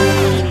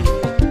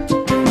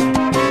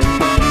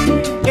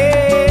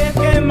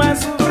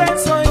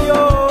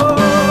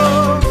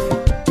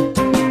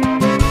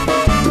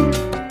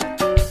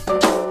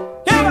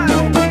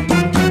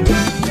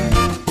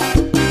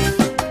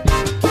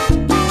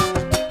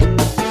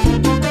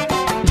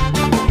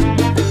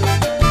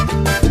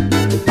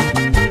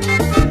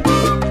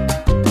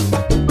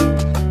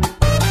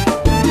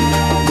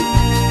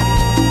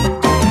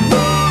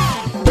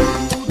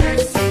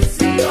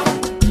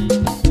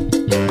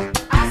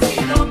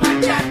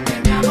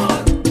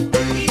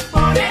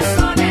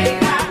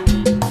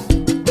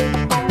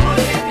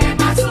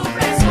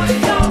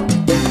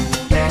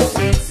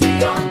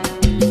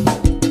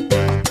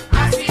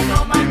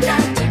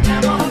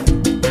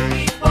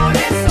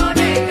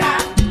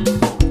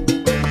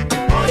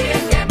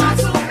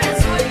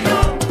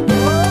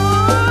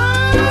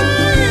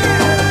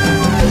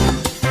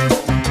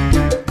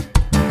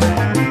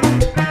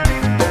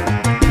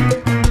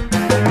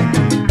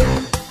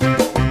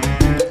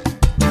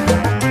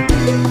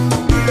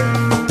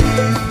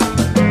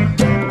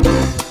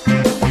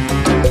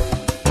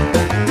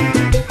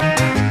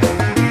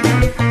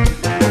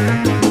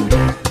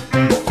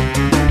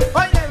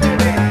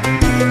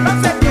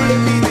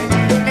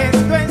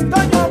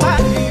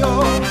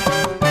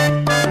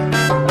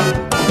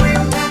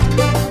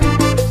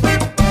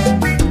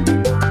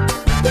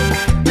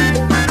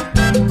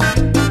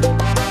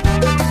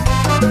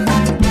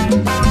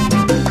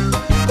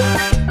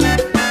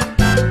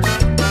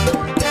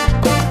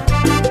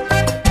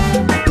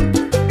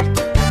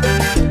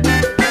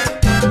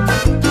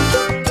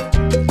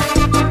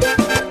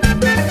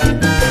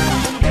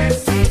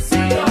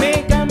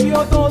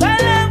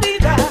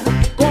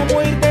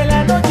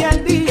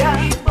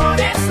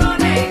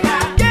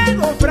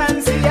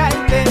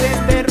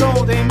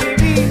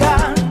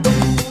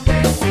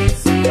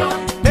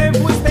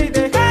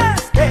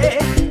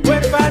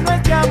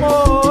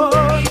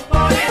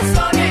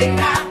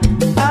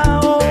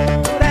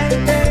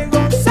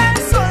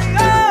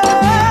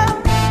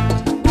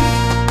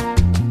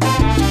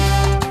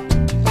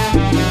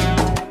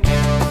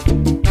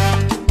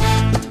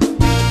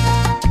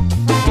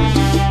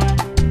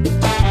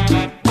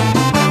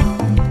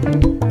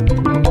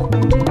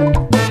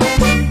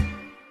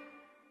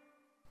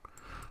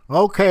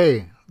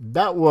 Okay,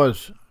 that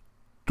was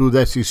Tu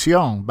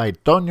Decisión by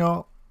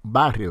Toño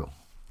Barrio.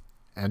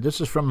 And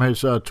this is from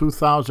his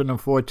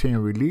 2014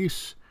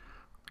 release,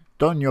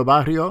 Toño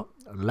Barrio,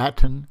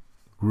 Latin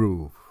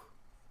Groove.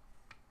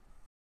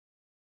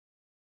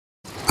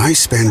 I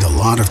spend a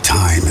lot of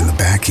time in the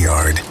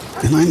backyard,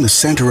 and I'm the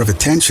center of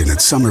attention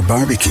at summer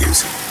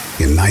barbecues.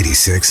 In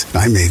 '96,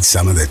 I made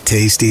some of the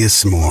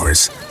tastiest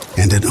s'mores.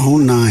 And in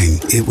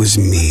 '09, it was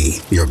me,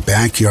 your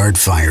backyard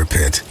fire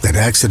pit, that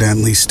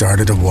accidentally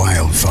started a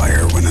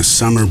wildfire when a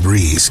summer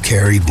breeze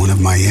carried one of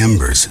my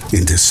embers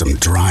into some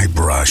dry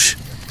brush.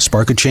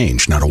 Spark a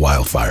change, not a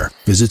wildfire.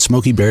 Visit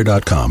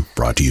SmokeyBear.com,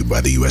 brought to you by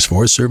the U.S.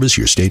 Forest Service,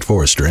 your state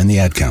forester, and the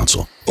Ad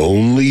Council.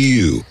 Only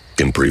you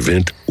can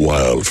prevent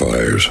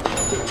wildfires.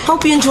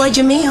 Hope you enjoyed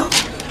your meal.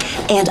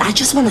 And I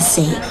just want to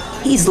say,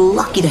 he's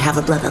lucky to have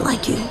a brother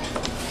like you.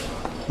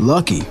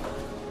 Lucky?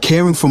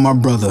 Caring for my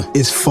brother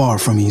is far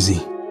from easy.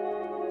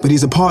 But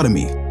he's a part of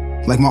me,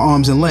 like my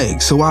arms and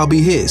legs, so I'll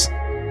be his.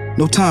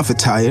 No time for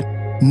tired,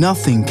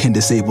 Nothing can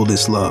disable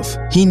this love.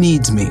 He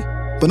needs me,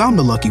 but I'm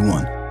the lucky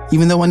one,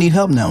 even though I need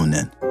help now and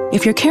then.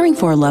 If you're caring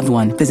for a loved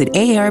one, visit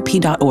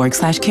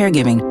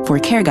aarp.org/caregiving for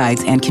care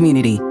guides and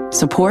community.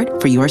 Support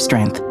for your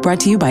strength.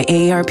 Brought to you by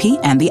AARP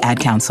and the Ad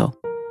Council.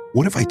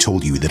 What if I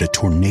told you that a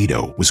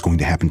tornado was going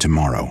to happen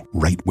tomorrow,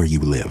 right where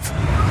you live?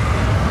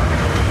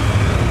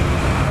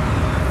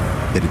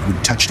 That it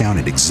would touch down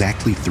at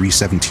exactly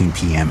 3:17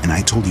 p.m. and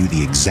I told you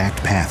the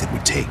exact path it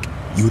would take.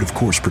 You would, of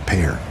course,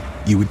 prepare.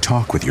 You would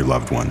talk with your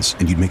loved ones,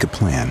 and you'd make a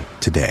plan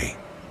today.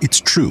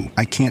 It's true,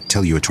 I can't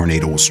tell you a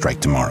tornado will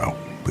strike tomorrow,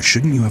 but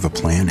shouldn't you have a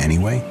plan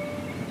anyway?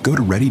 Go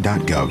to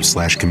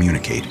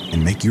ready.gov/communicate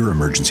and make your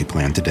emergency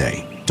plan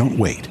today. Don't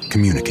wait.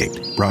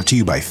 Communicate. Brought to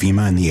you by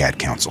FEMA and the Ad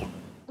Council.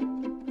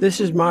 This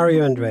is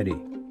Mario Andretti.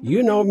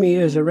 You know me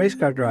as a race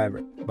car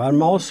driver, but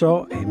I'm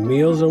also a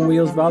Meals on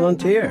Wheels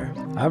volunteer.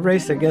 I've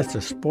raced against the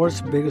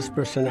sport's biggest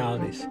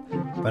personalities,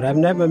 but I've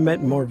never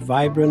met more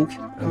vibrant,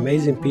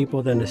 amazing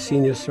people than the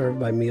seniors served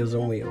by Meals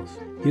on Wheels.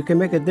 You can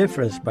make a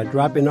difference by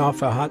dropping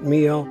off a hot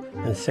meal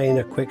and saying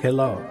a quick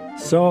hello.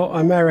 So,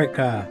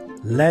 America,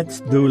 let's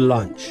do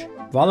lunch.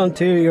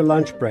 Volunteer your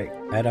lunch break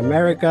at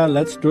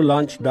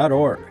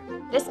americaletsdolunch.org.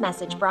 This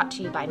message brought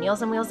to you by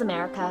Meals on Wheels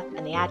America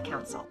and the Ad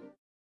Council.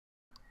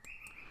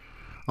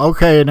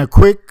 Okay, and a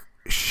quick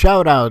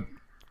shout out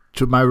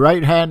to my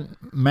right-hand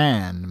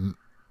man,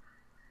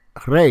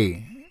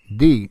 Rey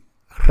D.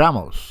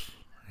 Ramos.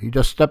 He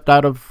just stepped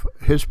out of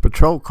his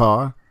patrol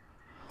car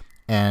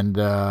and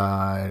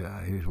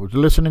he was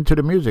listening to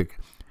the music.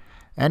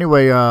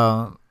 Anyway,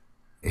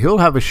 he'll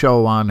have a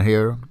show on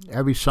here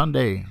every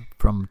Sunday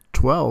from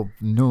 12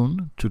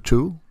 noon to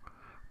 2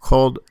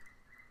 called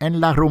En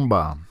La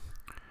Rumba.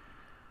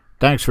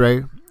 Thanks,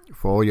 Ray,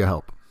 for all your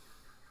help.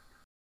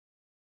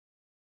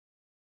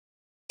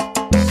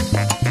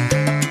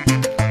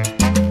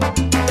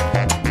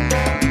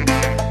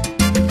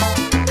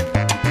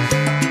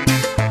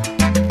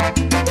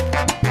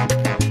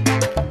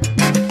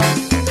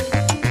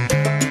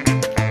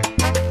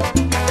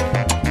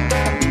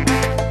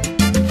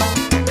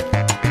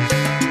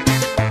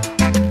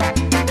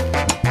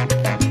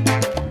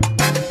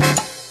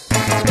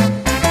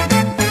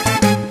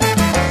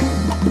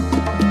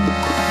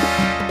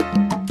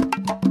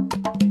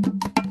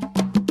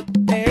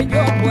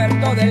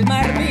 Del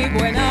mar mi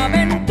buena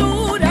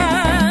aventura,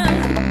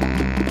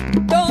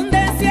 donde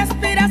se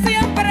aspira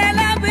siempre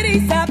la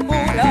brisa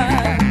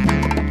pura.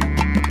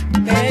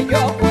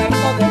 Bello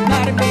puerto del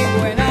mar mi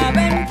buena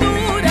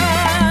aventura,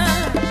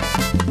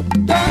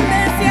 donde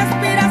se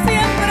aspira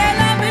siempre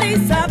la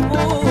brisa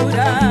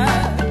pura.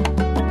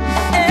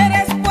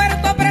 Eres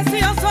puerto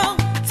precioso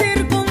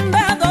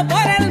circundado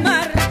por el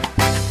mar.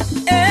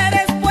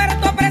 Eres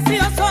puerto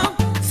precioso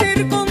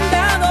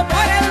circundado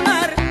por el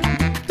mar.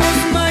 Tus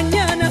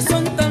mañanas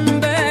son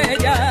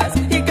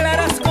y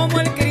claras como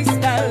el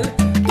cristal.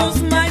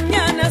 Tus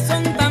mañanas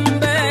son tan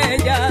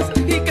bellas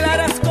y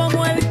claras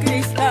como el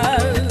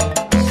cristal.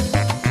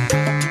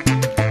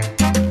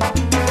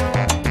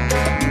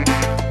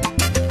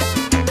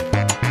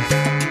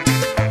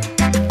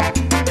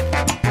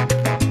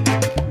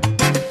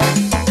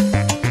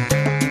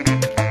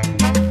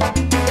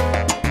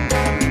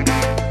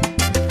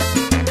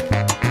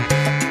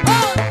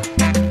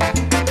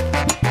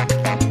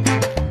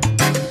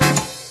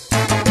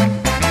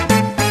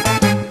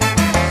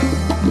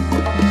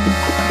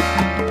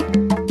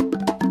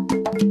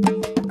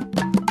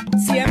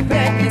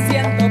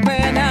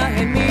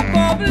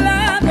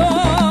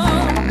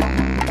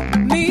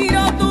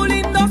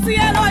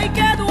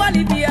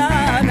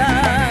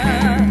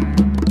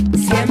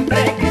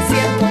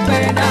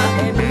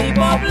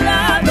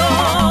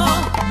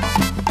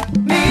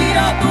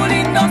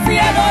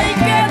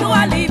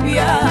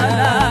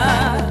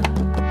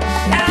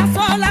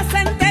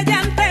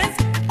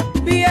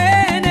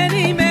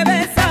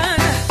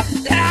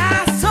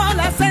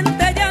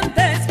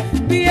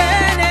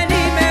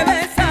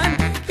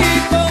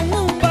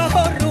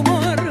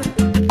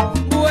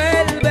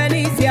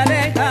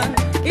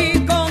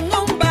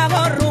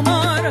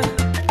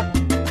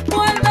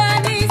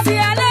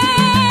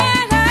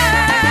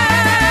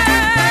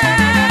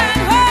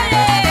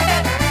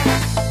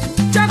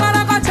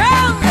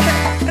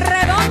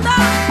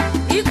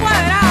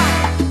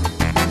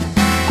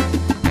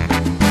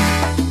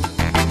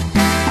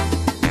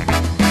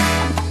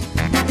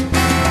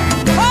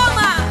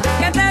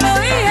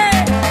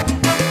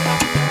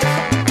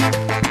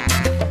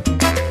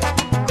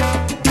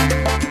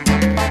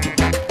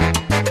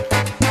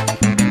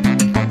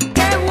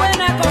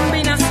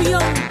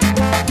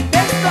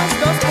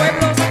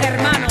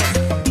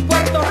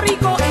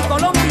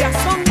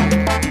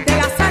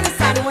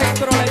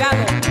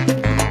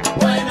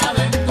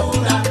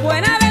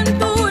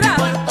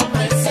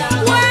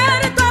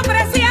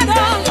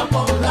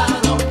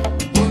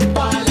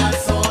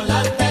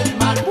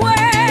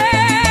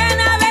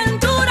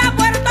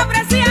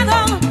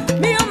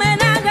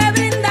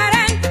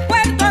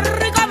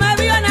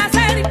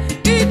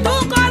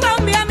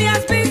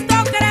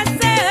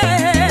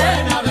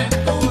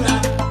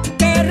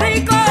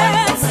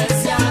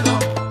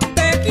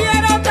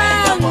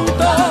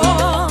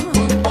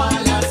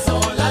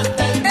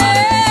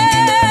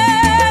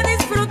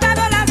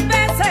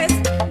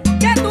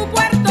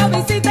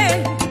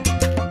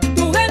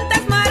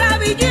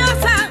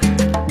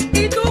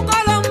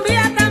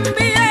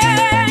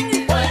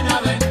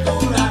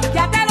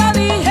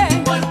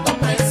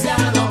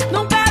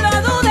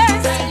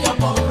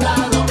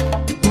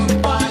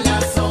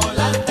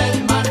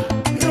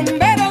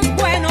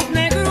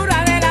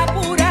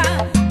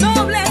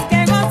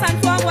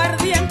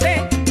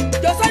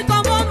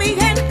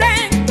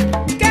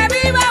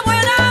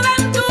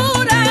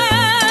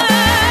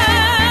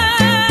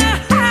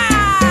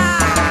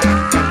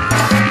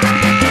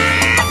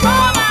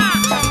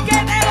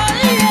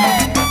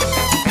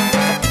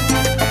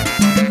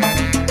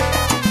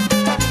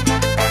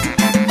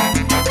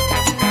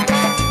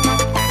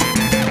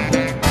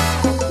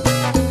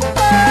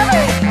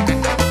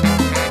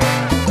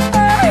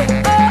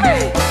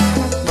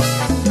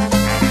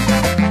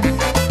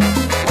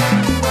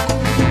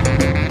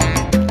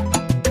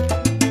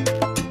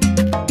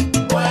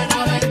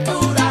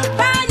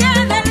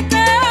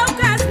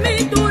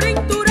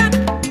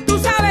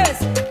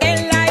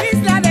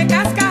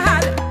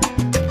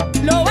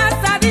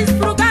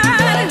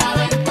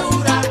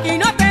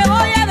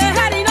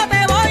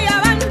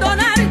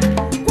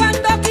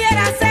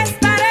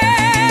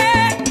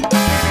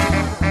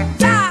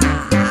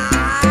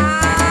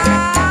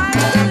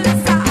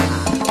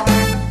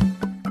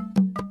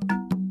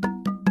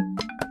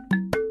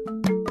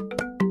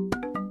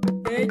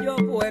 bello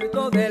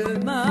puerto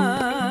del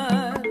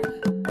mar,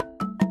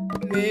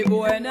 mi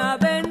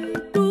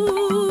Buenaventura.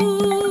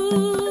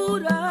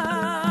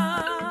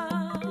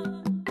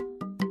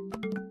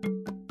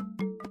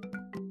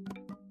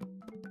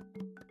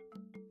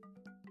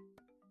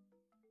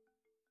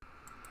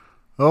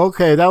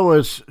 Okay, that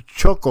was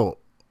Choco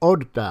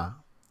Horta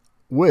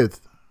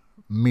with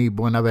Mi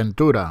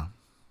Buenaventura.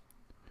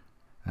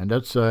 And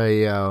that's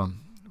a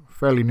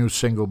fairly new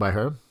single by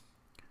her.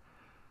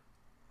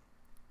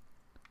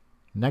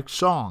 Next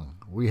song,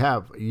 we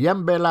have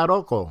Yembe La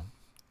Roco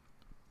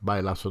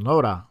by la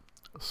Sonora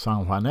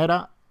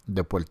Sanjuanera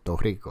de Puerto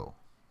Rico.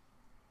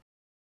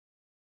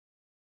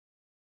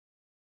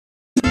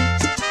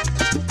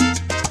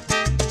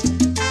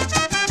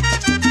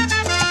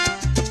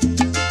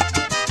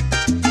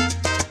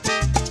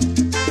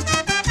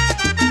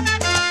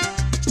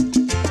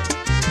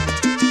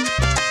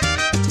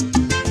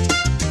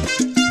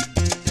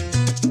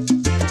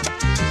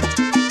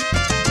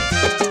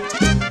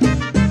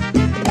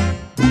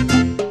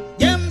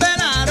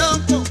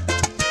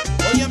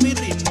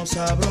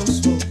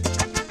 Sabroso,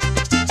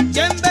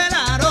 Yembe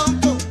La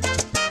Roco,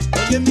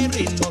 oye mi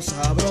ritmo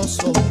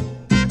sabroso.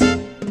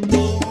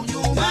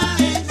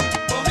 Oyumae,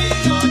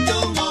 comido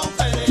yumo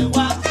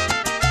feregua.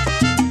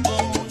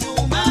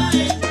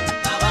 Oyumae,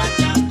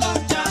 abachando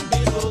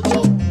chambiroto.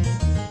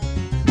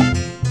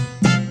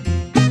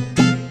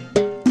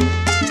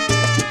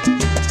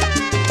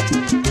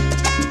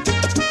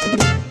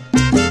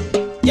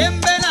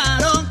 Yembe La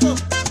Roco,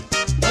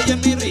 oye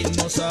mi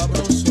ritmo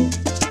sabroso.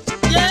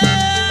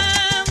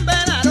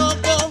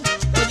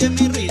 Oye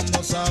mi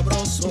ritmo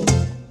sabroso.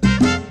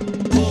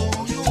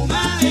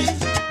 Oyumae,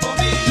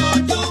 comido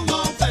yumo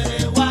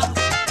feregua.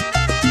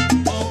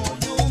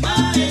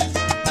 Oyumae,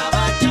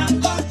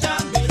 abachando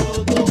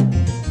chambiroto.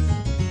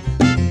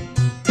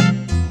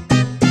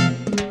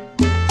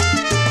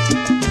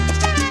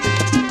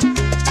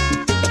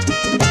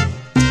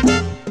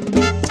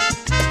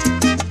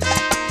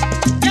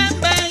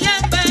 Yembe,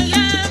 yembe,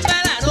 yembe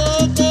La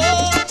Roco.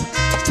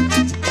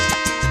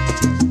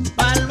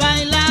 Pa'l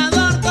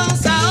bailador con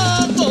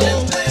saoco.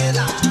 Yembe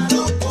La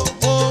Roco.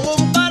 Oh,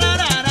 un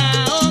bararara,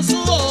 oh, su,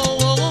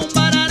 oh, un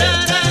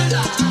bararara. Yembe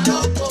La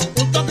Roco.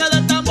 Un toque de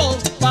tambor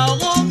pa'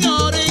 un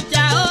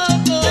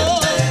ñorichaoco.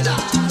 Yembe La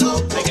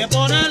Roco. Hay que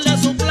ponerle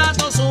su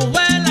plato, su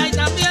vela y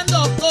también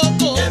dos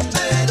cocos.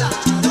 Yembe La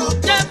Roco.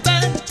 Yembe,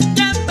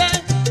 yembe,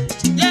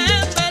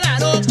 yembe La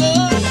Roco.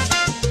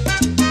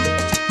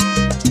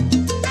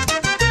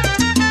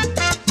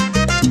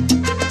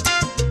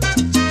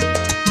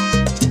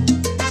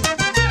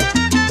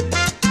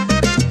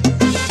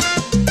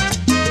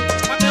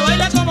 Pa' que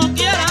baile como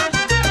quiera.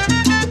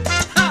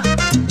 ¡Ja!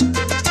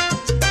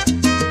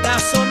 La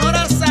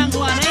Sonora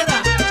Sanjuanera.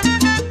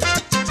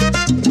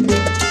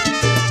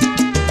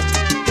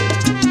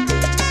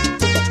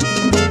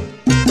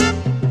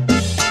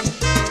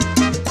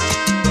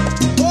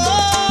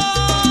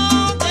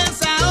 Oh, qué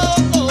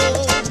saoco.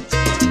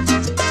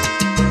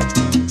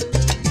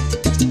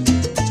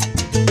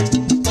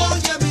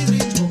 Oye mi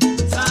ritmo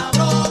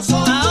sabroso.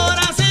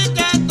 Ahora sí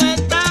que esto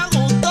está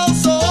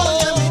gustoso.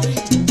 Oye mi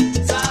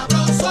ritmo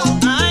sabroso.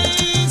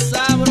 Ay,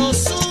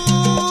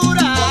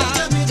 sabrosura.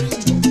 Oye mi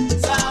ritmo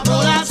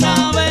sabroso. Ya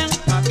saben,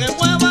 pa' que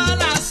mueva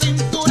la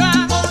cintura.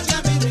 Oye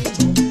mi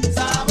ritmo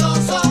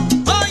sabroso.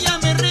 Oye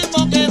mi ritmo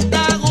que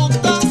está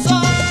gustoso.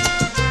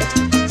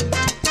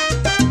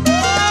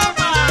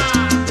 ¡Opa!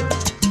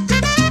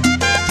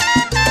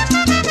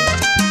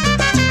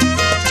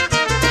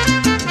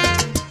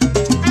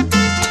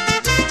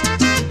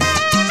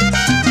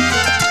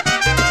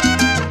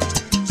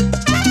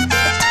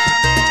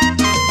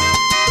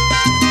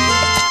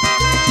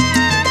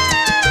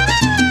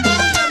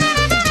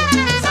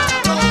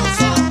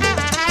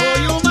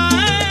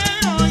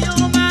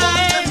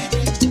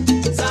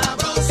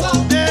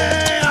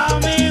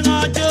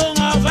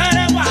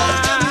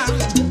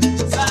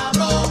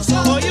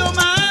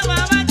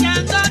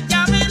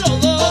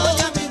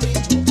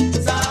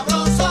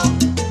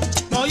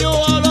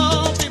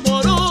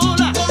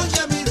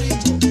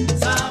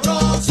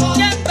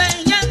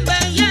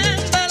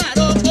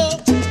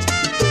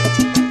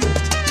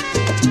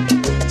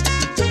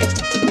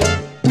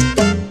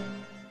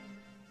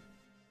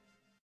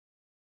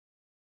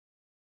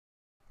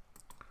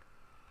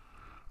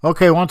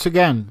 Okay, once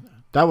again,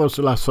 that was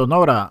La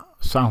Sonora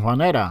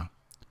Sanjuanera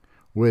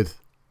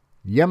with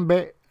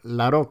Yembe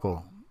La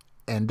Roco.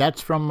 And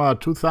that's from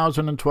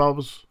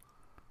 2012's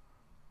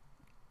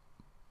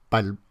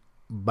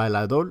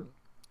Bailador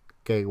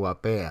Que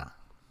Guapea.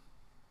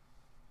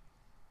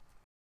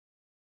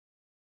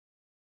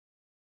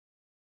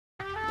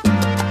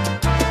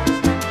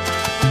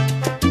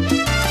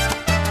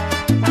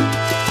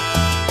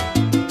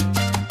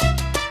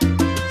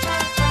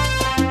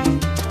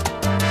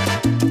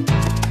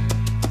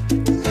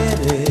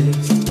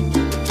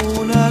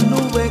 Una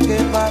nube que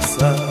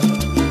pasa,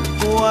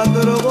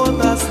 4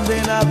 gotas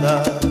de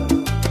nada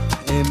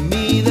en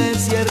mi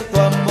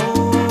desierto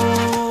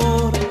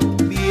amor.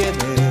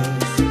 Vienes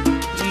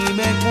y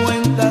me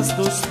cuentas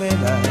tus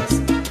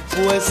penas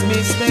pues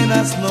mis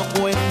penas no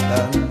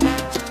cuentan,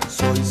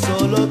 soy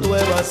solo tu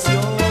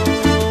evasión.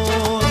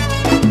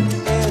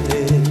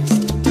 Eres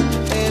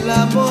el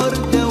amor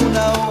de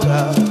una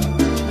hora,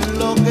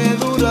 lo que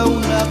dura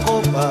una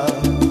copa,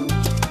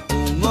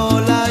 un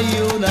hola y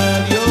un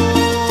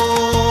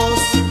adiós.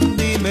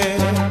 Dime,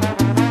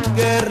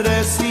 ¿qué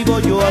recibo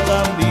yo a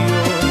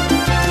cambio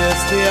de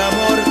este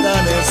amor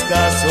tan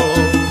escaso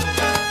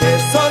que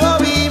solo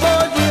vivo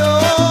yo?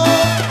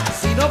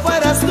 Si no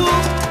fueras tú,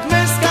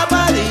 me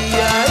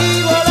escaparía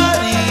y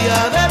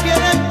volaría de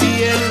piel en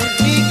piel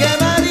y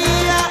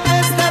quemaría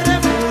este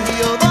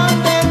refugio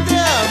donde te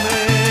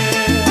amé.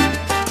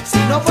 Si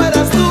no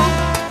fueras tú,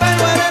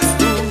 pero eres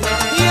tú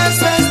y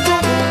ese es tu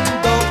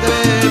mundo,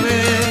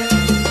 créeme,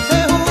 te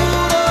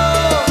juro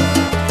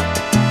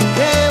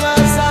que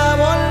vas a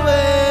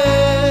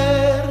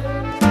volver.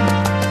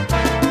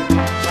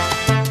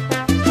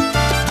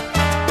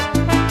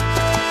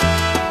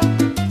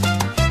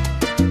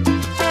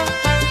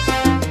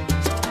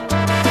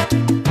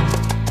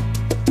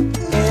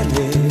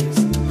 Eres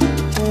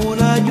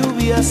una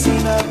lluvia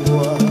sin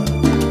agua,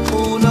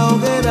 una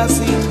hoguera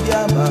sin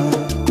llama,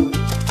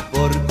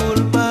 por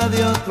culpa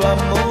de otro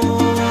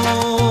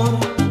amor.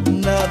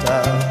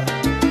 Nada,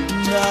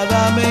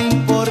 nada me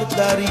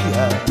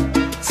importaría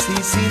si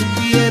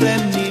sintiera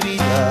en mi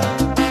vida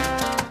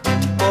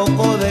un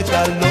poco de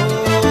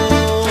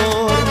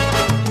calor.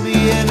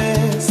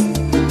 Vienes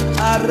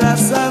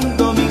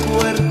arrasando mi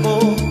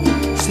cuerpo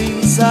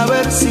sin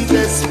saber si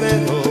te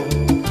espero,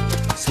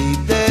 si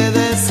te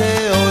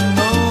deseo o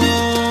no.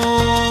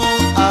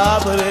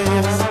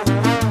 Abres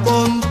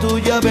con tu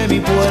llave mi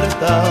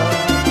puerta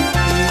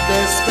y te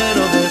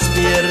espero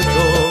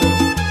despierto.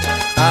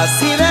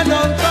 Así de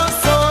tonto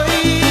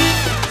soy.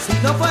 Si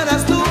no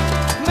fueras tú,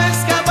 me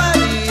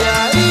escaparía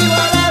y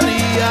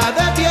volaría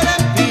de piel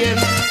en piel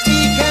y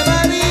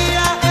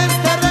quemaría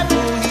este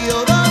refugio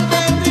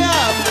donde te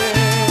amé.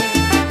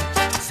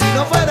 Si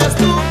no fueras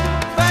tú,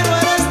 pero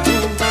eres tú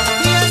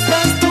y este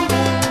es tu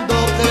mundo,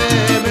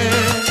 créeme,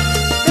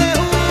 te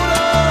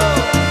juro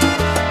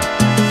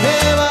que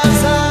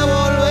vas a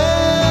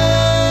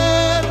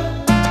volver.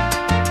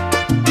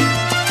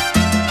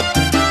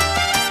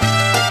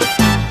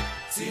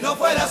 Si no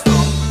fueras tú,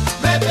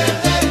 me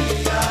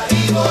perdería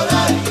y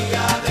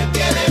volaría de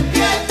piel en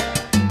piel.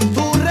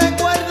 Tu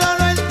recuerdo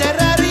lo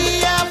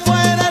enterraría,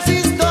 fueras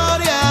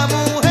historia,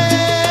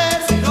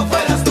 mujer. Si no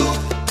fueras tú,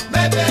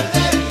 me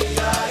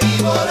perdería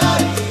y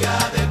volaría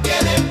de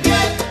piel en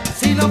piel.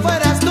 Si no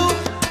fueras tú,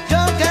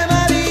 yo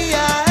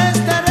quemaría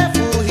este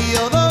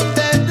refugio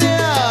donde te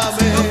amé.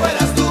 Si no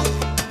fueras tú,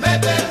 me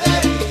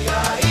perdería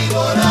y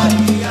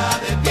volaría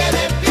de piel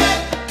en piel.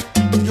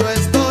 Yo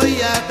estoy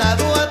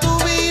atado a tu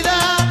vida,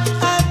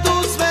 a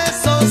tus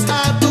besos, a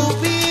tu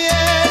piel.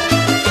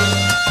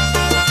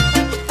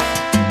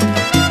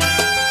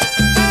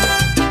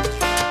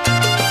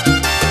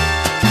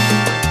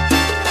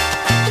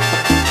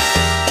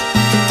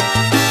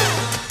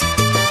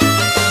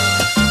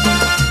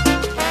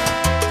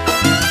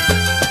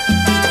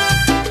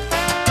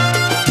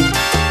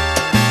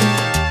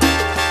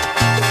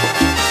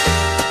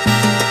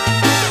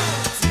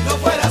 Si no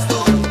fueras tú,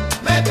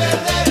 me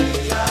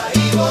perdería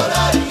y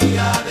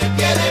volaría de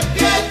piel en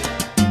piel.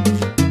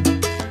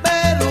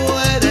 Pero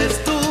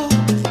eres tú,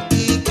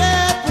 ¿y qué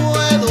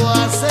puedo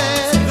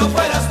hacer? Si no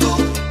fueras tú,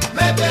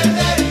 me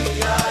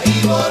perdería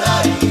y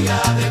volaría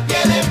de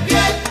piel en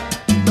piel.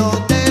 No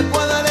te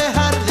puedo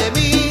alejar de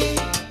mí,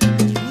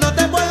 no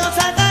te puedo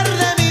sacar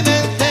de mi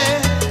mente.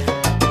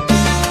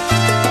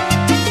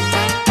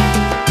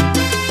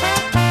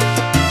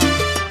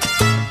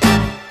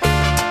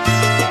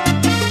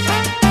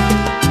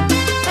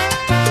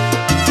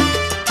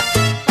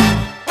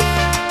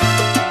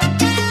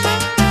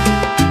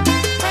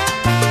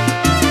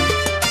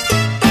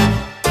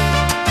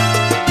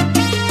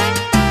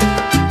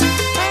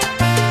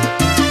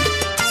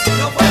 Si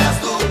no fueras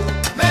tú,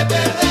 me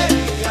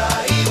perdería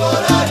y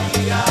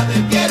volaría de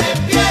piel en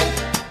piel.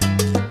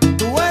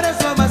 Tú eres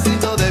lo más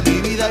lindo de mi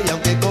vida y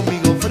aunque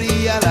conmigo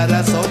fría la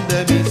razón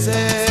de mi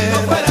ser. Si no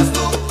fueras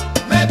tú,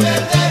 me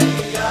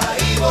perdería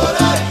y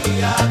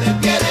volaría de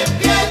piel en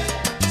piel.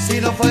 Si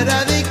no fuera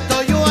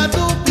adicto yo a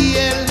tu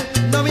piel,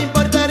 no me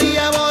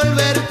importaría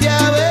volverte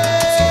a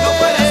ver. Si no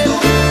fueras tú.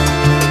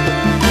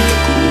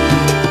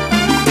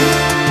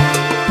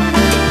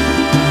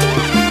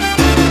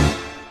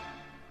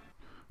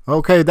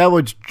 Okay, that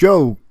was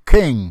Joe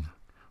King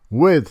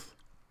with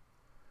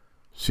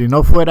Si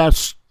No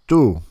Fueras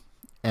Tú.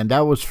 And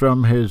that was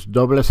from his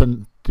Doble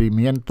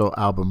Sentimiento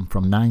album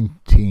from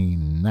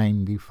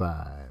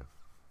 1995.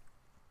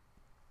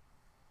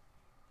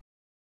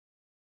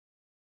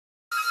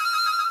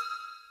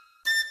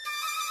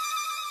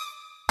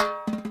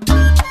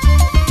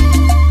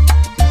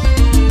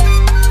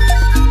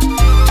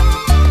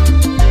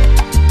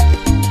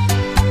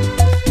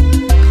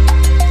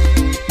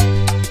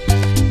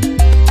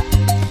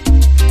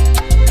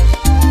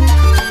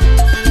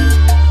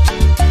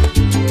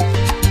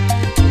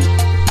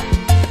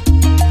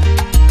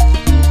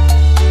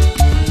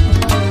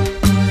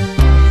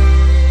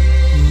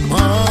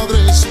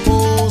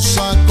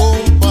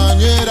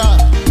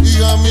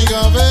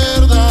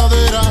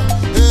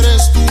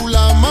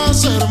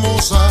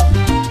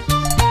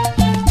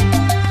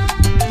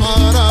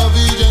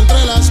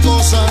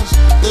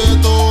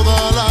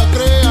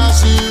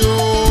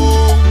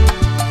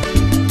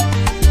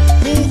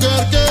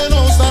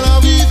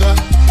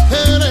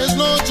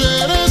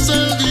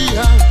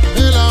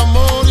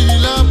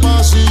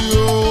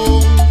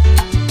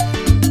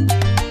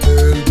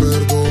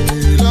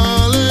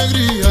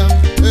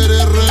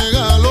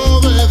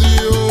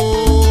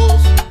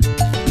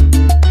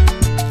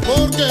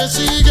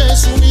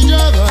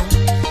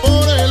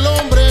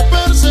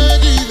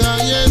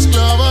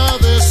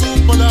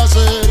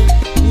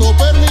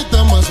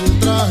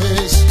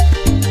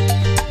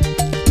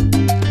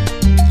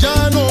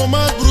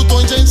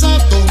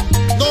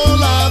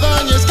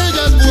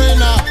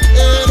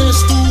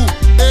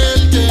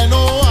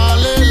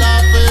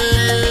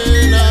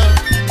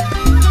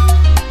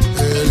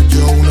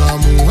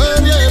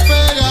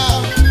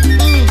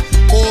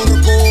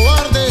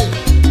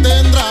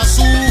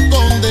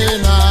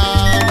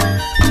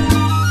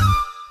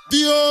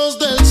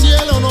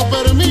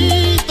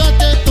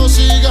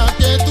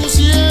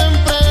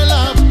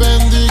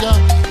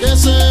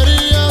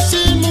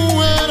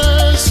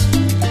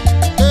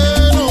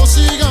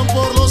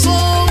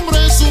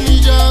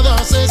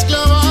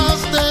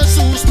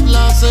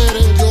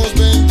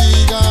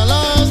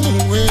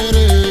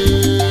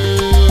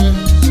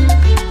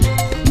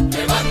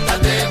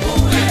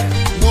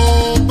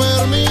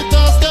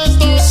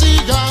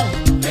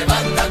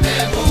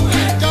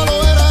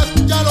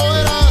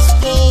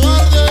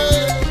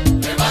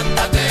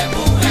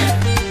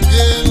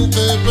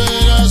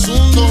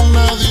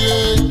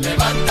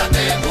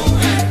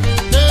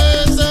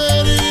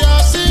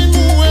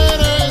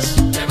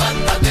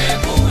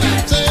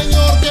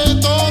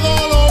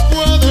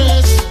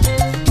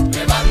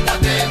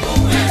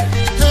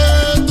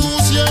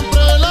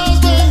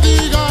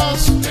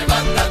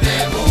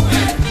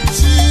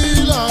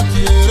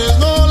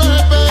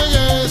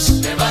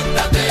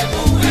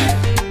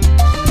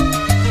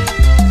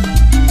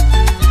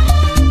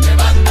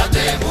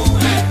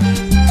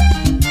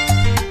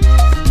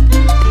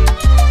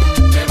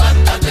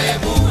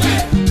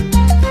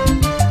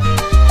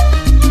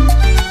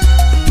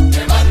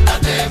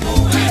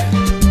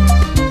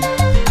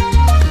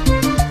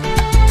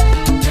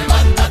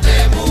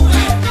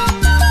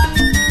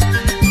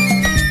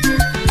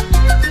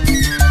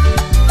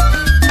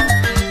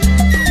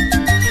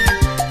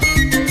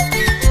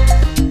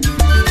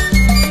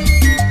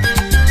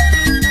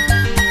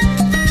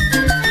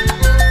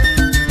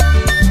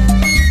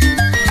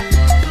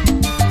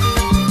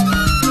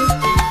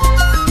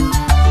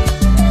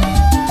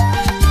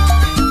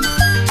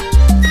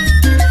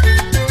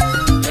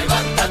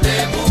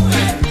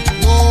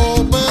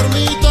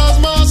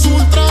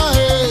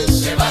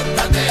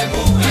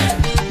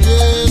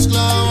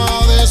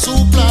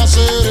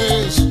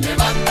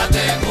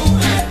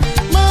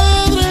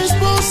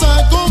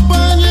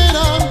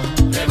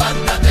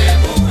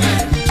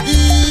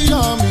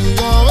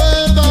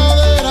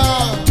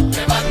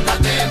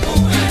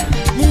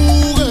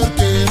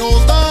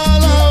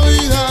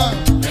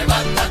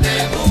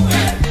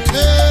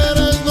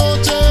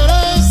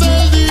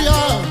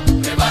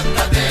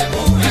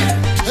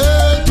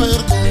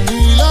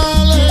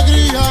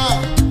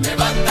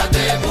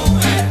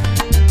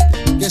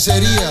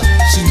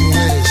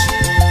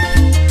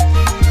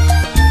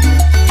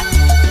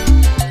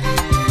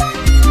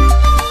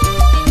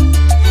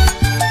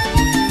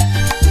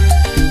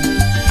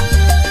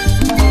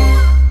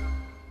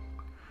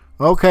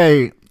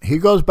 Okay, he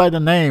goes by the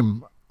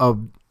name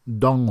of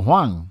Don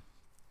Juan,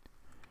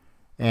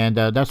 and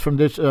that's from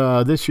this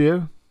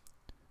year.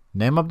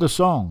 Name of the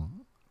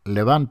song,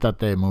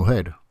 Levántate,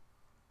 Mujer.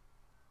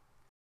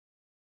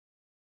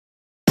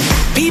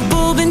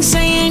 People been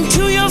saying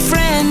to your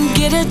friend,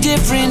 get a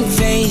different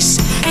face,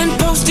 and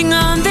posting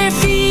on their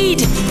feed,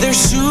 they're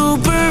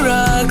super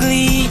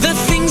ugly. The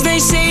things they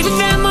say to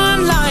them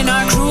online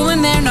are cruel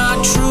and they're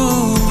not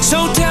true.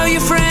 So tell your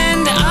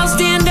friend, I'll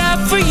stand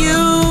up for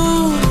you.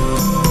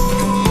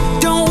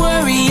 Don't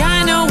worry,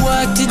 I know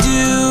what to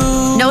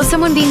do. Know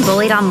someone being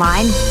bullied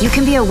online? You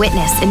can be a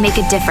witness and make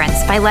a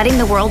difference by letting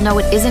the world know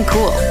it isn't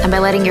cool and by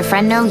letting your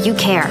friend know you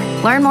care.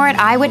 Learn more at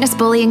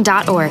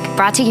eyewitnessbullying.org,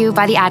 brought to you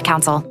by the Ad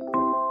Council.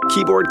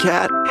 Keyboard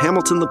Cat,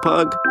 Hamilton the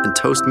Pug, and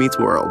Toast Meets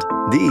World.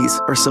 These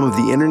are some of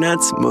the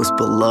internet's most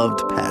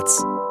beloved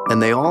pets.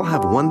 And they all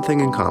have one thing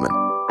in common.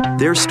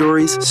 Their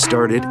stories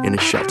started in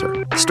a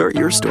shelter. Start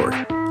your story.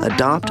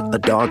 Adopt a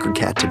dog or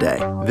cat today.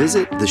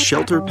 Visit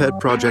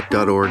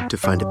theshelterpetproject.org to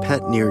find a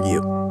pet near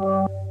you.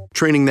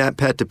 Training that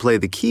pet to play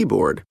the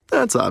keyboard,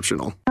 that's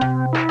optional.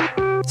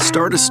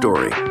 Start a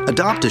story.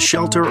 Adopt a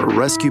shelter or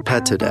rescue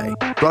pet today.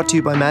 Brought to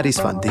you by Maddie's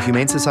Fund, the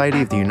Humane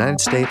Society of the United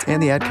States,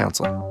 and the Ad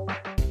Council.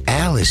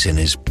 Allison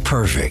is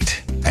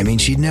perfect. I mean,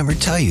 she'd never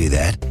tell you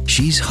that.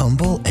 She's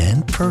humble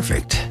and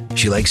perfect.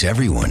 She likes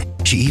everyone.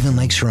 She even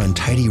likes her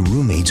untidy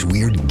roommate's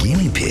weird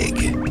guinea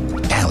pig.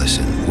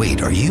 Allison,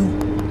 wait, are you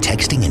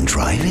texting and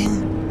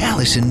driving?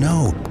 Allison,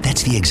 no.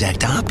 That's the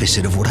exact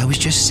opposite of what I was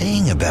just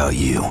saying about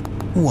you.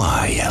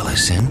 Why,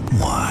 Allison?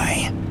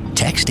 Why?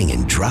 Texting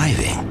and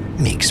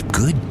driving makes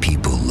good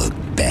people look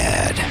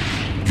bad.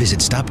 Visit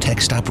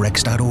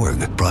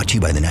StopTextStopRex.org, brought to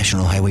you by the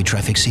National Highway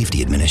Traffic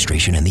Safety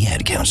Administration and the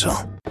Ad Council.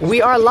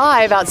 We are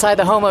live outside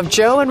the home of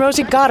Joe and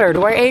Rosie Goddard,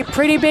 where a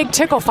pretty big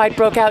tickle fight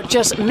broke out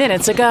just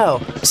minutes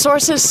ago.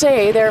 Sources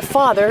say their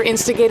father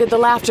instigated the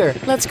laughter.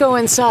 Let's go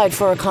inside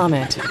for a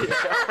comment.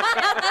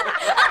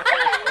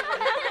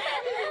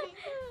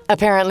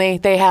 Apparently,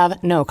 they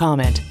have no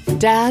comment.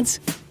 Dads,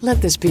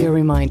 let this be a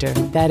reminder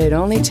that it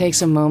only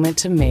takes a moment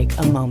to make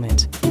a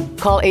moment.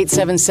 Call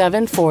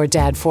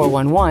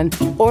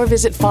 877-4DAD-411 or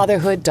visit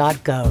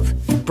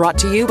fatherhood.gov. Brought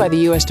to you by the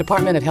U.S.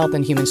 Department of Health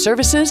and Human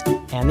Services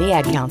and the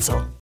Ad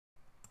Council.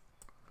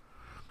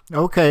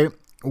 Okay,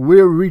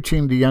 we're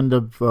reaching the end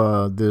of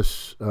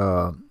this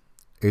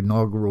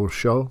inaugural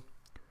show.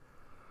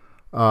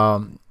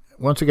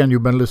 Once again,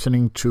 you've been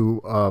listening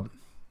to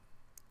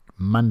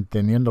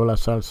Manteniendo la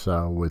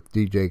Salsa with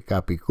DJ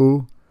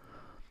Capicu.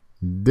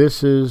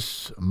 This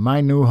is my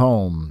new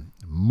home,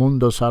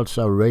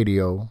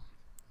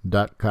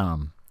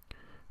 MundoSalsaRadio.com.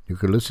 You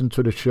can listen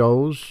to the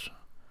shows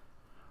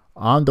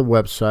on the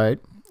website,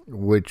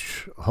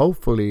 which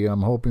hopefully,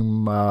 I'm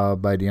hoping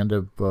by the end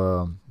of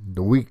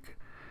the week,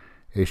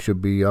 it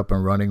should be up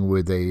and running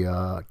with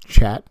a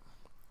chat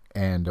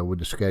and with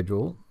the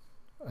schedule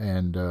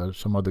and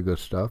some other good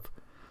stuff.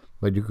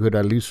 But you could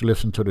at least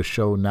listen to the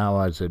show now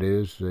as it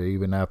is.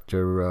 Even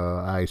after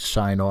I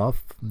sign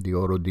off, the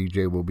auto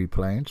DJ will be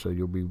playing, so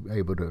you'll be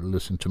able to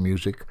listen to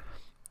music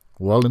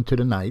well into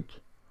the night.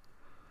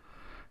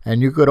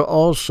 And you could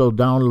also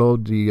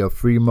download the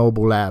free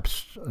mobile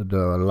apps,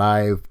 the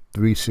Live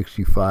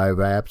 365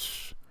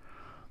 apps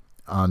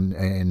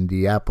in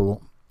the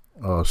Apple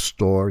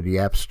store, the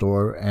App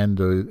Store, and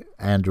the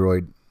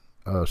Android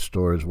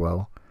store as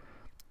well.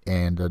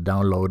 And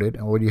download it.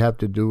 And what you have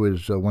to do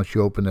is once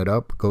you open it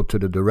up, go to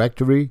the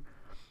directory,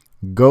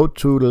 go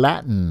to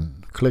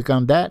Latin, click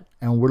on that,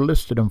 and we're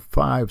listed in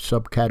 5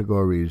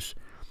 subcategories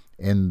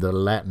in the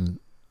Latin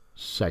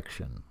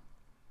section.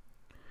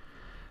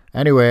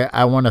 Anyway,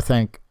 I want to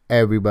thank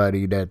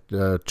everybody that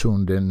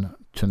tuned in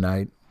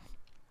tonight.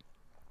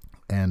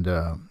 And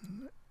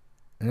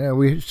yeah,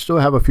 we still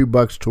have a few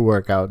bugs to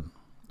work out,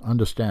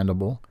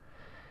 understandable.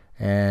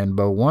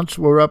 But once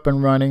we're up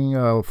and running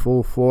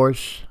full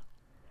force,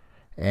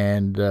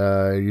 and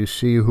you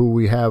see who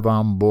we have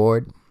on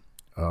board,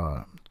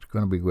 it's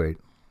going to be great.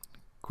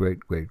 Great.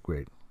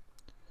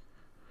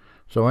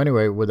 So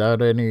anyway,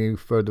 without any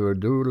further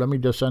ado, let me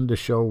just end the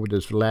show with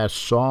this last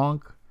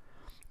song.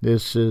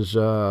 This is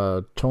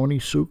Tony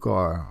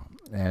Sukar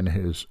and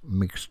his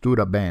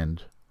Mixtura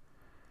Band.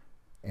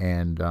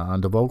 And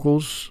on the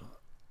vocals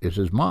is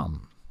his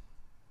mom.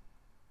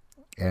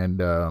 And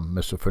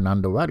Mr.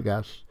 Fernando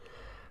Vargas.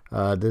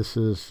 This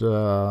is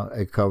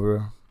a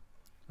cover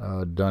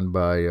done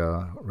by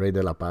Rey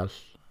de la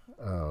Paz.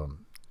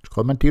 It's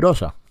called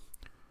Mentirosa.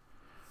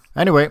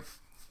 Anyway,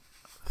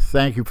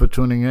 thank you for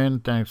tuning in.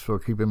 Thanks for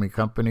keeping me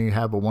company.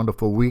 Have a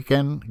wonderful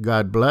weekend.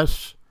 God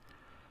bless.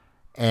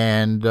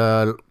 And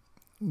go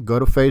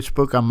to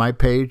Facebook on my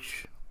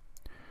page,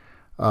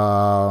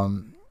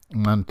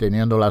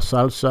 Manteniendo la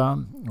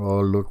Salsa,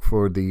 or look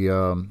for the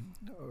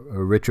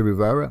Richard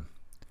Rivera.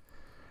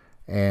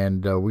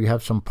 And we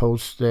have some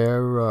posts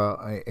there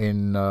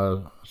in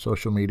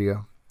social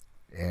media.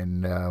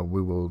 And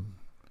we will,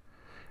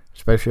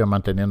 especially on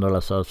Manteniendo la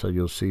Salsa,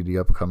 you'll see the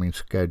upcoming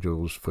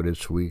schedules for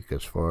this week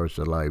as far as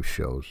the live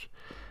shows.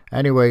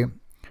 Anyway,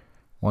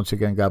 Once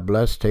again, God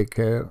bless. Take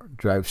care.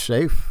 Drive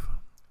safe.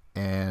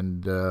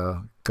 And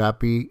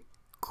copy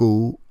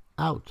cool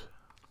out.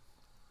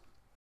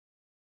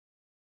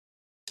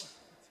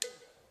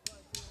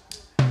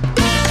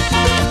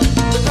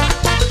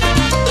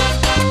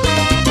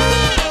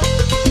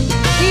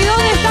 ¿Y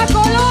dónde está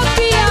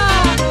Colombia?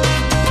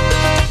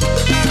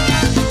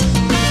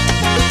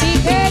 Mi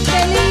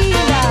gente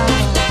linda.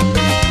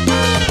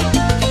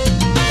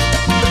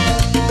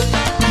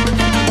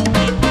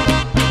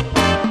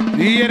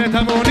 Y eres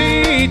tan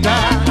bonita,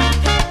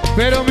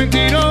 pero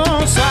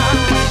mentirosa,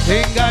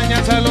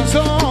 engañas a los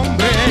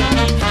hombres.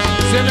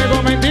 Se le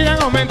digo mentira,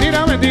 no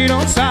mentira,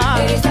 mentirosa.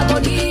 Eres tan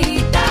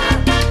bonita,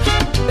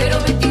 pero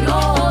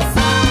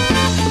mentirosa,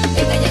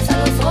 engañas a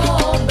los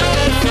hombres.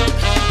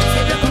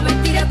 Siempre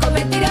con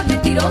mentiras,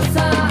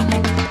 mentirosa.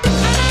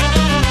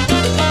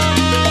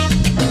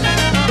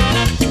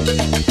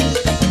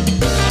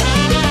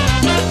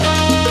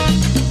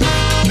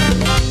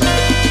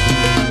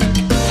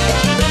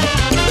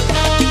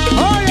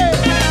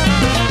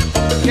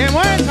 ¡Qué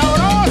buen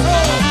sabroso!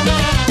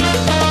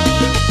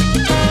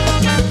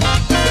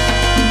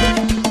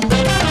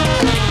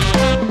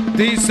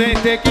 Dice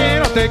te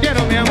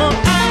quiero mi amor.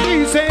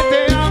 Dice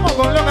te amo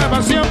con loca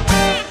pasión,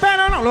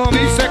 pero no lo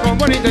dice con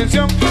buena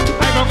intención.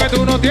 Ay, porque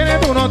tú no tienes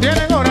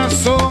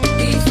corazón.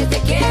 Dice te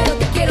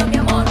quiero mi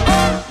amor.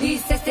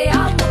 Dice te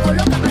amo con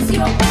loca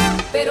pasión,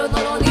 pero no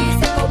lo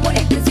dice con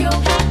buena intención.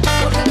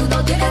 Porque tú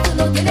no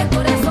tienes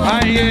corazón.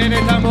 Ay,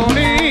 eres tan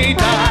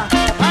bonita,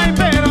 ay,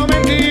 pero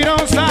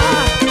mentirosa.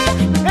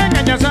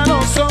 Engañas a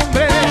los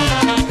hombres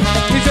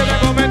y se ve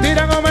con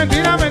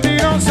mentira,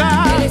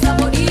 mentirosa. Eres tan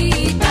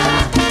bonita,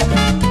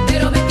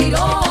 pero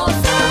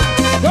mentirosa.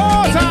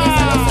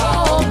 Engañas a los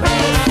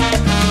hombres.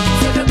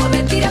 Siempre con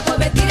mentiras,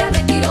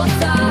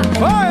 mentirosa.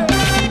 ¡Oye!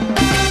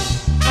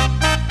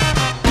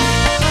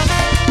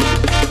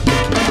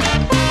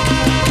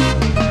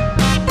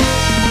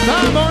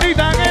 Tan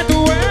bonita que tú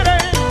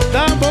eres,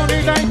 tan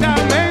bonita y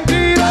tan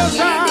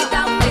mentirosa.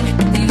 Tan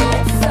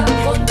mentirosa,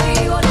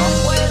 contigo no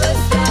puedo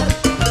estar.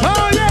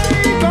 Oye,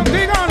 y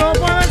contigo no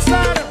puedo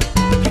estar.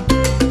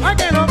 Ay,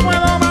 que no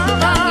puedo más.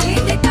 Tan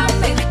linda y tan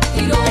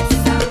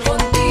mentirosa,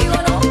 contigo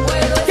no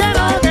puedo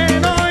estar. Que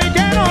no, oye.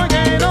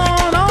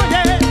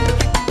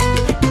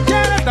 Que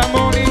eres tan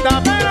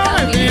bonita, pero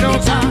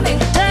mentirosa.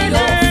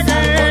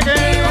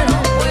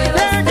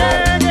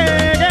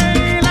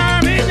 La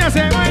niña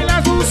se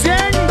baila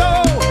luciendo,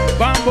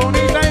 tan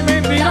bonita y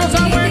mentirosa.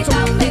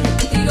 Tan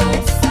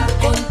mentirosa,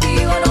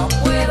 contigo no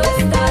puedo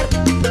estar.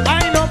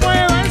 Ay, no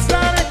puedo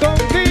estar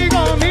contigo,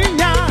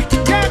 niña.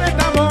 Que eres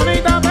tan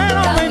bonita,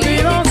 pero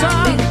mentirosa.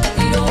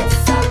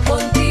 Mentirosa,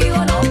 contigo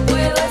no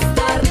puedo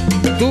estar.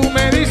 Tú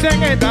me dices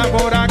que estás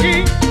por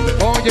aquí,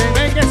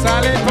 óyeme que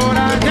sales por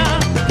allá.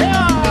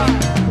 ¡Ea!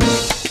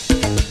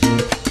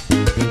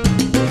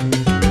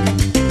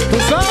 Tú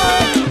sabes.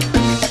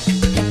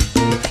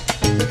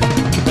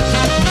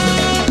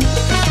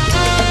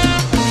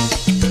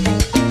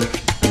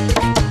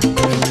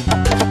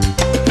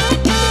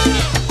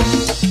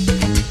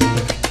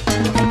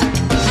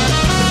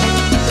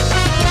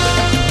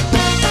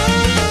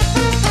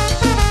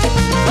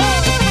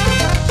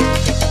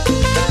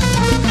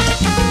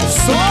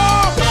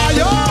 ¡Sopla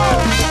yo!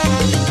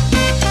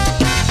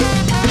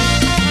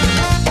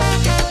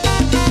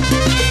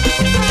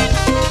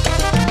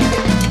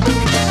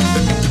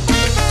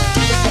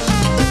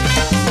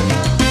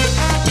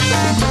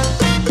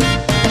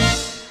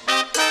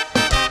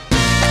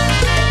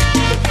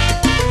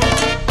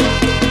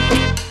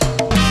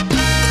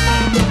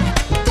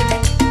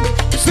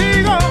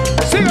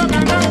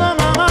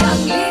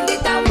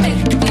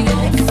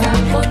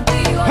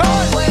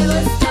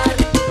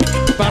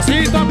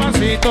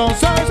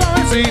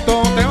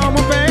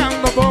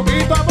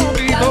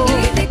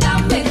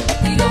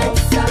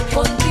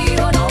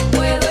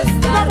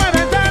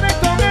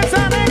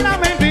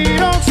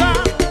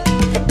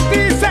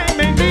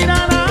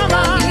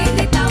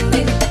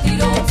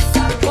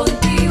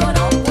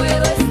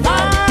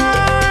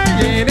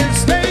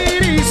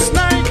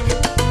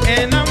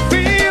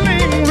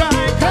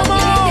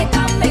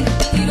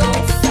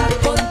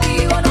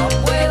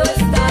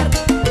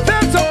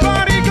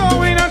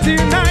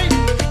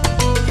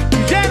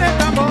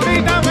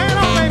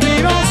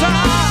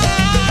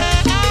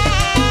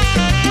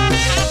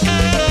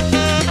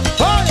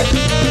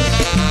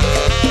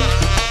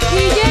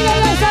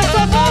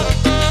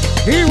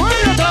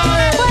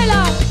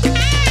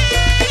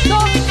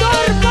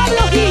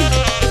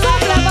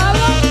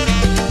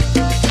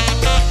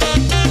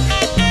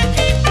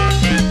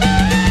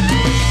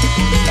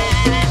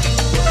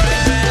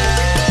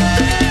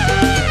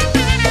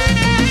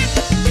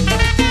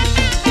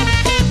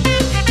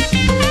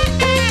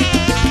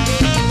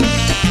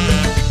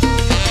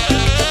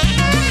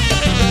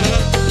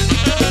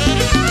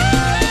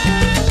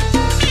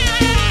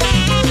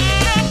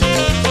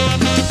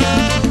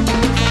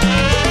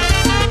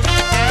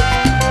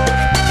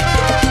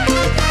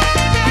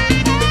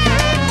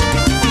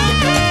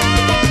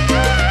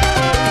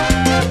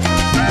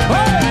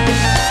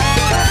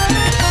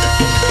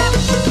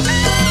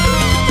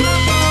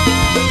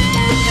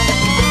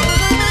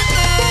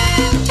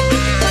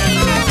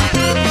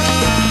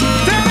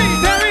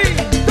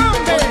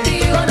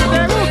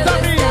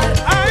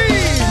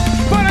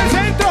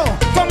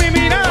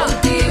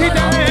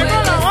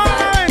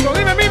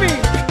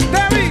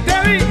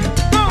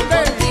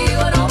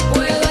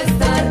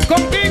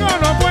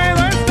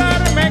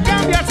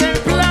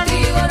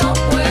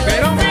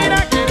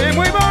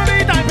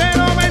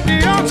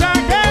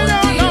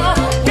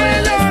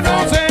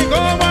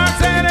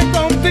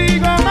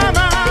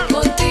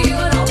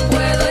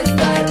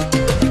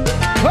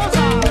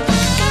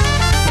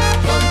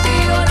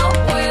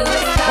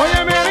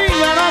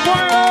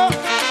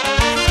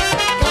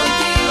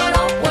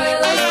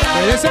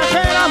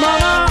 desespera,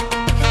 mamá.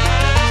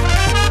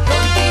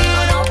 Contigo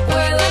no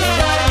puedo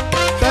estar.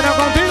 Pero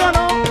contigo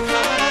no.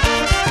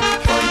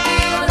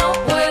 Contigo no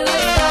puedo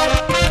estar.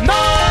 No,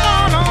 no,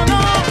 no,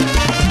 no.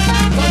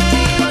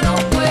 Contigo no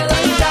puedo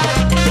estar.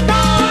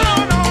 No, no,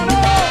 no, no.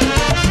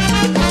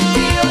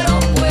 Contigo no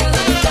puedo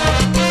estar.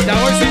 Ya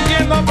voy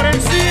sintiendo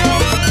presión.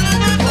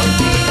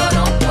 Contigo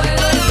no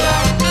puedo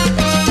estar.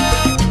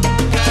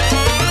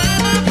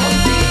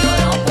 Contigo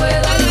no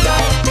puedo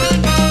estar.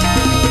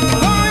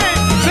 Oye,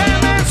 se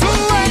me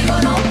sube. Contigo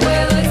no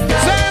puedo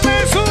estar. Se me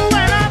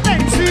sube la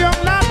tensión,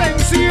 la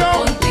tensión.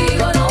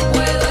 Contigo no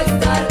puedo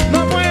estar. No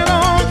puedo,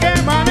 qué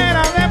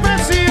manera de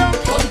presión.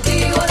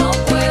 Contigo no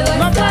puedo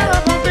No estar.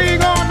 puedo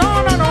contigo, no,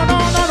 no, no, no,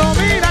 no, no,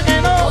 mira que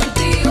no.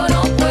 Contigo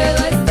no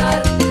puedo estar.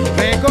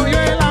 Me cogió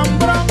el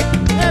hambrón,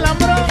 el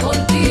hambrón.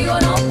 Contigo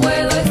no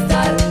puedo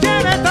estar.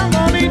 Tienes tan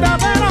bonita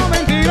pero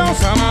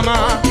mentirosa, mamá.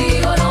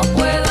 Contigo no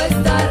puedo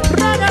estar.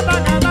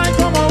 Ragatacata y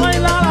como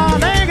baila la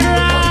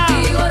negra.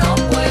 Contigo no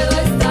puedo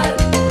estar.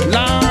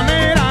 La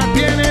negra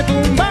tiene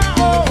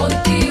tumbao.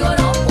 Contigo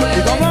no Y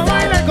puedo como estar.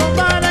 baila el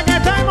compadre que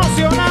está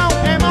emocionado,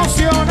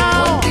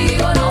 emocionado.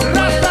 Contigo no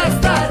puedo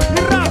estar.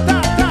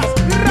 Ratatas,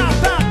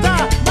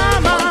 ratatas,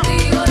 mamá.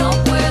 Contigo no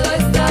puedo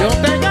estar. Yo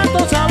te canto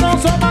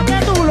sabroso pa' que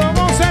tú lo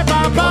goces,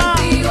 papá.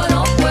 Contigo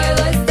no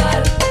puedo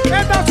estar.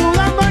 Está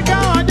sudando el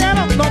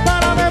caballero, no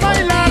para de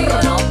bailar. Contigo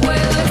no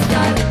puedo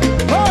estar.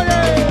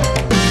 Oye.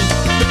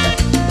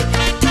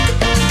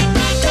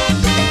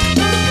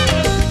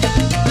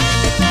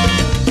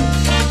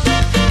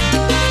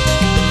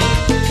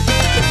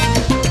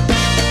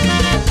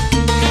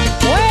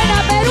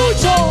 ¡Buena,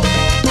 Perucho!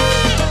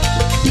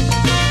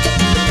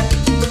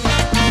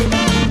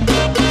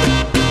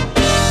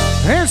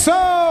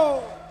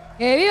 ¡Eso!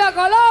 ¡Que viva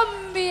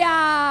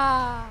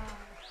Colombia!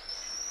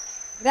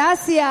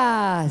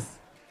 Gracias.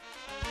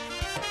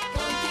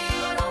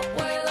 Contigo no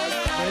puedo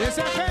estar.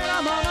 Desespera.